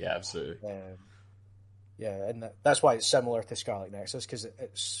does. Yeah, absolutely. And that's why it's similar to Scarlet Nexus, because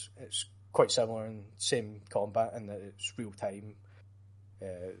it's quite similar in same combat and that it's real time.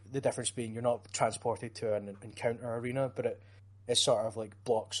 The difference being you're not transported to an encounter arena, but it sort of like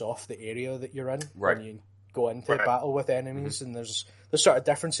blocks off the area that you're in when you go into battle with enemies, and there's sort of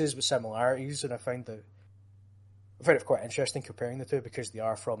differences but similarities, and I find it quite interesting comparing the two because they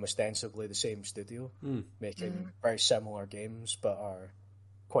are from ostensibly the same studio, making very similar games, but are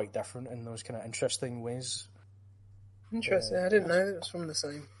quite different in those kind of interesting ways. Interesting. I didn't know it was from the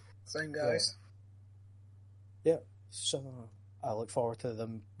same guys. Yeah. So I look forward to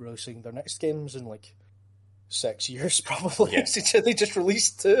them releasing their next games in like 6 years, probably. Yeah. They just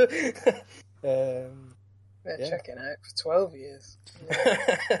released two. Check it out for 12 years.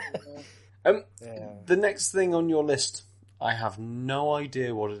 The next thing on your list, I have no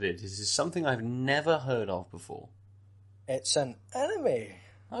idea what it is. This is something I've never heard of before. It's an anime.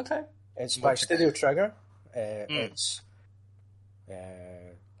 Okay. It's by Studio Trigger. It's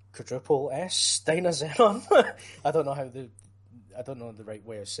quadruple S Dynazenon. I don't know the right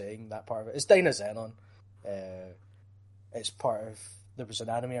way of saying that part of it. It's Dynazenon. It's part of. There was an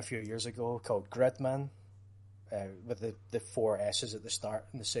anime a few years ago called Gridman, with the 4 S's at the start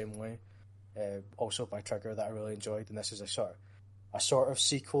in the same way. Also by Trigger, that I really enjoyed, and this is a sort of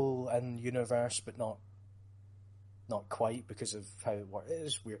sequel in universe, but not quite because of how it works. It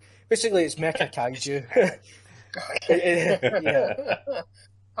is weird. Basically, it's Mecha Kaiju.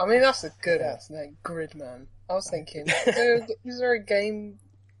 I mean, that's a good ass name, Gridman. I was thinking, is there a game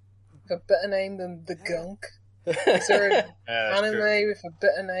with a better name than The Gunk? Is there an anime with a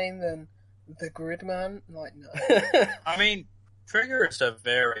better name than The Gridman? Like, no. I mean, Trigger is a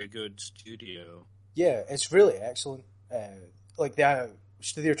very good studio. Yeah, it's really excellent. Like the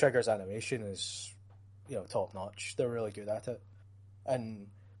Studio Trigger's animation is, top notch. They're really good at it, and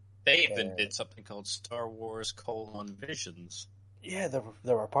they even did something called Star Wars: Visions. Yeah,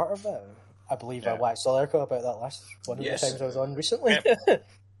 they were part of that. I believe I waxed lyrical about that last one of the times I was on recently.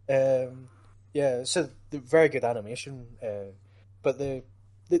 So the very good animation, but the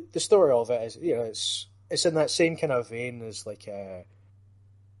story of it is, it's in that same kind of vein as like,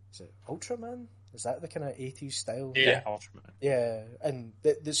 is it Ultraman? Is that the kind of 80s style? Yeah, Ultraman. Yeah, and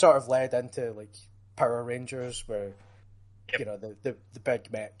they sort of led into like Power Rangers, where the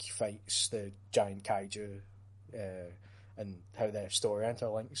big mech fights the giant kaiju, and how their story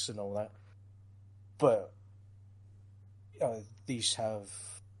interlinks and all that. But these have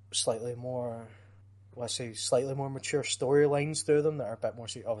slightly more mature storylines through them that are a bit more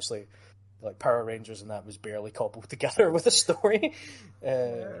obviously. Like Power Rangers and that was barely cobbled together with a story,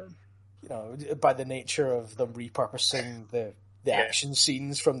 by the nature of them repurposing the the action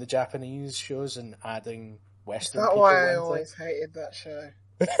scenes from the Japanese shows and adding Western people. That's why I always hated that show.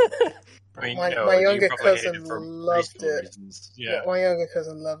 My younger cousin loved it. Yeah, my younger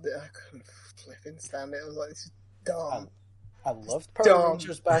cousin loved it. I couldn't flipping stand it. I was like, this is dumb. I loved Power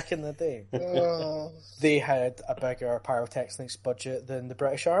Rangers back in the day. They had a bigger pyrotechnics budget than the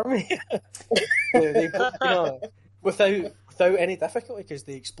British Army. they without any difficulty, because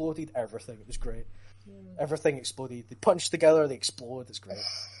they exploded everything. It was great. Everything exploded. They punched together, they explode. It's great.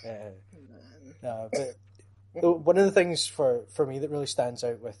 But one of the things for me that really stands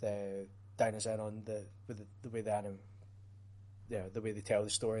out with Dynazenon, the way the way they tell the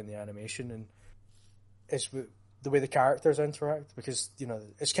story in the animation, and is the way the characters interact, because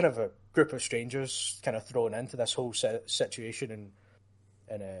it's kind of a group of strangers kind of thrown into this whole situation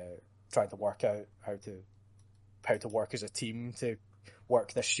and trying to work out how to work as a team to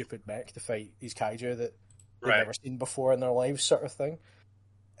work this stupid mech to fight these kaiju that they've never seen before in their lives, sort of thing.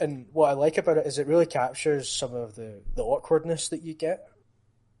 And what I like about it is it really captures some of the awkwardness that you get.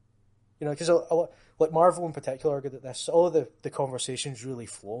 Because like Marvel in particular are good at this. All of the conversations really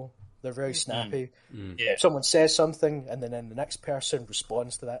flow. They're very snappy. Yeah. Someone says something, and then the next person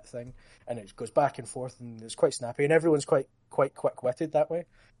responds to that thing, and it goes back and forth, and it's quite snappy, and everyone's quite quick-witted that way.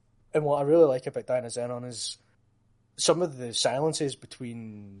 And what I really like about Dynazenon is some of the silences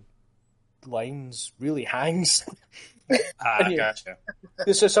between lines really hangs. Gotcha.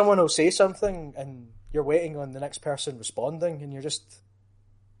 So someone will say something, and you're waiting on the next person responding, and it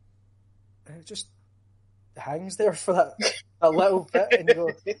just hangs there for that little bit, and you go,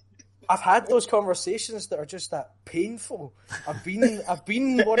 I've had those conversations that are just that painful. I've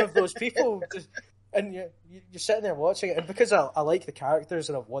been one of those people, and you're sitting there watching it, and because I like the characters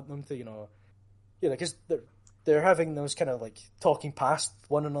and I want them to, because they're having those kind of like talking past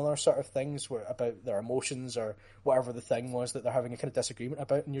one another sort of things about their emotions or whatever the thing was that they're having a kind of disagreement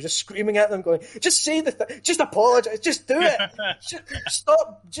about, and you're just screaming at them going, just say the thing, just apologize, just do it,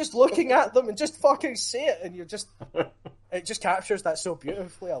 stop just looking at them and just fucking say it, and it just captures that so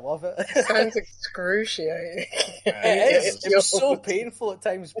beautifully. I love it. It sounds excruciating. It is. It was so painful at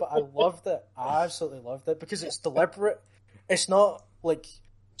times, but I loved it. I absolutely loved it because it's deliberate. It's not like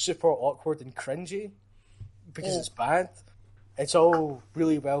super awkward and cringy because it's bad. It's all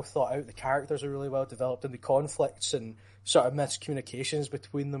really well thought out. The characters are really well developed, and the conflicts and sort of miscommunications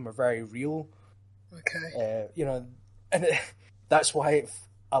between them are very real. Okay. And that's why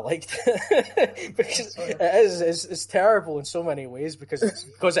I liked it because it's terrible in so many ways because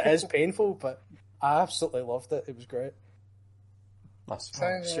it is painful, but I absolutely loved it. It was great.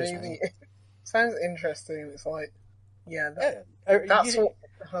 Sounds interesting. It's like,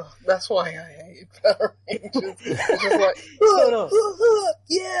 that's why I hate Power Rangers. It's just like,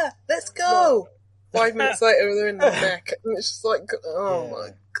 yeah, let's go. 5 minutes later, they're in the neck, and it's just like, my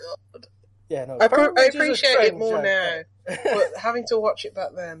god. Yeah, no, I appreciate it more now, but having to watch it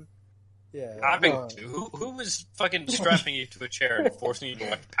back then. Yeah. Who was fucking strapping you to a chair and forcing you to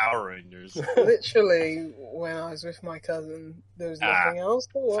watch Power Rangers? Literally, when I was with my cousin, there was nothing else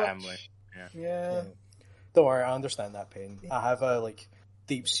to watch. Family. Yeah. Don't worry, I understand that pain. I have a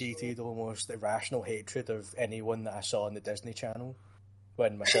deep-seated, almost irrational hatred of anyone that I saw on the Disney Channel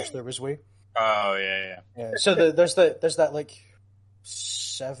when my sister was away. Oh yeah. So there's that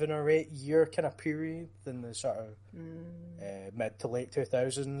 7 or 8 year kind of period in the sort of mid to late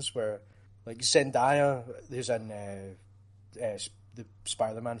 2000s where Zendaya, who's in the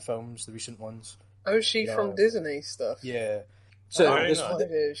Spider-Man films, the recent ones. Oh, is she from Disney stuff? Yeah. So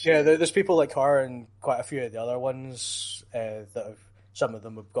there's people like her and quite a few of the other ones that some of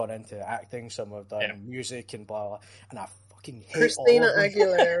them have gone into acting, some have done music and blah, blah, and I fucking hate Christina all of them.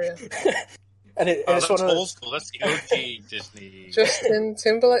 Aguilera. And it's one of old school. That's the OG Disney. Justin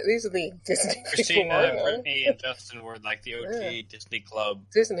Timberlake. These are the Disney Christina, Britney, and Justin were like the OG Disney Club.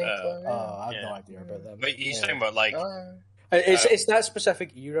 Disney Club. I have no idea about them. But he's talking about it's that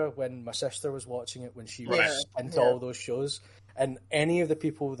specific era when my sister was watching it when she was into all those shows, and any of the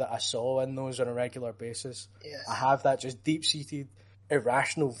people that I saw in those on a regular basis, I have that just deep-seated,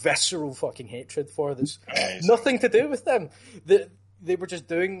 irrational, visceral fucking hatred for. That's nothing to do with them. They were just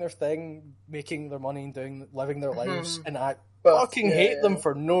doing their thing, making their money and living their lives, and I fucking hate them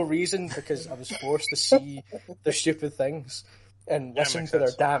for no reason because I was forced to see their stupid things and listen to their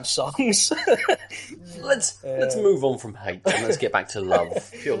damn songs. Let's move on from hate and let's get back to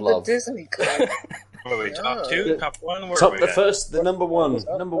love, pure love. The Disney Club. What are we, top 2, top 1? The number one.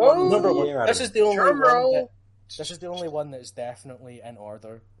 This is the only one. This is the only one that is definitely in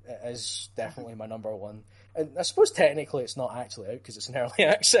order. It is definitely my number one. and I suppose technically it's not actually out because it's in early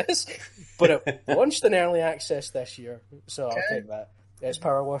access, but it launched in early access this year, so I'll take that. It's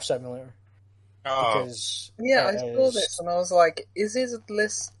Power Wash Simulator. Because I saw this and I was like, is his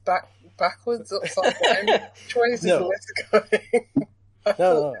list backwards upside down? Which way is his list going?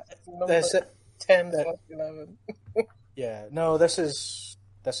 No. There's 10/11. Yeah, no, this is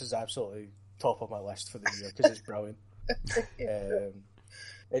absolutely top of my list for the year because it's brilliant.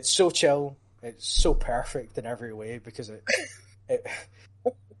 It's so chill. It's so perfect in every way because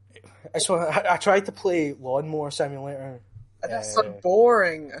I tried to play Lawnmower Simulator. That's so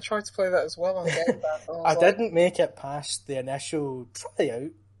boring. I tried to play that as well on Game Pass. I didn't make it past the initial tryout.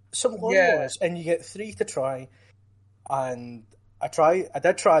 Some lawnmowers, and you get 3 to try. And I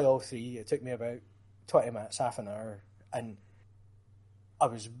did try all 3. It took me about 20 minutes, half an hour, and I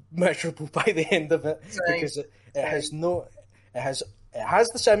was miserable by the end of it because it has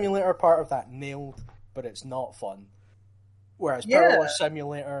the simulator part of that nailed, but it's not fun. Whereas Power Wash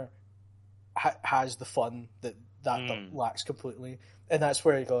Simulator has the fun that lacks completely, and that's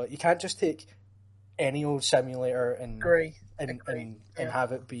where you go. You can't just take any old simulator and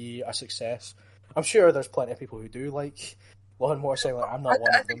have it be a success. I'm sure there's plenty of people who do like Lawnmower Simulator. I'm not one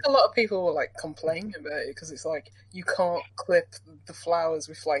of them. I think a lot of people will like complain about it because it's like you can't clip the flowers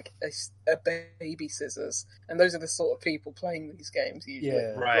with like a baby scissors, and those are the sort of people playing these games usually.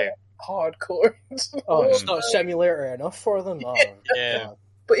 Yeah, right. Hardcore. It's not a simulator enough for them.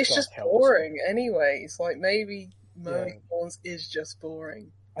 But it's just boring anyway. It's like maybe mowing lawns is just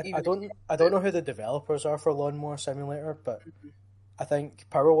boring. I don't know who the developers are for Lawnmower Simulator, but I think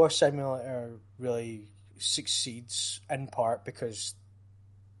Power Wash Simulator really succeeds in part because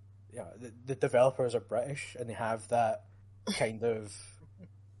the developers are British and they have that kind of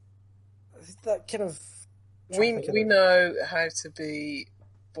we know how to be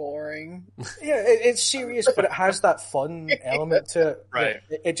boring. Yeah, it's serious, but it has that fun element to it. Right.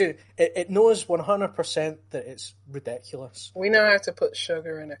 It knows 100% that it's ridiculous. We know how to put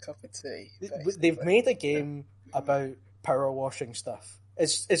sugar in a cup of tea. Basically. They've made a game about power washing stuff.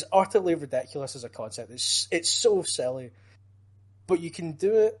 It's utterly ridiculous as a concept. It's so silly, but you can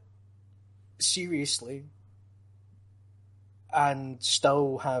do it seriously and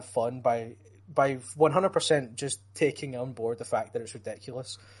still have fun by 100% just taking on board the fact that it's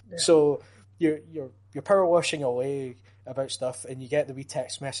ridiculous. Yeah. So you're power washing away about stuff, and you get the wee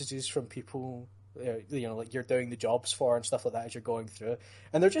text messages from people, like you're doing the jobs for and stuff like that as you're going through it,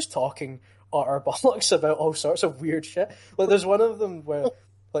 and they're just talking utter bollocks about all sorts of weird shit. Like there's one of them where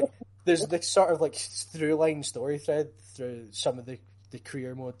like there's this sort of like through line story thread through some of the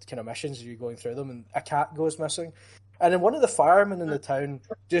career mode kind of missions as you're going through them, and a cat goes missing, and then one of the firemen in the town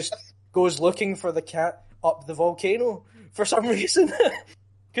just goes looking for the cat up the volcano for some reason.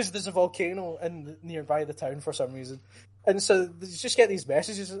 Because there's a volcano nearby the town for some reason. And so you just get these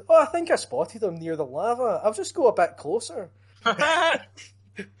messages, I think I spotted him near the lava. I'll just go a bit closer. And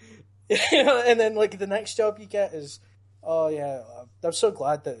then like the next job you get is, I'm so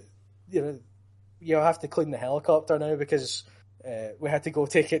glad that, you have to clean the helicopter now because we had to go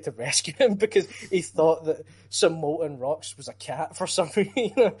take it to rescue him because he thought that some molten rocks was a cat for some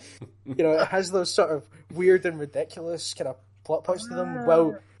reason. It has those sort of weird and ridiculous kind of plot points to them.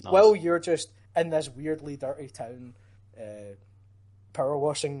 While you're just in this weirdly dirty town, power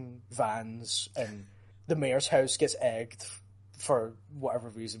washing vans, and the mayor's house gets egged for whatever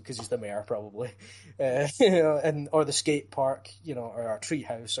reason because he's the mayor probably, or the skate park, or our tree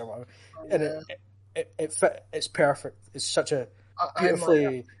house or whatever, and it's perfect. It's such a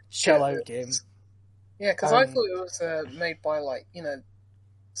beautifully chill out game. Yeah, because I thought it was made by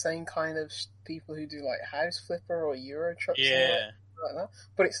same kind of people who do like House Flipper or Euro Truck, like that.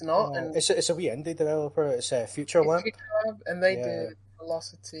 But it's not. And it's a wee indie developer. It's Future Lab, and they did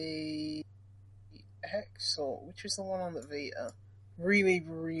Velocity X, which is the one on the Vita. Really,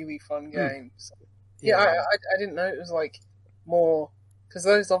 really fun game. So, I didn't know it was like more. Because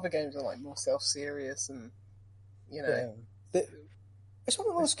those other games are like more self-serious and, It's one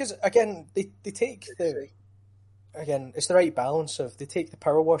of those, because again, they take it's the right balance of, they take the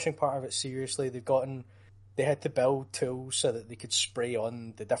power washing part of it seriously. They had to build tools so that they could spray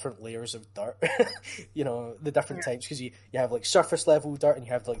on the different layers of dirt, the different types, because you have like surface level dirt and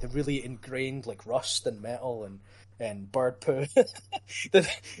you have like the really ingrained like rust and metal and bird poo.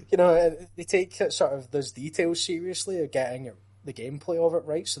 They take sort of those details seriously of getting the gameplay of it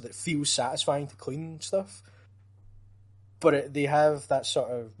right so that it feels satisfying to clean stuff. But they have that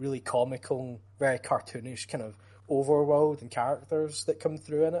sort of really comical, very cartoonish kind of overworld and characters that come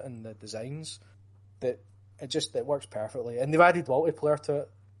through in it, and the designs that it works perfectly. And they've added multiplayer to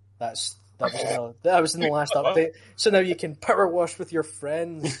it. That's That was in the last update. So now you can power wash with your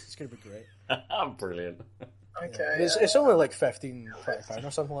friends. It's going to be great. Brilliant. Okay. It's only like £15-20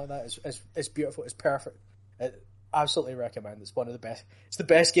 or something like that. It's beautiful. It's perfect. Absolutely recommend. It's one of the best. It's the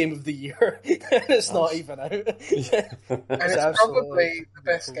best game of the year. It's not even out. And it's probably the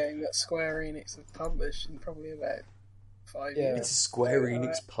best game that Square Enix have published in probably about 5 years. It's a Square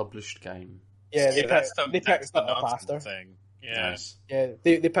Enix published game. Yeah, they picked that's it up after. Thing. Yeah. Nice. Yeah,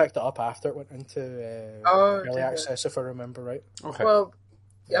 they picked it up after it went into early access, if I remember right. Okay. Well,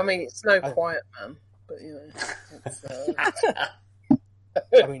 I mean, it's no Quiet Man, but you know, it's,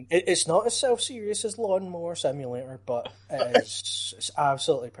 I mean, it's not as self-serious as Lawnmower Simulator, but it's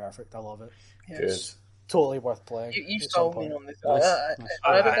absolutely perfect. I love it. Good. Totally worth playing. You sold me on this. I'm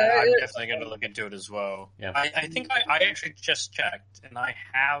definitely going to look into it as well. Yeah. I think I actually just checked, and I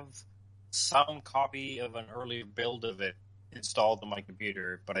have some copy of an early build of it installed on my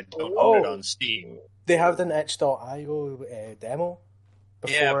computer, but I don't own it on Steam. They have an itch.io demo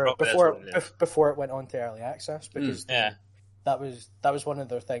before it went on to early access, because that was one of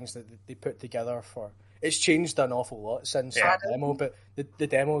their things that they put together for. It's changed an awful lot since the demo, but the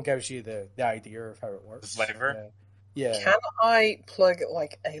demo gives you the idea of how it works. The flavor. Yeah. Can I plug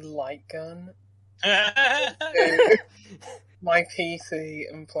like a light gun to my PC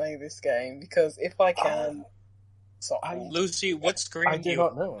and play this game? Because if I can, Lucy, what screen I do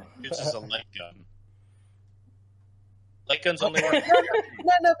not know. uses a light gun? Light guns only work. No,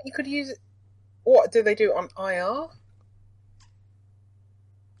 but you could use it. What do they do on IR?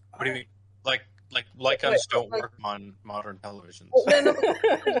 What do you mean? Like light guns don't work on modern televisions. Well, no,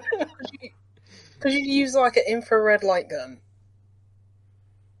 because you use like an infrared light gun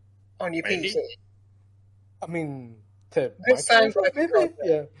on your PC. I mean, this sounds like maybe.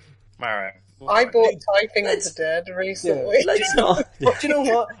 Yeah. All right. I bought Typing of the Dead recently. Yeah, let's not. Do you know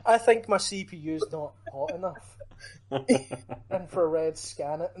what? I think my CPU's not hot enough. Infrared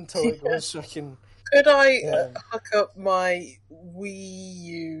scan it until it goes so I can. Could I hook up my Wii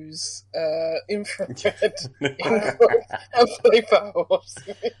U's infrared and play Power Wash?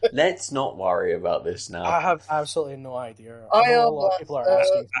 Let's not worry about this now. I have absolutely no idea. I know a lot of people are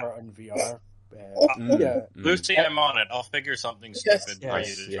asking for it on VR. Lucy, I'm on it. I'll figure something stupid for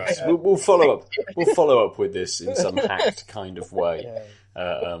you to try. We'll follow up. We'll follow up with this in some hacked kind of way.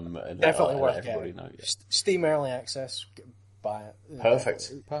 Definitely worth everybody know. Steam early access. Buy it.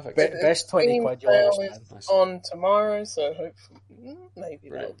 Perfect. Best 20 quid you'll ever spend. On tomorrow, so hopefully maybe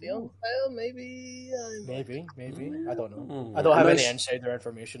it'll be on sale. Maybe. I don't know. I don't have any insider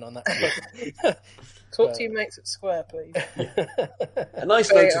information on that. Talk to your mates at Square, please. A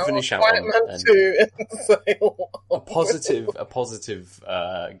nice note to finish out on. A positive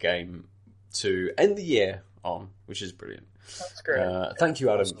game to end the year on, which is brilliant. That's great. Thank you,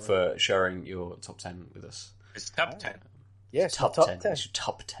 Adam, for sharing your top 10 with us. It's top 10. Yes, top 10. It's your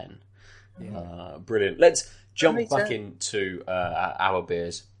top 10. Yeah. Brilliant. Let's jump back into our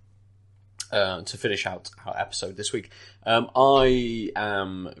beers to finish out our episode this week. I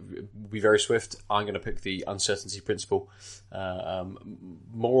am be very swift. I'm going to pick the uncertainty principle.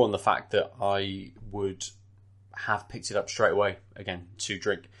 More on the fact that I would have picked it up straight away again to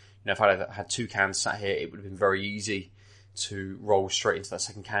drink. You know, if I had 2 cans sat here, it would have been very easy to roll straight into that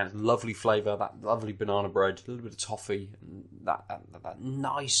second can. Lovely flavour, that lovely banana bread, a little bit of toffee, and that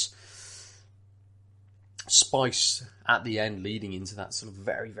nice spice at the end leading into that sort of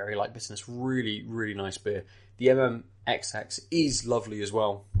very, very light bitterness. Really, really nice beer. The MMXX is lovely as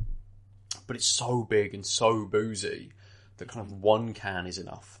well, but it's so big and so boozy that kind of 1 can is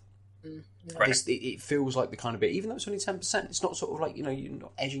enough. Right. It feels like the kind of beer, even though it's only 10%, it's not sort of like, you're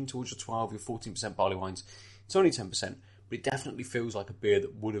not edging towards your 12, your 14% barley wines. It's only 10%. But it definitely feels like a beer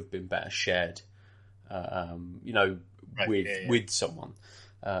that would have been better shared, with someone.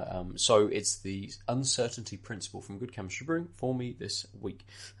 So it's the uncertainty principle from Good Chemistry Brewing for me this week.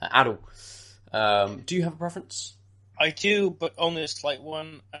 Adel, do you have a preference? I do, but only a slight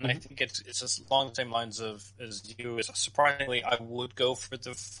one, and I think it's along the same lines as you. Surprisingly, I would go for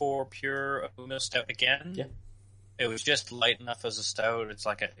the 4 Pure Uno Stout again. Yeah. It was just light enough as a stout. It's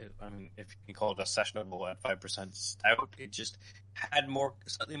like if you can call it a sessionable at 5% stout, it just had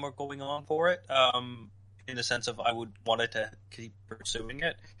slightly more going on for it. In the sense of I would wanted to keep pursuing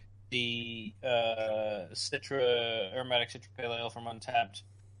it. The aromatic Citra Pale Ale from Untapped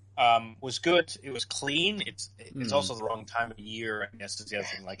was good. It was clean. It's also the wrong time of year, I guess, is the other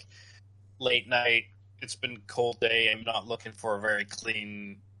thing. Like late night, it's been a cold day. I'm not looking for a very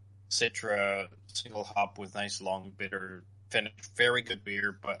clean Citra single hop with nice long bitter finish. Very good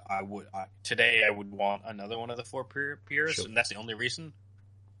beer, but today I would want another one of the 4 Pures, and that's the only reason.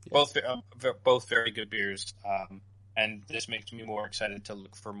 Both very good beers. And this makes me more excited to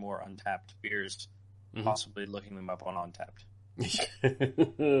look for more untapped beers, possibly looking them up on Untapped.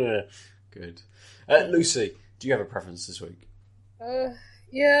 Good. Lucy, do you have a preference this week?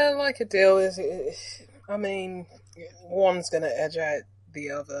 Yeah, like a deal is. I mean, one's going to edge out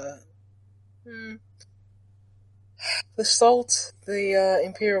the other. The Salt, the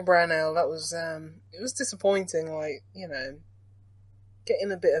Imperial Brown Ale, that was it was disappointing. Like, you know,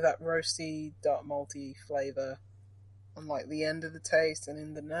 getting a bit of that roasty, dark malty flavour on like the end of the taste and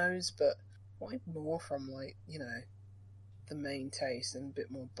in the nose, but wanted more from, like, you know, the main taste and a bit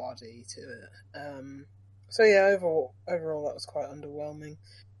more body to it. So yeah, overall that was quite underwhelming.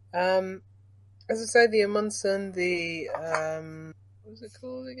 As I say, the Amundsen, the what was it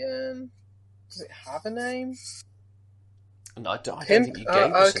called again? Does it have a name? No, I don't think you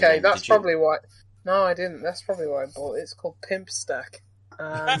gave us a okay, name, that's probably why. No, I didn't. That's probably why I bought it. It's called Pimp Stack.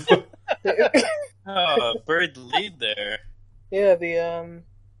 Buried the lead there. Yeah, the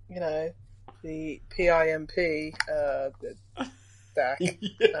you know, the PIMP stack.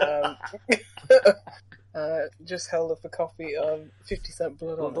 Just held up a copy of 50 Cent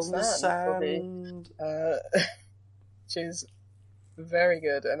Blood on the Sand, which is very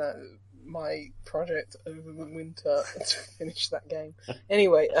good, and my project over the winter to finish that game.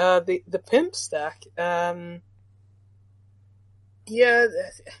 Anyway, the Pimp Stack, yeah,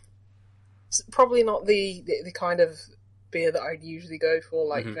 it's probably not the kind of beer that I'd usually go for,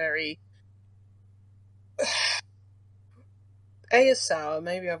 like very... A is sour,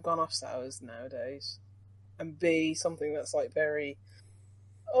 maybe I've gone off sours nowadays, and B, something that's like very...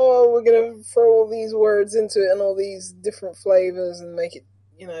 Oh, we're gonna throw all these words into it and all these different flavors and make it,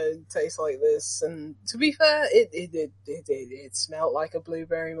 you know, taste like this. And to be fair, it smelled like a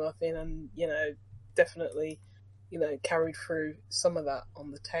blueberry muffin, and, you know, definitely, you know, carried through some of that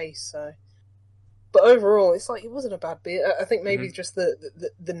on the taste. So, but overall, it's like, it wasn't a bad beer. I think maybe just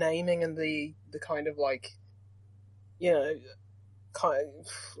the naming and the kind of like, you know, kind of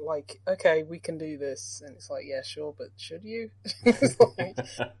like, okay, we can do this, and it's like, yeah, sure, but should you?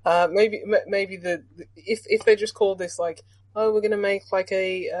 Like, maybe if they just called this like, oh, we're gonna make like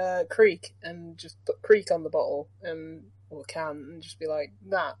a Creek and just put Creek on the bottle or can and just be like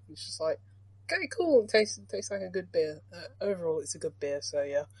that, it's just like, okay, cool, it tastes like a good beer. Overall, it's a good beer. So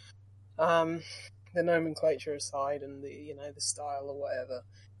yeah, the nomenclature aside and the, you know, the style or whatever,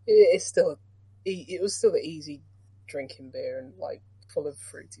 it was still an easy drinking beer and like full of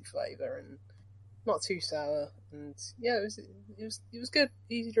fruity flavour and not too sour, and yeah, it was good,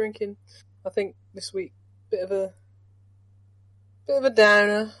 easy drinking. I think this week bit of a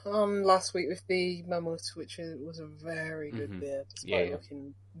downer on last week with the Mammoth, which was a very good beer despite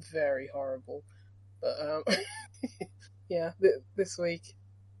looking very horrible. But yeah, this week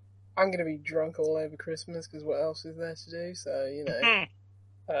I'm going to be drunk all over Christmas because what else is there to do? So, you know,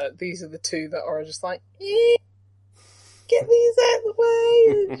 these are the two that are just like, get these out of the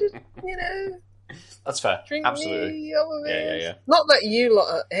way, just, you know. That's fair. Drink Absolutely. me, all of this. Yeah. Not that you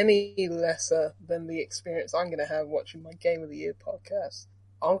lot are any lesser than the experience I'm going to have watching my Game of the Year podcast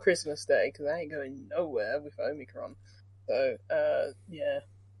on Christmas Day, because I ain't going nowhere with Omicron. So, yeah.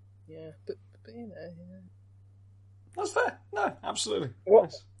 But you know, yeah. That's fair. No, absolutely. What?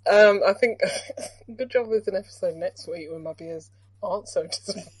 Nice. I think good job with an episode next week when my beers aren't so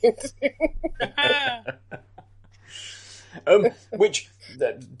disappointing. Which,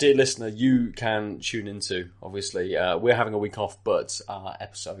 dear listener, you can tune into. Obviously, we're having a week off, but our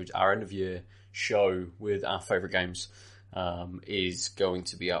end of year show with our favourite games, is going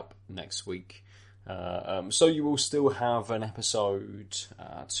to be up next week. So you will still have an episode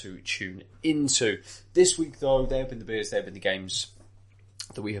to tune into. This week, though, they have been the beers, they have been the games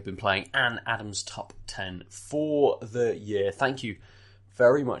that we have been playing, and Adam's top 10 for the year. Thank you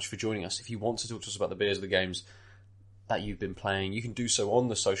very much for joining us. If you want to talk to us about the beers or the games that you've been playing, you can do so on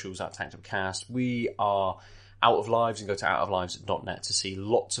the socials at TankTopCast. We are Out of Lives, and go to outoflives.net to see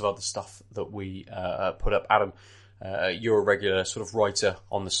lots of other stuff that we put up. Adam, you're a regular sort of writer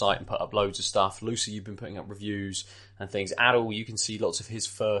on the site and put up loads of stuff. Lucy, you've been putting up reviews and things. Adel, you can see lots of his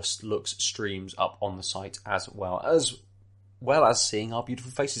first looks streams up on the site, as well as seeing our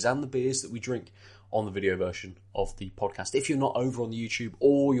beautiful faces and the beers that we drink on the video version of the podcast. If you're not over on the YouTube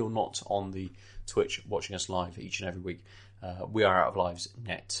or you're not on the Twitch watching us live each and every week, we are Out of Lives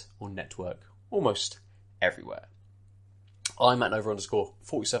net or network almost everywhere. I'm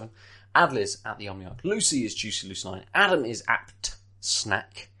 @Nova_47. Adel is at the Omniarch. Lucy is Juicy Lucy9. Adam is at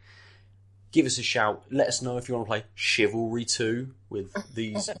Snack. give us a shout. Let us know if you want to play Chivalry 2 with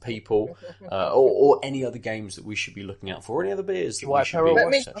these people, or any other games that we should be looking out for, or any other beers that we should be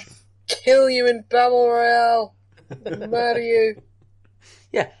researching. Kill you in Battle Royale. Murder you.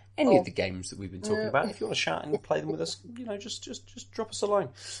 Yeah, any of the games that we've been talking about. If you want to shout and play them with us, just drop us a line.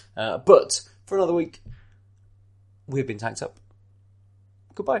 But for another week, we've been Tanked Up.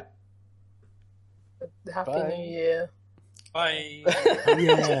 Goodbye. Happy New Year. Bye.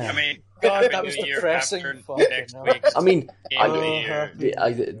 Yeah. I mean, that was depressing. Next week. I mean,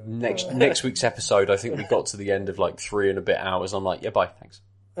 next week's episode, I think we got to the end of like 3 and a bit hours. I'm like, yeah, bye, thanks.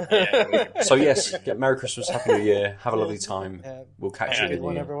 Yeah. So yes, Merry Christmas, Happy New Year, have a lovely time. We'll catch you in the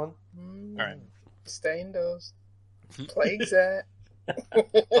new year. Everyone. All right. Stay indoors. Play Xat.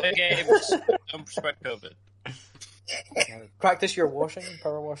 Play games. Don't spread COVID. Practice your washing,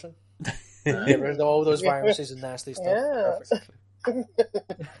 power washing. Get rid of all those viruses and nasty stuff. Yeah.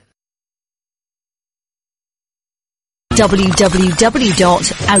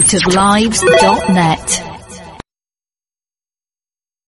 www.outoflives.net